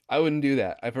 I wouldn't do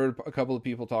that. I've heard a couple of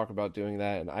people talk about doing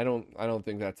that, and I don't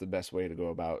think that's the best way to go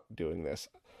about doing this.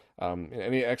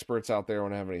 Any experts out there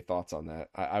want to have any thoughts on that?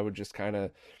 I would just kind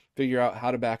of figure out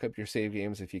how to back up your save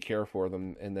games if you care for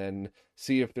them, and then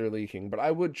see if they're leaking. But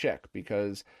I would check,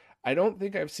 because I don't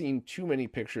think I've seen too many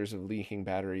pictures of leaking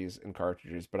batteries and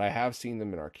cartridges, but I have seen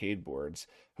them in arcade boards.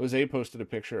 Jose posted a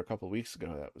picture a couple weeks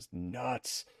ago that was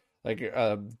nuts. Like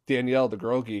Danielle, the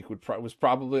girl geek, was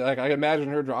probably like, I imagine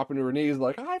her dropping to her knees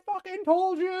like, I fucking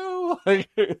told you. Like,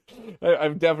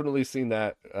 I've definitely seen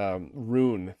that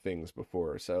ruin things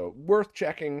before. So worth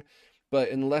checking. But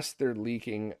unless they're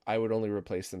leaking, I would only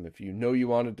replace them if you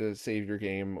wanted to save your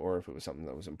game, or if it was something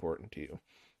that was important to you.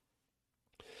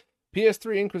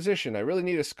 PS3 Inquisition, I really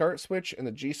need a SCART switch, and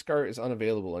the G-SCART is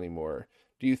unavailable anymore.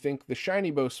 Do you think the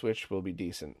Shinybo switch will be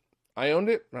decent? I owned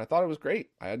it, and I thought it was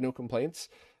great. I had no complaints.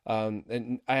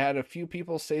 And I had a few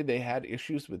people say they had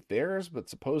issues with theirs, but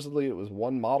supposedly it was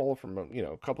one model from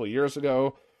a couple of years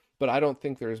ago. But I don't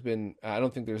think there's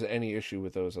any issue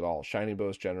with those at all. Shinybo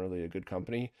is generally a good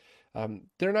company.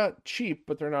 They're not cheap,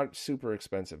 but they're not super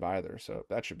expensive either, so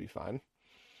that should be fine.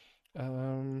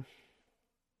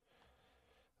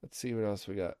 Let's see what else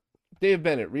we got. Dave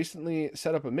Bennett recently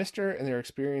set up a Mister, and they're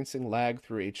experiencing lag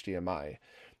through HDMI.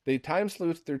 They time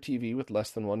sleuthed their TV with less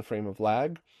than 1 frame of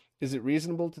lag. Is it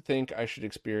reasonable to think I should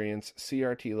experience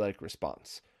CRT-like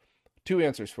response? Two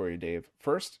answers for you, Dave.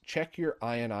 First, check your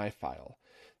INI file.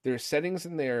 There are settings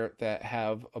in there that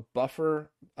have a buffer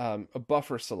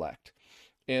select.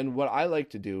 And what I like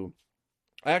to do,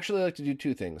 I actually like to do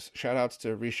two things. Shout outs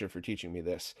to Risha for teaching me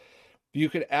this. You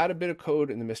could add a bit of code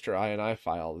in the Mr. INI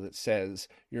file that says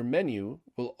your menu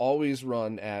will always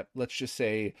run at, let's just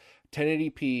say,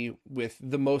 1080p with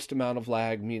the most amount of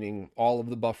lag, meaning all of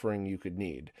the buffering you could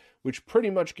need, which pretty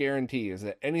much guarantees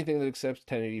that anything that accepts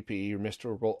 1080p, your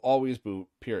Mr. will always boot,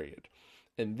 period.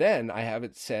 And then I have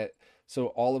it set so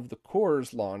all of the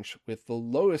cores launch with the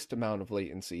lowest amount of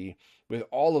latency with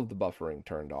all of the buffering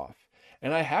turned off.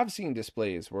 And I have seen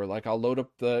displays where, like, I'll load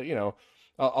up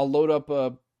I'll load up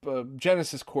a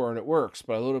Genesis core and it works,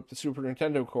 but I load up the Super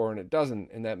Nintendo core and it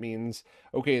doesn't. And that means,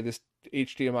 okay, this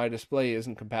HDMI display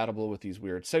isn't compatible with these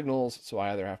weird signals, so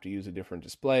I either have to use a different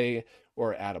display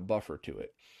or add a buffer to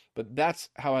it. But that's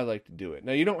how I like to do it.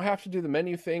 Now, you don't have to do the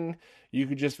menu thing. You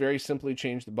could just very simply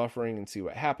change the buffering and see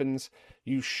what happens.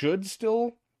 You should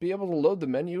still be able to load the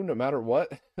menu no matter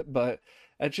what, but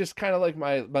that's just kind of like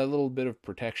my little bit of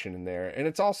protection in there. And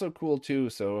it's also cool too,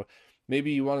 so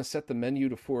maybe you want to set the menu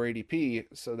to 480p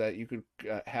so that you could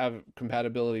have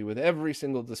compatibility with every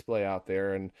single display out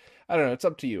there. And I don't know, it's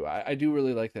up to you. I do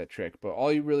really like that trick, but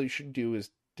all you really should do is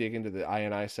dig into the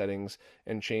INI settings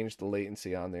and change the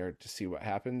latency on there to see what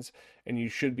happens. And you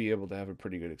should be able to have a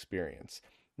pretty good experience.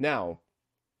 Now,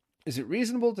 is it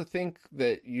reasonable to think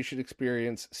that you should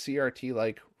experience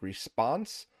CRT-like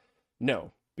response?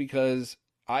 No, because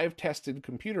I've tested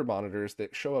computer monitors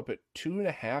that show up at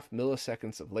 2.5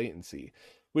 milliseconds of latency,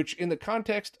 which in the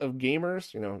context of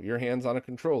gamers, your hands on a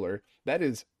controller, that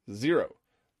is zero.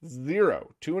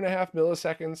 2.5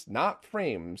 milliseconds, not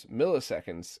frames,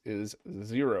 milliseconds is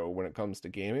zero when it comes to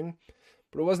gaming.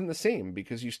 But it wasn't the same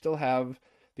because you still have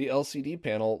the LCD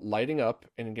panel lighting up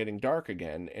and getting dark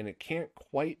again, and it can't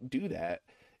quite do that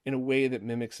in a way that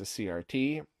mimics a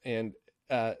CRT. And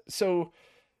so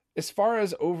as far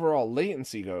as overall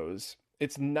latency goes,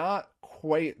 it's not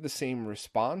quite the same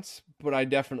response, but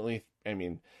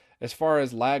as far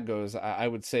as lag goes, I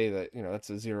would say that, that's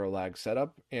a zero lag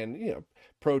setup. And,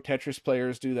 pro Tetris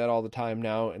players do that all the time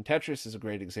now. And Tetris is a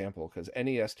great example because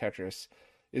NES Tetris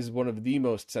is one of the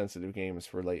most sensitive games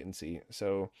for latency.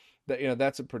 So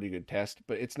that's a pretty good test,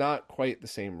 but it's not quite the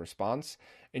same response.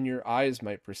 And your eyes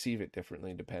might perceive it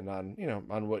differently depending on,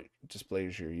 on what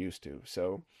displays you're used to.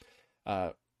 So,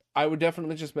 I would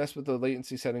definitely just mess with the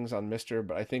latency settings on Mr.,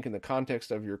 but I think in the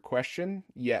context of your question,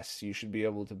 yes, you should be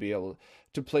able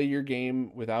to play your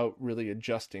game without really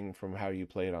adjusting from how you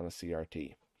play it on a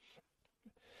CRT.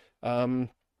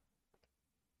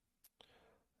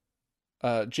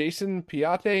 Jason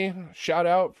Piate, shout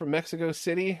out from Mexico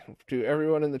City to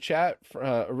everyone in the chat,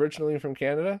 originally from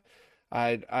Canada.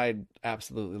 I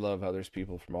absolutely love how there's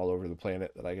people from all over the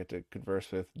planet that I get to converse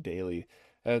with daily.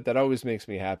 That always makes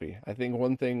me happy. I think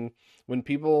one thing, when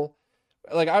people,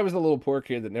 like, I was a little poor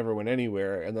kid that never went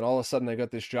anywhere, and then all of a sudden I got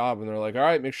this job, and they're like, all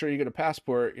right, make sure you get a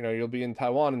passport, you'll be in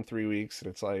Taiwan in 3 weeks, and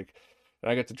it's like,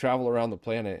 and I get to travel around the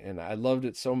planet, and I loved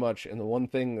it so much. And the one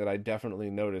thing that I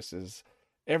definitely notice is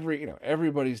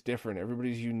everybody's different,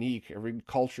 everybody's unique, every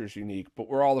culture's unique, but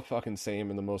we're all the fucking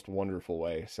same in the most wonderful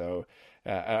way. So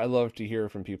I love to hear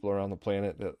from people around the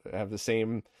planet that have the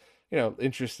same,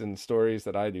 interest in stories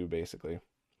that I do, basically.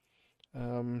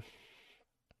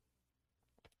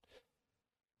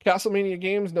 Castlemania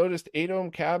Games noticed 8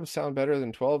 ohm cabs sound better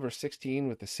than 12 or 16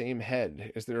 with the same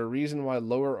head. Is there a reason why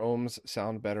lower ohms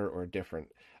sound better or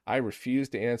different? I refuse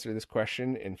to answer this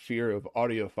question in fear of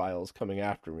audiophiles coming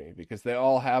after me because they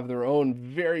all have their own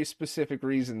very specific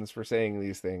reasons for saying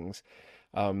these things.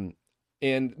 And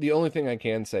the only thing I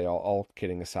can say, all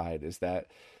kidding aside, is that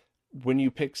when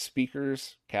you pick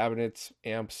speakers, cabinets,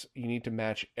 amps, you need to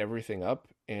match everything up,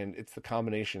 and it's the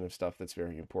combination of stuff that's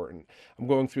very important. I'm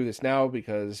going through this now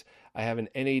because I have an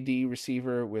NAD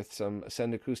receiver with some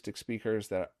Ascend acoustic speakers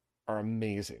that are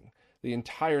amazing. The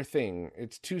entire thing,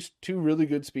 it's two really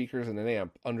good speakers and an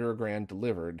amp under $1,000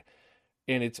 delivered,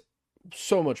 and it's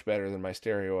so much better than my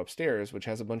stereo upstairs, which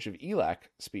has a bunch of ELAC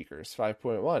speakers,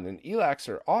 5.1, and ELACs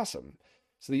are awesome.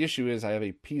 So the issue is I have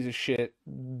a piece of shit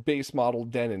base model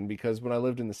Denon because when I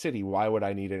lived in the city, why would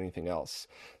I need anything else?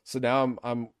 So now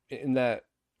I'm in that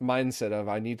mindset of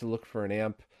I need to look for an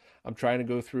amp. I'm trying to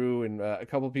go through, and a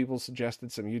couple people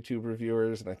suggested some YouTube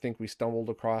reviewers, and I think we stumbled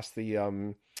across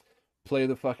the play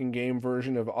the fucking game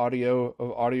version of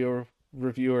audio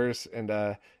reviewers,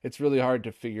 and it's really hard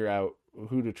to figure out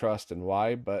who to trust and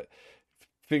why, but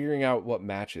figuring out what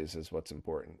matches is what's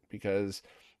important, because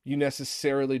you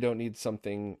necessarily don't need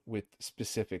something with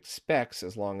specific specs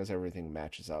as long as everything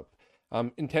matches up.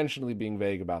 I'm intentionally being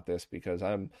vague about this because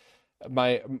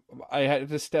my I had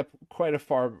to step quite a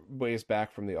far ways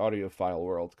back from the audiophile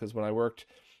world because when I worked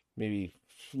maybe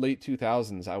late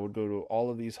 2000s, I would go to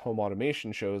all of these home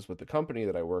automation shows with the company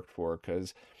that I worked for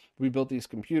because we built these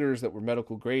computers that were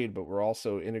medical grade, but were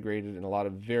also integrated in a lot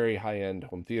of very high end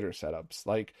home theater setups,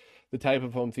 like the type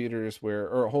of home theaters where,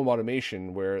 or home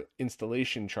automation where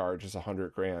installation charge is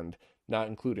 100 grand, not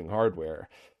including hardware.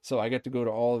 So I get to go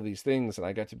to all of these things and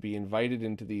I got to be invited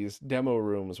into these demo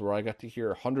rooms where I got to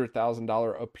hear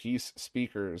 $100,000 a piece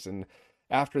speakers. And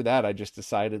after that, I just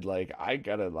decided like,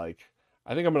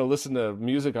 I think I'm going to listen to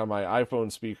music on my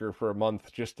iPhone speaker for a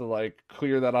month just to like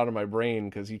clear that out of my brain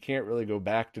because you can't really go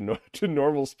back to to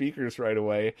normal speakers right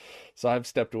away. So I've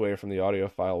stepped away from the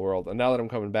audiophile world. And now that I'm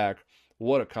coming back,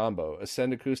 what a combo.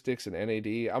 Ascend Acoustics and NAD.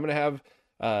 I'm going to have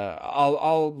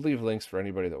I'll leave links for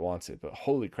anybody that wants it, but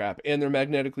holy crap. And they're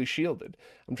magnetically shielded.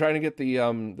 I'm trying to get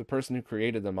the person who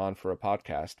created them on for a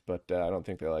podcast, but I don't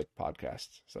think they like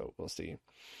podcasts, so we'll see.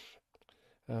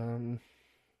 Um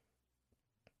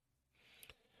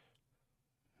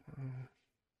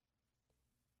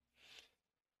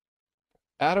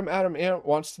Adam Ant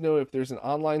wants to know if there's an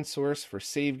online source for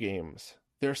save games.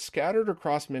 They're scattered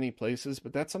across many places,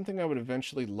 but that's something I would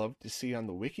eventually love to see on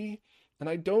the wiki. And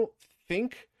I don't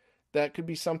think that could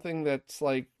be something that's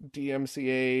like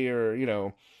DMCA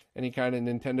or, any kind of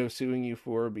Nintendo suing you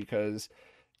for because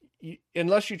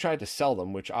unless you tried to sell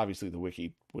them, which obviously the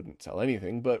wiki wouldn't sell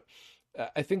anything, but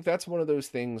I think that's one of those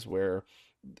things where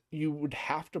you would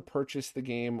have to purchase the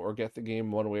game or get the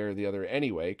game one way or the other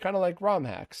anyway, kind of like ROM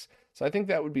hacks. So I think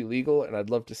that would be legal, and I'd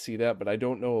love to see that, but I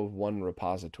don't know of one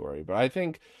repository. But I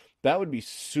think that would be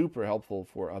super helpful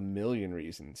for a million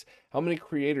reasons. How many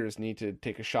creators need to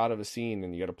take a shot of a scene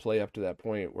and you got to play up to that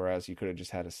point, whereas you could have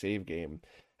just had a save game?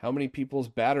 How many people's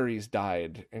batteries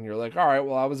died, and you're like, all right,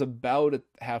 well, I was about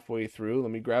halfway through.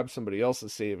 Let me grab somebody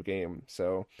else's save game.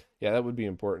 So yeah, that would be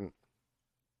important.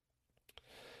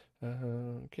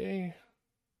 Okay.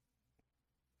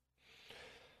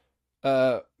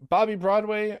 Bobby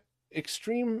Broadway,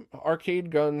 extreme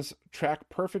arcade guns track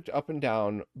perfect up and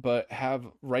down, but have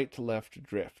right to left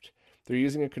drift. They're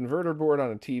using a converter board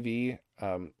on a TV.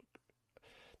 They're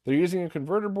using a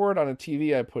converter board on a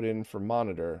TV I put in for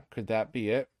monitor. Could that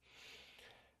be it?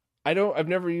 I've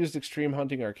never used extreme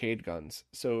hunting arcade guns,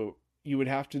 so you would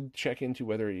have to check into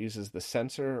whether it uses the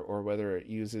sensor or whether it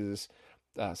uses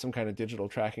some kind of digital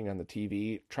tracking on the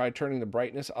TV. Try turning the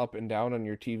brightness up and down on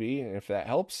your TV, and if that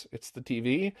helps, it's the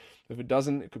TV. If it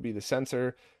doesn't, it could be the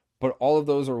sensor. But all of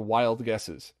those are wild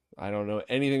guesses. I don't know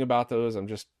anything about those. I'm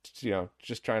just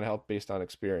trying to help based on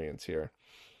experience here.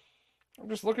 I'm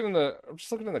just looking in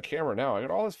the camera now. I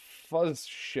got all this fuzz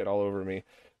shit all over me.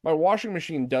 My washing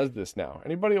machine does this now.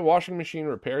 Anybody a washing machine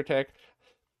repair tech?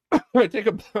 I take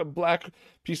a black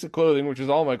piece of clothing, which is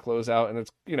all my clothes out, and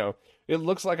it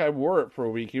looks like I wore it for a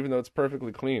week, even though it's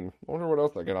perfectly clean. I wonder what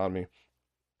else I got on me.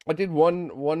 I did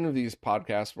one of these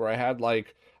podcasts where I had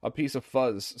like a piece of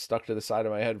fuzz stuck to the side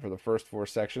of my head for the first 4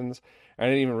 sections. I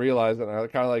didn't even realize it. And I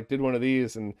kind of like did one of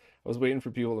these, and I was waiting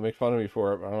for people to make fun of me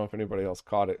for it. But I don't know if anybody else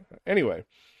caught it. Anyway,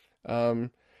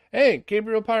 hey,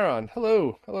 Gabriel Pyron,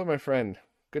 hello, my friend.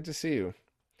 Good to see you.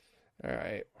 All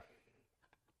right.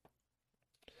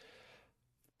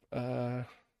 Uh,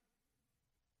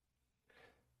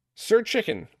 Sir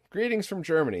Chicken, greetings from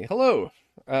Germany. Hello.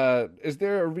 Is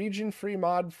there a region-free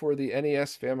mod for the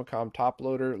NES Famicom top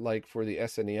loader like for the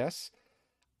SNES?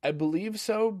 I believe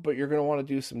so, but you're going to want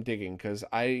to do some digging because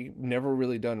I never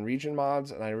really done region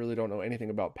mods and I really don't know anything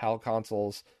about PAL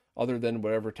consoles other than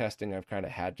whatever testing I've kind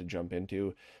of had to jump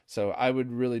into. So I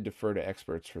would really defer to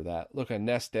experts for that. Look on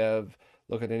NestDev,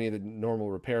 look at any of the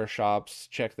normal repair shops,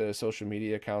 check the social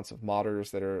media accounts of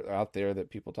modders that are out there that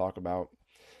people talk about.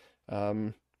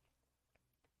 Um,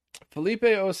 Felipe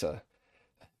Osa,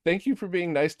 thank you for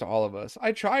being nice to all of us.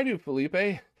 I try to,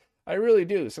 Felipe. I really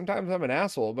do. Sometimes I'm an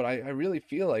asshole, but I really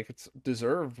feel like it's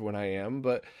deserved when I am.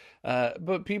 But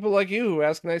people like you who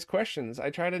ask nice questions,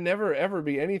 I try to never ever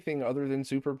be anything other than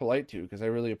super polite to because I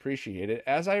really appreciate it,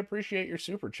 as I appreciate your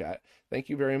super chat. Thank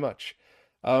you very much.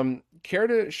 Care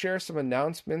to share some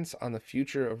announcements on the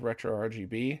future of Retro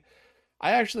RGB?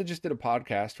 I actually just did a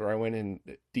podcast where I went in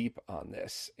deep on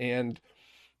this, and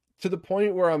to the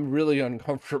point where I'm really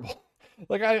uncomfortable.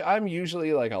 Like I'm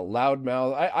usually like a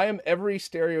loudmouth. I am every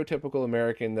stereotypical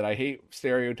American that I hate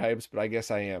stereotypes, but I guess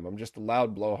I am. I'm just a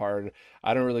loud blowhard.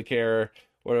 I don't really care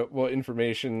what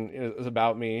information is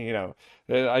about me.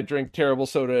 I drink terrible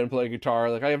soda and play guitar.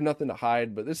 Like I have nothing to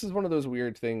hide. But this is one of those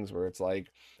weird things where it's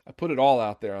like I put it all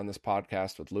out there on this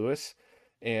podcast with Lewis,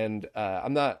 And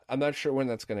I'm not sure when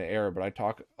that's going to air, but I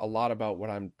talk a lot about what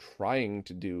I'm trying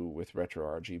to do with retro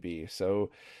RGB. So,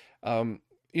 um,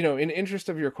 in interest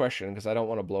of your question, because I don't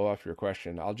want to blow off your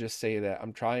question, I'll just say that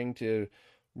I'm trying to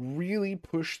really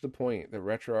push the point that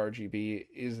retro RGB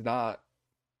is not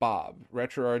Bob.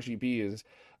 Retro RGB is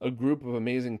a group of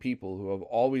amazing people who have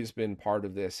always been part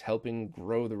of this, helping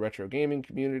grow the retro gaming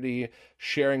community,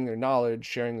 sharing their knowledge,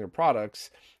 sharing their products.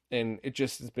 And it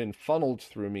just has been funneled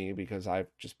through me because I've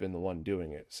just been the one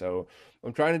doing it. So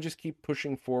I'm trying to just keep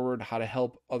pushing forward how to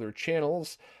help other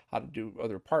channels, how to do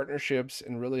other partnerships,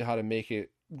 and really how to make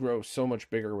it grow so much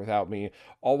bigger without me,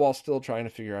 all while still trying to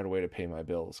figure out a way to pay my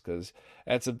bills, because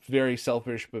that's a very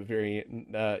selfish but very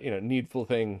needful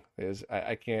thing. Is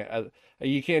I can't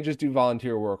you can't just do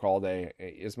volunteer work all day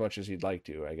as much as you'd like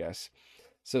to, I guess.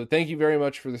 So thank you very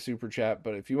much for the super chat.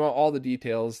 But if you want all the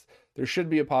details, there should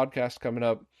be a podcast coming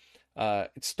up.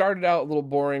 It started out a little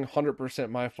boring, 100%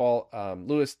 my fault.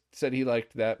 Lewis said he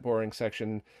liked that boring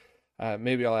section.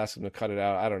 Maybe I'll ask him to cut it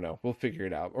out. I don't know. We'll figure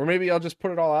it out. Or maybe I'll just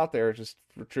put it all out there just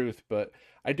for truth. But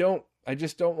I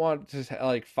just don't want to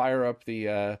like fire up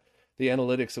the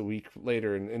analytics a week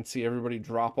later and see everybody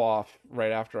drop off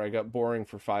right after I got boring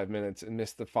for 5 minutes and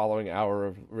miss the following hour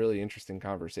of really interesting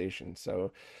conversation.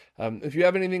 So if you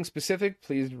have anything specific,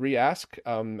 please re-ask,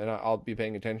 and I'll be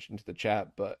paying attention to the chat.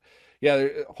 But yeah,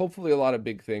 hopefully a lot of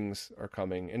big things are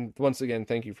coming. And once again,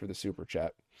 thank you for the super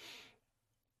chat.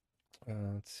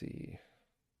 Let's see.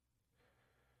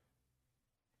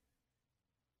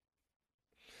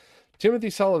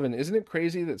 Timothy Sullivan, isn't it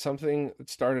crazy that something that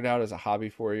started out as a hobby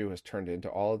for you has turned into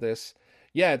all of this?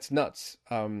 Yeah, it's nuts.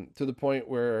 To the point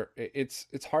where it's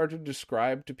hard to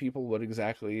describe to people what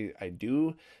exactly I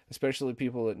do, especially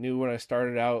people that knew when I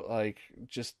started out. Like,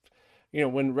 just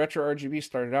when Retro RGB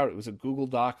started out, it was a Google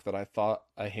Doc that I thought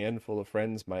a handful of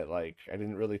friends might like. I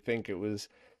didn't really think it was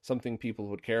something people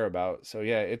would care about. So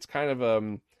yeah, it's kind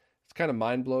of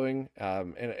mind blowing,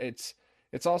 and it's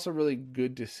also really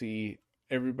good to see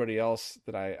everybody else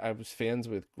that I was fans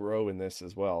with grow in this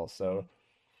as well. So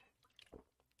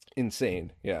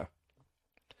insane, yeah.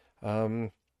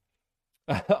 Um,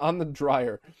 on the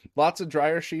dryer, lots of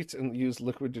dryer sheets and use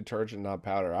liquid detergent, not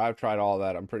powder. I've tried all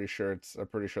that. I'm pretty sure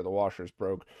the washer's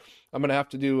broke. I'm gonna have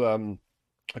to do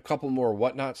a couple more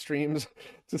Whatnot streams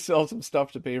to sell some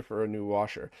stuff to pay for a new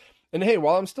washer. And hey,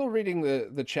 while I'm still reading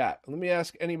the chat, let me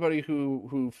ask anybody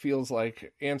who feels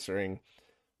like answering,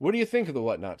 what do you think of the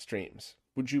Whatnot streams?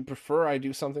 Would you prefer I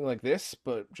do something like this,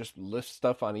 but just list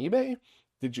stuff on eBay?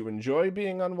 Did you enjoy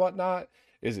being on Whatnot?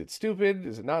 Is it stupid?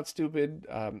 Is it not stupid?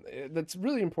 That's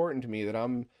really important to me that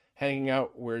I'm hanging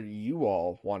out where you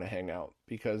all want to hang out,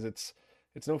 because it's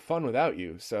no fun without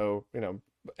you. So,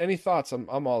 any thoughts?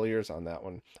 I'm all ears on that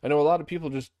one. I know a lot of people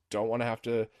just don't want to have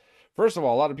to. First of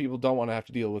all, a lot of people don't want to have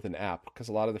to deal with an app because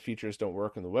a lot of the features don't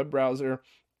work in the web browser.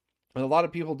 And a lot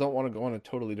of people don't want to go on a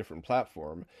totally different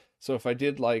platform. So if I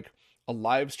did like a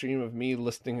live stream of me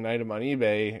listing an item on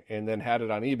eBay and then had it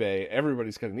on eBay,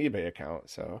 everybody's got an eBay account.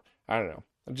 So I don't know.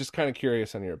 I'm just kind of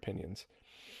curious on your opinions.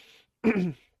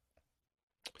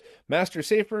 Master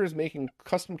Safer is making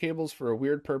custom cables for a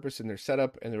weird purpose in their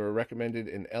setup, and they were recommended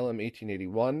in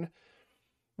LM1881.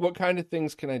 What kind of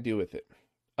things can I do with it?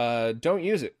 Don't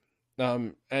use it.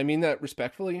 I mean that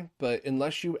respectfully, but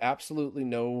unless you absolutely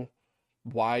know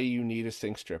why you need a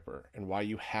sync stripper and why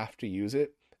you have to use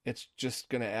it, it's just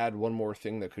going to add one more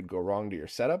thing that could go wrong to your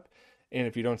setup. And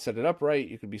if you don't set it up right,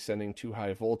 you could be sending too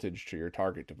high voltage to your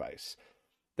target device.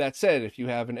 That said, if you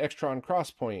have an Extron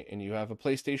Crosspoint and you have a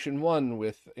PlayStation 1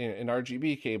 with an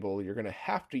RGB cable, you're going to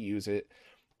have to use it.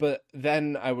 But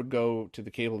then I would go to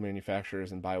the cable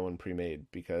manufacturers and buy one pre-made,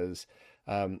 because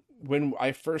when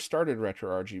I first started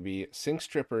Retro RGB, sync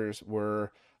strippers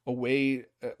were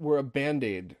a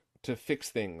band-aid to fix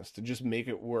things, to just make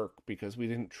it work, because we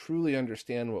didn't truly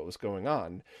understand what was going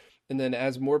on. And then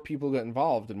as more people got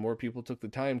involved and more people took the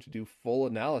time to do full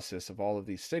analysis of all of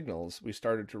these signals, we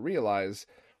started to realize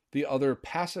the other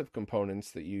passive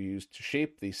components that you use to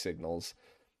shape these signals,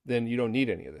 then you don't need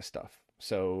any of this stuff.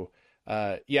 So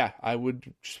yeah, I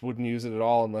wouldn't use it at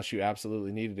all unless you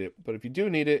absolutely needed it. But if you do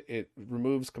need it, it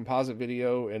removes composite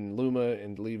video and Luma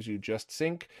and leaves you just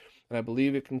sync. And I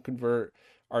believe it can convert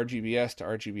RGBS to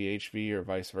RGBHV or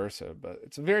vice versa. But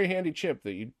it's a very handy chip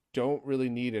that you don't really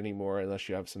need anymore unless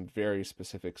you have some very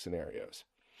specific scenarios.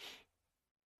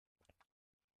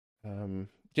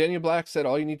 Daniel Black said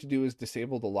all you need to do is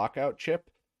disable the lockout chip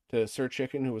to Sir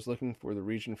Chicken, who was looking for the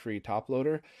region-free top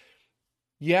loader.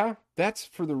 Yeah, that's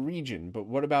for the region, but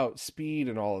what about speed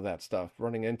and all of that stuff?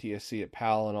 Running NTSC at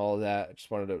PAL and all of that. I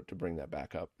just wanted to bring that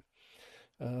back up.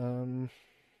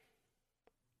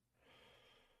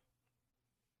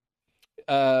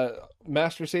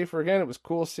 Master Safer again. It was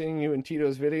cool seeing you in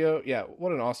Tito's video. Yeah,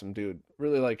 what an awesome dude.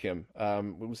 Really like him.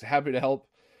 Was happy to help.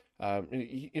 A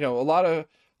lot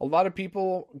of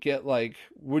people get like,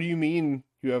 what do you mean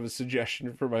you have a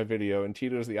suggestion for my video? And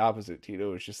Tito's the opposite.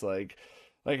 Tito is just like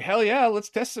hell yeah, let's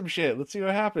test some shit. Let's see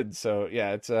what happens. So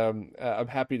yeah, it's I'm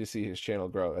happy to see his channel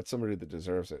grow. That's somebody that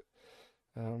deserves it.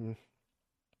 Um,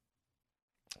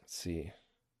 let's see.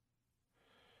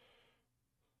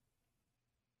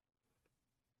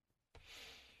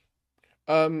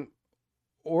 Um,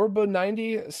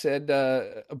 Orba90 said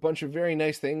a bunch of very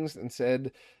nice things and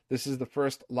said this is the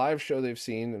first live show they've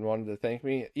seen and wanted to thank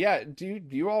me. Yeah, do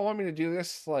you all want me to do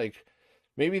this? Like,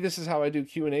 maybe this is how I do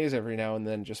Q&As every now and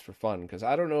then just for fun, because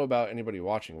I don't know about anybody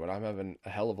watching, but I'm having a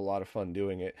hell of a lot of fun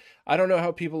doing it. I don't know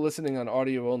how people listening on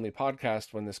audio only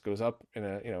podcast, when this goes up in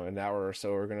an hour or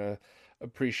so, are gonna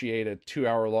appreciate a 2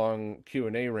 hour long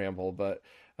Q&A ramble, but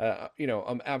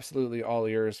I'm absolutely all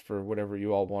ears for whatever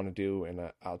you all want to do, and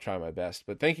I'll try my best.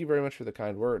 But thank you very much for the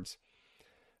kind words.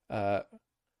 Uh,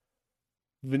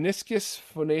 Viniscus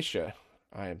Phonacia.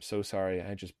 I am so sorry.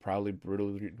 I just probably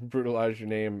brutalized your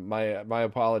name. My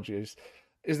apologies.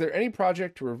 Is there any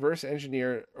project to reverse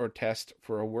engineer or test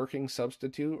for a working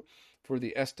substitute for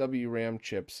the SWRAM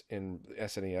chips in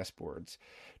SNES boards?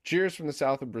 Cheers from the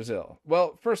south of Brazil.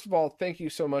 Well, first of all, thank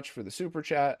you so much for the super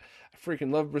chat. I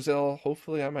freaking love Brazil.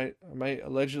 Hopefully, I might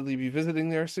allegedly be visiting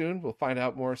there soon. We'll find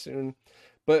out more soon.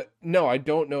 But no, I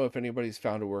don't know if anybody's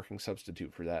found a working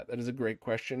substitute for that. That is a great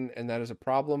question, and that is a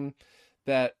problem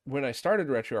that when I started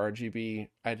Retro RGB,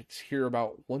 I'd hear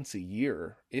about once a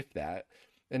year, if that.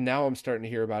 And now I'm starting to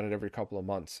hear about it every couple of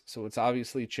months. So it's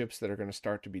obviously chips that are going to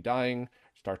start to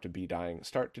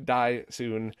die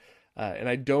soon. And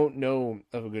I don't know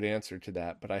of a good answer to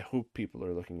that, but I hope people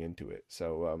are looking into it.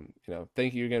 So,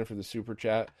 thank you again for the super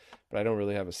chat, but I don't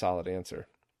really have a solid answer.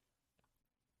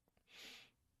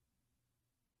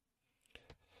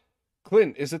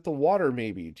 Clint, is it the water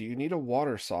maybe? Do you need a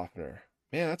water softener?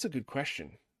 Man, that's a good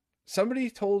question. Somebody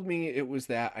told me it was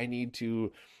that I need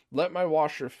to let my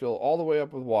washer fill all the way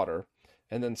up with water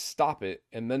and then stop it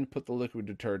and then put the liquid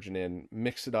detergent in,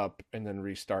 mix it up, and then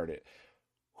restart it.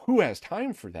 Who has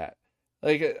time for that?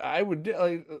 Like, I would,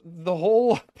 like, the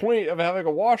whole point of having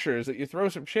a washer is that you throw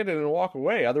some shit in and walk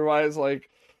away. Otherwise, like,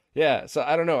 yeah, so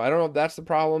I don't know. I don't know if that's the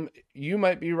problem. You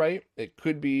might be right. It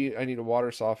could be I need a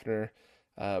water softener.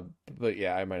 Uh, but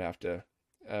yeah, I might have to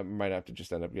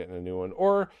just end up getting a new one.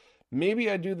 Or maybe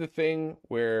I do the thing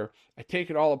where I take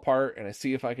it all apart and I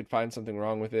see if I could find something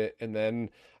wrong with it, and then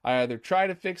I either try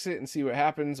to fix it and see what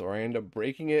happens, or I end up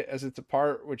breaking it as it's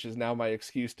apart, which is now my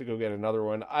excuse to go get another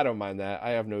one. I don't mind that.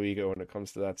 I have no ego when it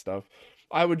comes to that stuff.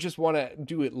 I would just want to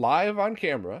do it live on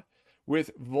camera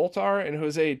with Voltar and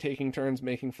Jose taking turns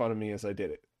making fun of me as I did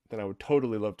it. Then I would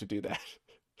totally love to do that.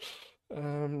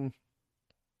 um,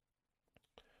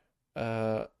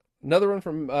 uh, Another one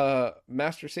from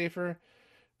Master Safer.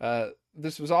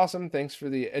 This was awesome. Thanks for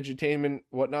the edutainment.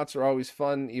 Whatnots are always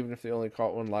fun, even if they only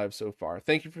caught one live so far.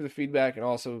 Thank you for the feedback, and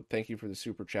also thank you for the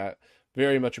super chat.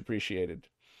 Very much appreciated.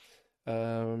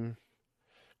 Um,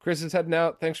 Chris is heading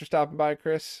out. Thanks for stopping by,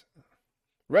 Chris.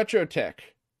 Retrotech.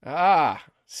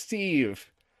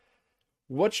 Steve.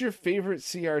 What's your favorite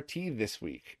CRT this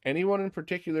week? Anyone in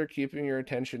particular keeping your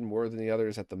attention more than the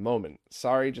others at the moment?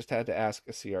 Sorry, just had to ask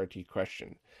a CRT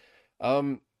question.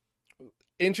 Um,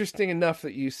 Interesting enough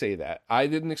that you say that. I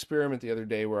did an experiment the other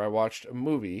day where I watched a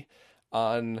movie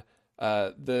on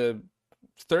the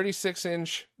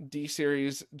 36-inch D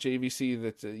series JVC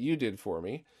that you did for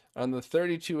me, on the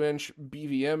 32-inch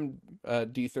BVM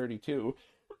D32,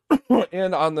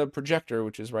 and on the projector,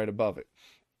 which is right above it.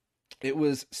 It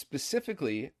was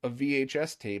specifically a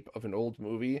VHS tape of an old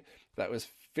movie that was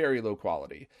very low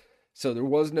quality. So there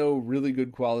was no really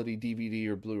good quality DVD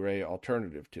or Blu-ray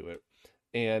alternative to it.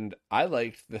 And I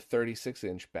liked the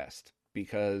 36-inch best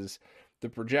because the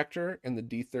projector and the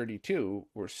D32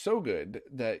 were so good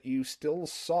that you still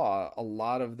saw a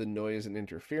lot of the noise and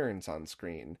interference on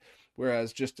screen.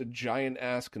 Whereas just a giant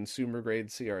ass consumer grade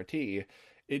CRT,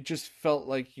 it just felt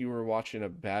like you were watching a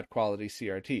bad quality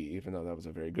CRT, even though that was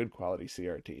a very good quality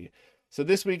CRT. So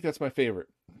this week, that's my favorite.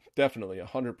 Definitely,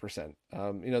 100%. The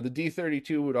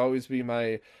D32 would always be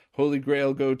my holy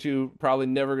grail go-to. Probably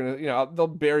never going to, they'll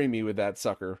bury me with that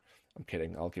sucker. I'm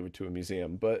kidding. I'll give it to a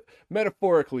museum. But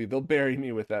metaphorically, they'll bury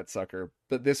me with that sucker.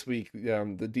 But this week,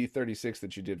 the D36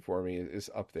 that you did for me is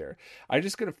up there. I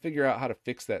just got to figure out how to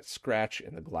fix that scratch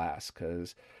in the glass.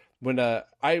 Because when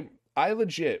I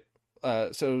legit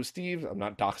so Steve, I'm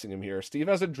not doxing him here. Steve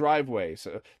has a driveway,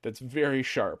 so that's very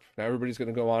sharp. Now everybody's going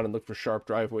to go on and look for sharp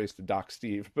driveways to dox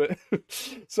Steve. But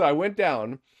so I went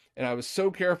down And I was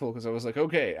so careful because I was like,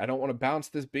 okay, I don't want to bounce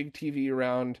this big TV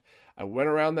around. I went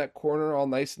around that corner all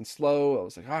nice and slow. I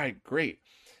was like, all right, great.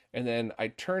 And then I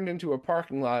turned into a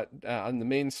parking lot on the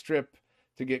main strip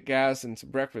to get gas and some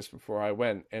breakfast before I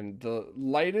went. And the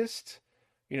lightest,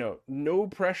 no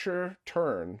pressure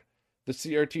turn, the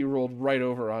CRT rolled right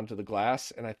over onto the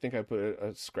glass, and I think I put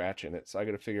a scratch in it. So I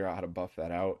got to figure out how to buff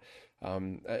that out.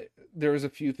 There was a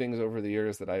few things over the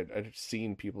years that I'd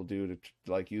seen people do to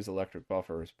like use electric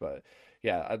buffers, but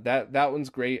yeah, that one's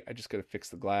great. I just got to fix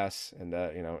the glass and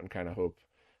and kind of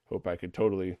hope I could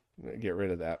totally get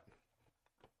rid of that.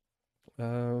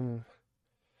 Um,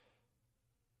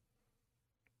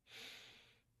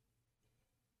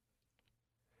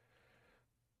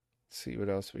 see what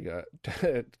else we got.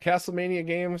 Castlemania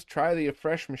games. Try the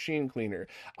Afresh machine cleaner.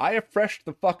 I afreshed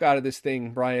the fuck out of this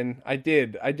thing, Brian. I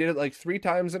did. I did it like 3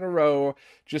 times in a row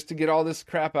just to get all this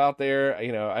crap out there.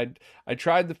 I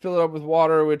tried to fill it up with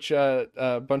water, which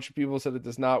a bunch of people said it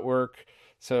does not work.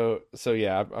 So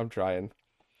yeah, I'm trying.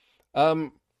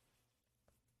 Um,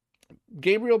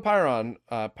 Gabriel Pyron,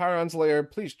 Pyron's Lair.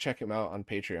 Please check him out on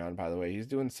Patreon, by the way. He's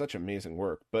doing such amazing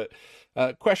work. But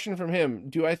question from him: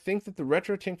 do I think that the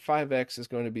RetroTink 5X is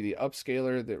going to be the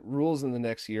upscaler that rules in the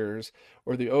next years,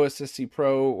 or the OSSC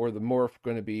Pro or the Morph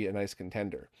going to be a nice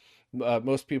contender?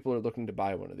 Most people are looking to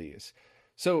buy one of these.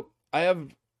 So I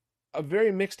have a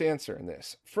very mixed answer in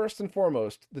this. First and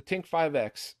foremost, the Tink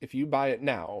 5X, if you buy it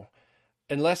now,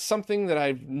 unless something that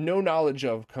I've no knowledge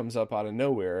of comes up out of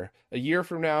nowhere, a year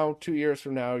from now, 2 years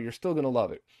from now, you're still going to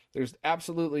love it. There's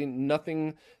absolutely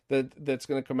nothing that's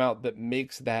going to come out that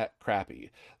makes that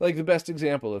crappy. Like the best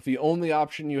example, if the only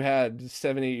option you had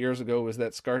 7-8 years ago was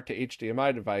that SCART to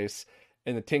HDMI device,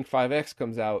 and the Tink 5X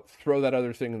comes out, throw that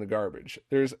other thing in the garbage.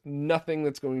 There's nothing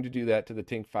that's going to do that to the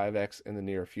Tink 5X in the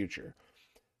near future.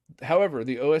 However,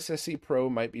 the OSSC Pro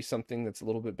might be something that's a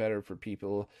little bit better for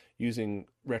people using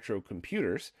retro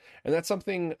computers, and that's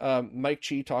something Mike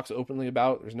Chi talks openly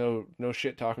about. There's no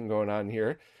shit talking going on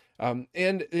here, and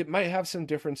it might have some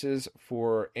differences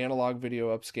for analog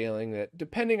video upscaling that,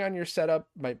 depending on your setup,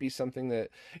 might be something that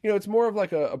it's more of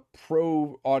like a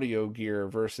pro audio gear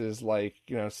versus like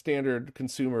standard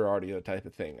consumer audio type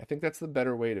of thing. I think that's the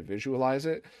better way to visualize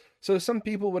it. So some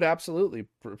people would absolutely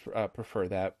prefer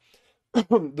that.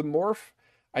 The Morph,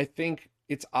 I think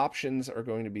its options are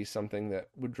going to be something that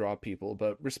would draw people,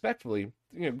 but respectfully,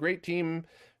 great team,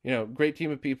 great team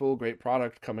of people, great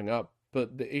product coming up,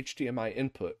 but the HDMI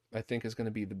input, I think, is going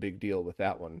to be the big deal with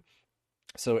that one.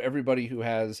 So everybody who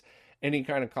has any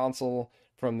kind of console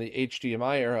from the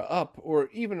HDMI era up, or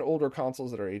even older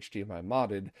consoles that are HDMI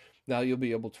modded, now you'll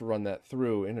be able to run that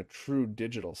through in a true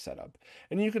digital setup.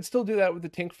 And you can still do that with the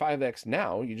Tink 5X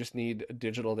now. You just need a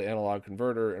digital to analog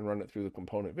converter and run it through the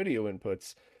component video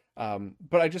inputs.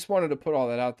 But I just wanted to put all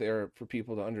that out there for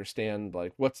people to understand,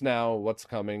 like, what's now, what's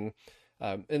coming.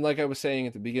 And like I was saying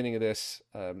at the beginning of this,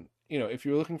 if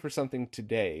you're looking for something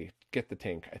today, get the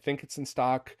Tink. I think it's in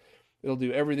stock. It'll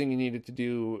do everything you need it to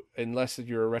do, unless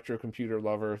you're a retro computer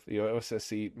lover. The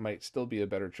OSSC might still be a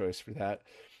better choice for that.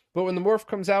 But when the Morph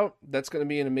comes out, that's going to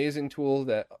be an amazing tool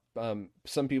that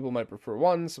some people might prefer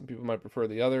one, some people might prefer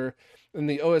the other. And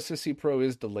the OSSC Pro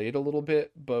is delayed a little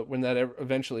bit, but when that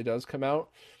eventually does come out,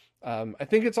 I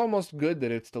think it's almost good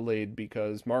that it's delayed,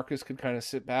 because Marcus could kind of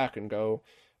sit back and go,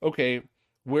 okay,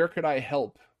 where could I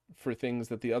help for things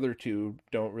that the other two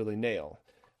don't really nail?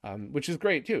 Which is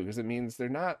great too, because it means they're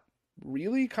not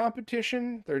really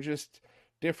competition. They're just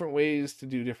different ways to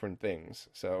do different things.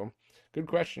 So good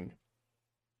question.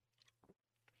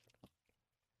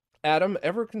 Adam,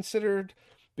 ever considered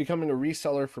becoming a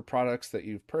reseller for products that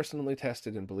you've personally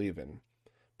tested and believe in?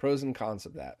 Pros and cons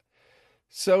of that.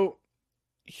 So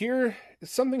here,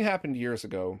 something happened years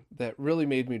ago that really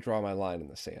made me draw my line in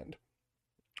the sand.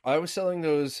 I was selling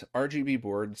those RGB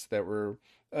boards that were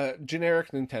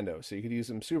generic Nintendo, so you could use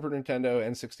them Super Nintendo,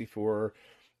 N64.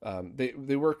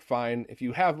 They work fine. If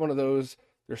you have one of those,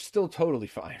 they're still totally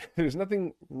fine. There's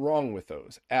nothing wrong with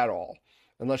those at all,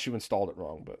 unless you installed it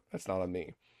wrong, but that's not on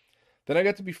me. Then I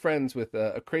got to be friends with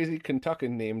a crazy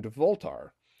Kentuckian named Voltar,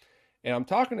 and I'm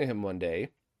talking to him one day,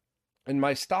 and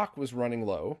my stock was running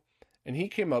low, and he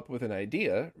came up with an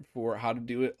idea for how to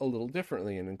do it a little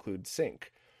differently and include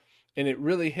sync. And it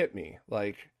really hit me,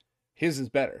 like, his is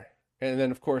better. And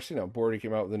then, of course, Bordy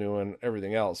came out with a new one,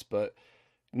 everything else. But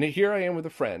here I am with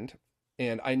a friend,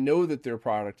 and I know that their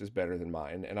product is better than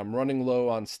mine, and I'm running low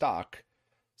on stock.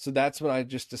 So that's when I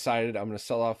just decided I'm going to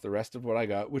sell off the rest of what I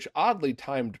got, which oddly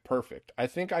timed perfect. I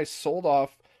think I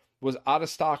was out of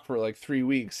stock for like 3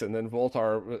 weeks, and then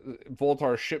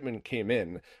Voltar shipment came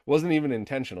in. It wasn't even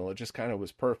intentional. It just kind of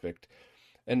was perfect.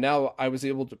 And now I was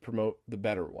able to promote the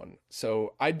better one.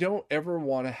 So I don't ever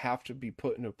want to have to be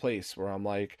put in a place where I'm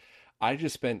like, I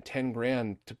just spent 10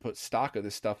 grand to put stock of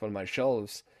this stuff on my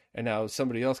shelves, and now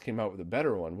somebody else came out with a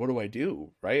better one. What do I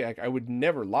do? Right? I would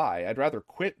never lie. I'd rather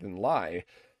quit than lie.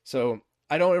 So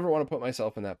I don't ever want to put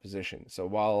myself in that position. So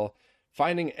while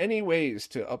finding any ways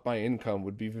to up my income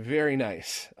would be very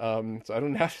nice, so I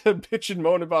don't have to bitch and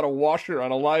moan about a washer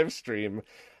on a live stream.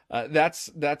 That's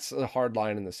a hard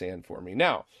line in the sand for me.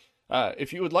 Now,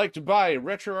 if you would like to buy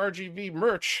retro RGB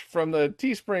merch from the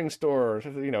Teespring store,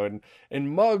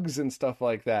 and mugs and stuff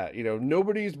like that,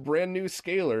 nobody's brand new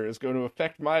scaler is going to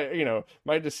affect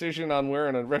my decision on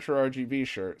wearing a retro RGB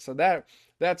shirt. So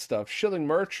that stuff, shilling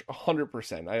merch,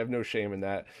 100%. I have no shame in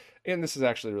that. And this is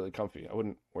actually really comfy. I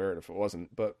wouldn't wear it if it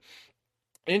wasn't,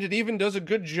 and it even does a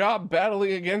good job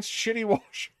battling against shitty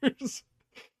washers.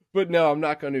 But no, I'm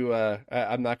not going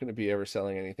to be ever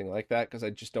selling anything like that, because I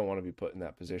just don't want to be put in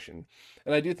that position.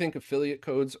 And I do think affiliate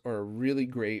codes are a really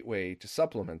great way to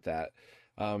supplement that,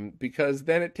 because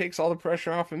then it takes all the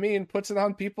pressure off of me and puts it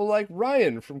on people like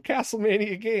Ryan from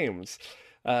Castlemania Games.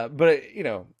 But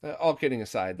all kidding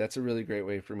aside, that's a really great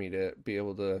way for me to be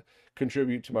able to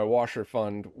contribute to my washer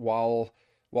fund while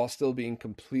still being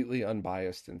completely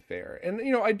unbiased and fair. And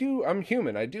I'm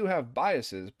human. I do have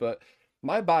biases, but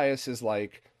my bias is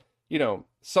like,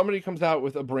 somebody comes out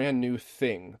with a brand new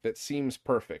thing that seems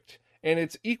perfect, and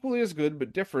it's equally as good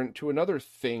but different to another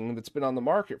thing that's been on the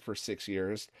market for 6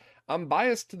 years. I'm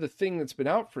biased to the thing that's been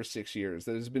out for 6 years,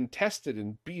 that has been tested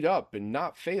and beat up and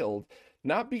not failed,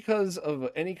 not because of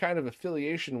any kind of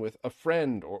affiliation with a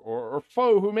friend or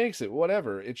foe who makes it,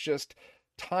 whatever. It's just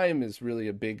time is really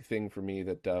a big thing for me.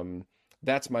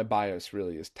 That's my bias,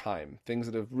 really, is time. Things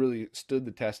that have really stood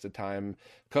the test of time,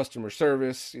 customer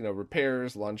service,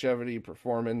 repairs, longevity,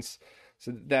 performance.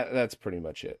 So that's pretty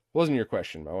much it. Wasn't your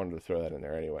question, but I wanted to throw that in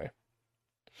there anyway.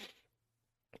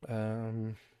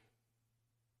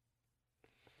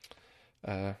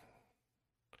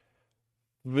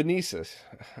 Vinicius.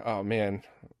 Oh, man.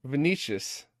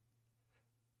 Vinicius.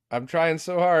 I'm trying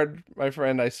so hard, my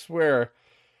friend, I swear.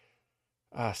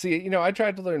 I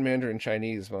tried to learn Mandarin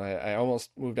Chinese when I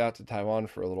almost moved out to Taiwan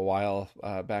for a little while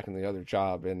back in the other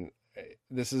job, and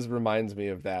reminds me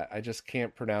of that. I just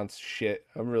can't pronounce shit.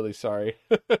 I'm really sorry.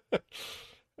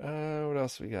 What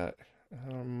else we got?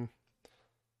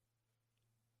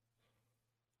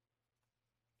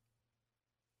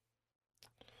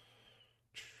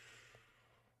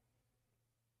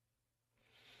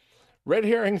 Red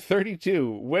Herring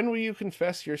 32. When will you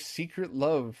confess your secret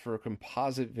love for a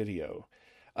composite video?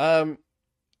 Um,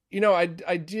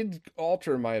 I did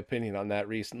alter my opinion on that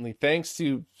recently, thanks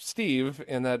to Steve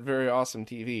and that very awesome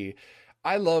TV.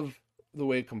 I love the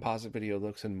way composite video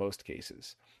looks in most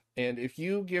cases. And if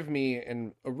you give me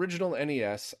an original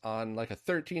NES on like a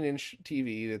 13-inch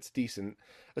TV that's decent,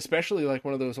 especially like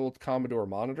one of those old Commodore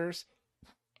monitors,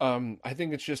 I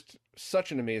think it's just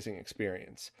such an amazing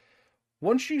experience.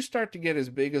 Once you start to get as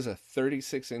big as a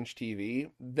 36-inch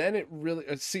TV, then a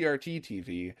CRT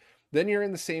TV, then you're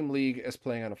in the same league as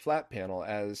playing on a flat panel,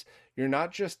 as you're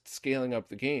not just scaling up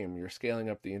the game, you're scaling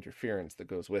up the interference that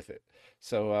goes with it.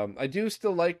 So I do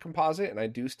still like composite, and I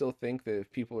do still think that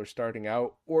if people are starting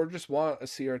out or just want a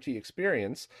CRT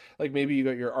experience, like maybe you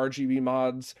got your RGB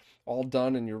mods all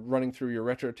done and you're running through your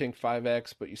RetroTink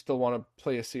 5X, but you still want to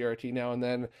play a CRT now and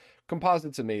then,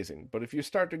 composite's amazing. But if you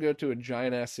start to go to a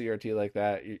giant ass CRT like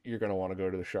that, you're going to want to go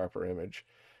to the sharper image.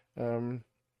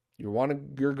 You're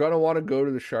gonna want to go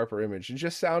to the sharper image. It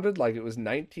just sounded like it was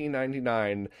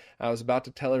 1999. I was about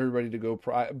to tell everybody to go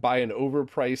buy an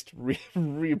overpriced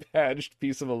rebadged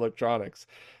piece of electronics.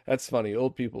 That's funny.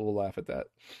 Old people will laugh at that.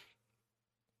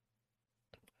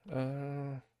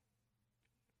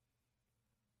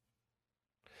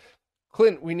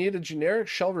 Clint, we need a generic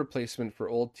shell replacement for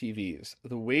old TVs.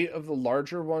 The weight of the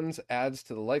larger ones adds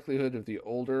to the likelihood of the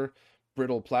older,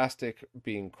 brittle plastic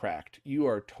being cracked. You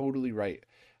are totally right.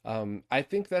 I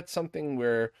think that's something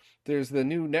where there's the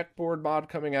new neckboard mod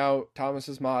coming out.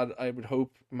 Thomas's mod, I would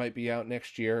hope, might be out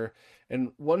next year.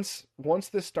 And once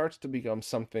this starts to become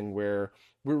something where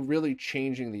we're really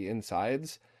changing the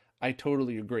insides, I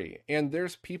totally agree. And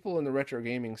there's people in the retro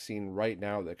gaming scene right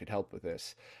now that could help with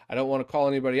this. I don't want to call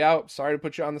anybody out. Sorry to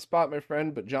put you on the spot, my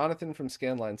friend, but Jonathan from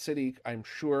Scanline City, I'm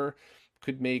sure,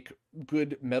 could make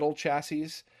good metal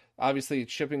chassis. Obviously,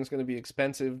 shipping is going to be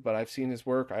expensive, but I've seen his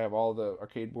work. I have all the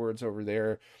arcade boards over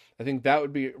there. I think that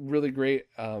would be really great.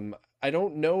 I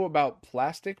don't know about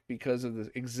plastic because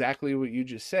of exactly what you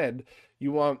just said.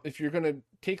 If you're going to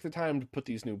take the time to put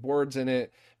these new boards in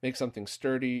it, make something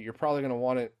sturdy, you're probably going to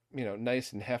want it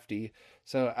nice and hefty.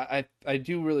 So I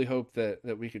do really hope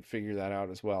that we could figure that out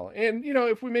as well. And,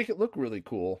 if we make it look really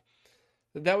cool,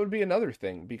 that would be another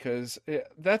thing, because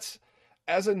that's,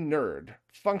 as a nerd,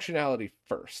 functionality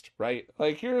first, right?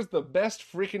 Like, here's the best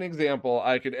freaking example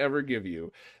I could ever give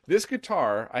you. This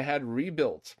guitar I had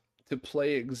rebuilt to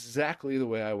play exactly the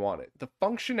way I want it. The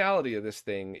functionality of this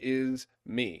thing is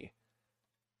me.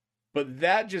 But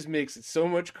that just makes it so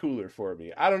much cooler for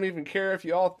me. I don't even care if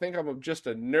you all think I'm just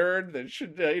a nerd that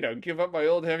should, give up my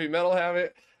old heavy metal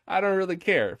habit. I don't really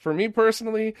care. For me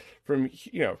personally, from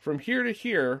here to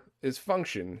here is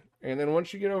function. And then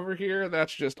once you get over here,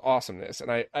 that's just awesomeness. And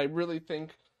I really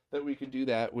think that we could do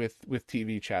that with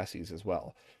TV chassis as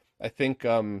well. I think,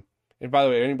 and by the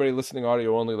way, anybody listening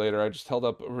audio only later, I just held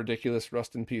up a ridiculous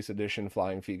Rust in Peace edition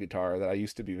Flying Fee guitar that I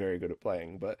used to be very good at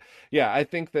playing. But yeah, I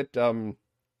think that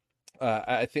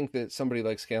somebody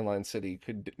like Scanline City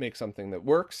could make something that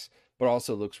works, but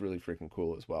also looks really freaking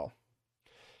cool as well.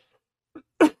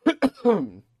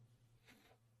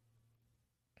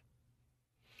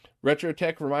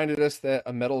 Retrotech reminded us that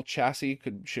a metal chassis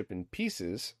could ship in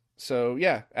pieces. So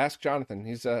yeah, ask Jonathan.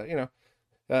 He's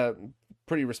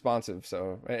pretty responsive.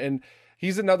 So, and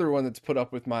he's another one that's put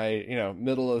up with my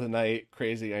middle of the night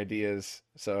crazy ideas.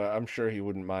 So I'm sure he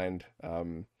wouldn't mind.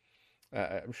 I'm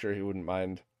sure he wouldn't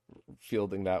mind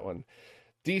fielding that one.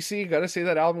 DC, gotta say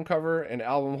that album cover and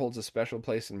album holds a special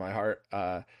place in my heart.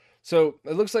 So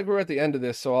it looks like we're at the end of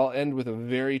this, so I'll end with a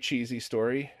very cheesy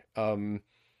story.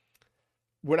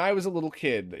 When I was a little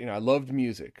kid, I loved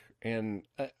music, and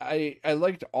I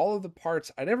liked all of the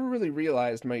parts. I never really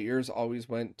realized my ears always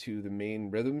went to the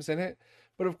main rhythms in it.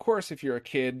 But of course, if you're a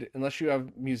kid, unless you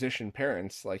have musician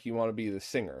parents, like, you want to be the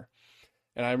singer.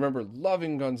 And I remember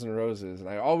loving Guns N' Roses, and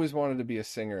I always wanted to be a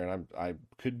singer, and I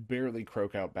could barely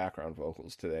croak out background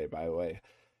vocals today, by the way.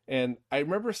 And I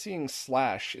remember seeing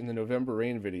Slash in the November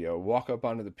Rain video walk up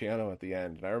onto the piano at the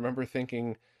end, and I remember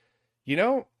thinking,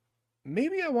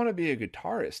 maybe I want to be a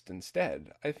guitarist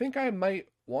instead. I think I might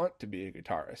want to be a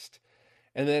guitarist.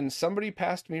 And then somebody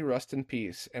passed me Rust in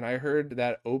Peace, and I heard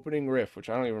that opening riff, which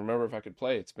I don't even remember if I could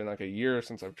play. It's been like a year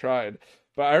since I've tried.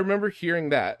 But I remember hearing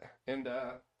that, and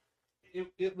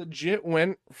it legit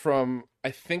went from,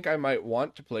 I think I might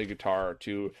want to play guitar,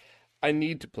 to I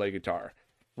need to play guitar.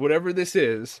 Whatever this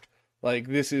is, like,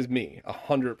 this is me,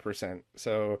 100%.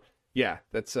 So yeah,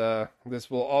 that's this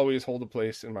will always hold a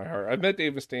place in my heart. I've met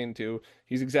Dave Mustaine too.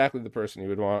 He's exactly the person you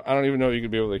would want. I don't even know if you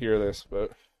could be able to hear this,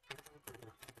 but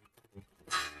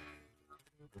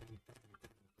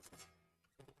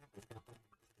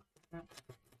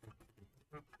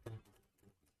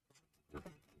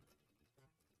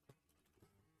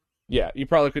yeah, you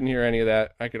probably couldn't hear any of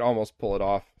that. I could almost pull it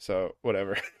off, so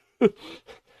whatever.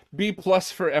 B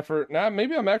plus for effort. Now,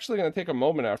 maybe I'm actually going to take a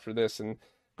moment after this and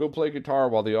go play guitar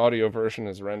while the audio version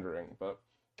is rendering. But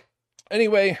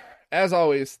anyway, as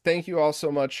always, thank you all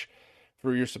so much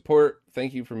for your support.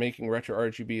 Thank you for making Retro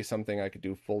RGB something I could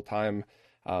do full time.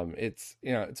 It's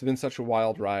been such a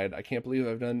wild ride. I can't believe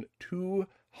I've done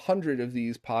 200 of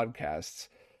these podcasts.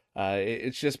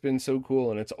 It's just been so cool,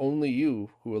 and it's only you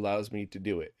who allows me to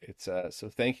do it. It's so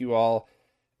thank you all.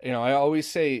 I always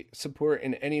say support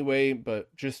in any way,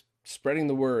 but just spreading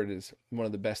the word is one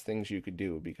of the best things you could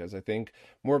do, because I think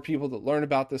more people that learn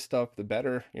about this stuff, the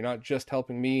better. You're not just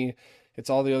helping me,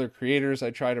 it's all the other creators I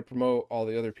try to promote, all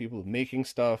the other people making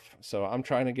stuff. So I'm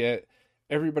trying to get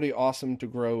everybody awesome to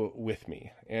grow with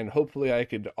me, and hopefully I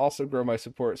could also grow my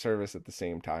support service at the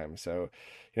same time. So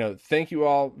thank you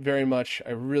all very much. I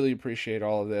really appreciate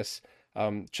all of this.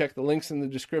 Check the links in the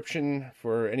description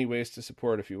for any ways to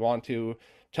support if you want to.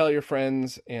 Tell your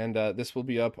friends, and this will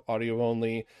be up audio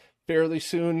only fairly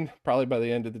soon, probably by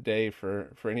the end of the day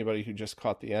for anybody who just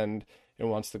caught the end and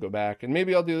wants to go back. And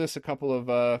maybe I'll do this a couple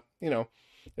of,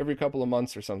 every couple of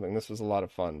months or something. This was a lot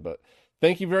of fun, but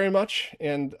thank you very much,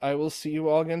 and I will see you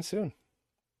all again soon.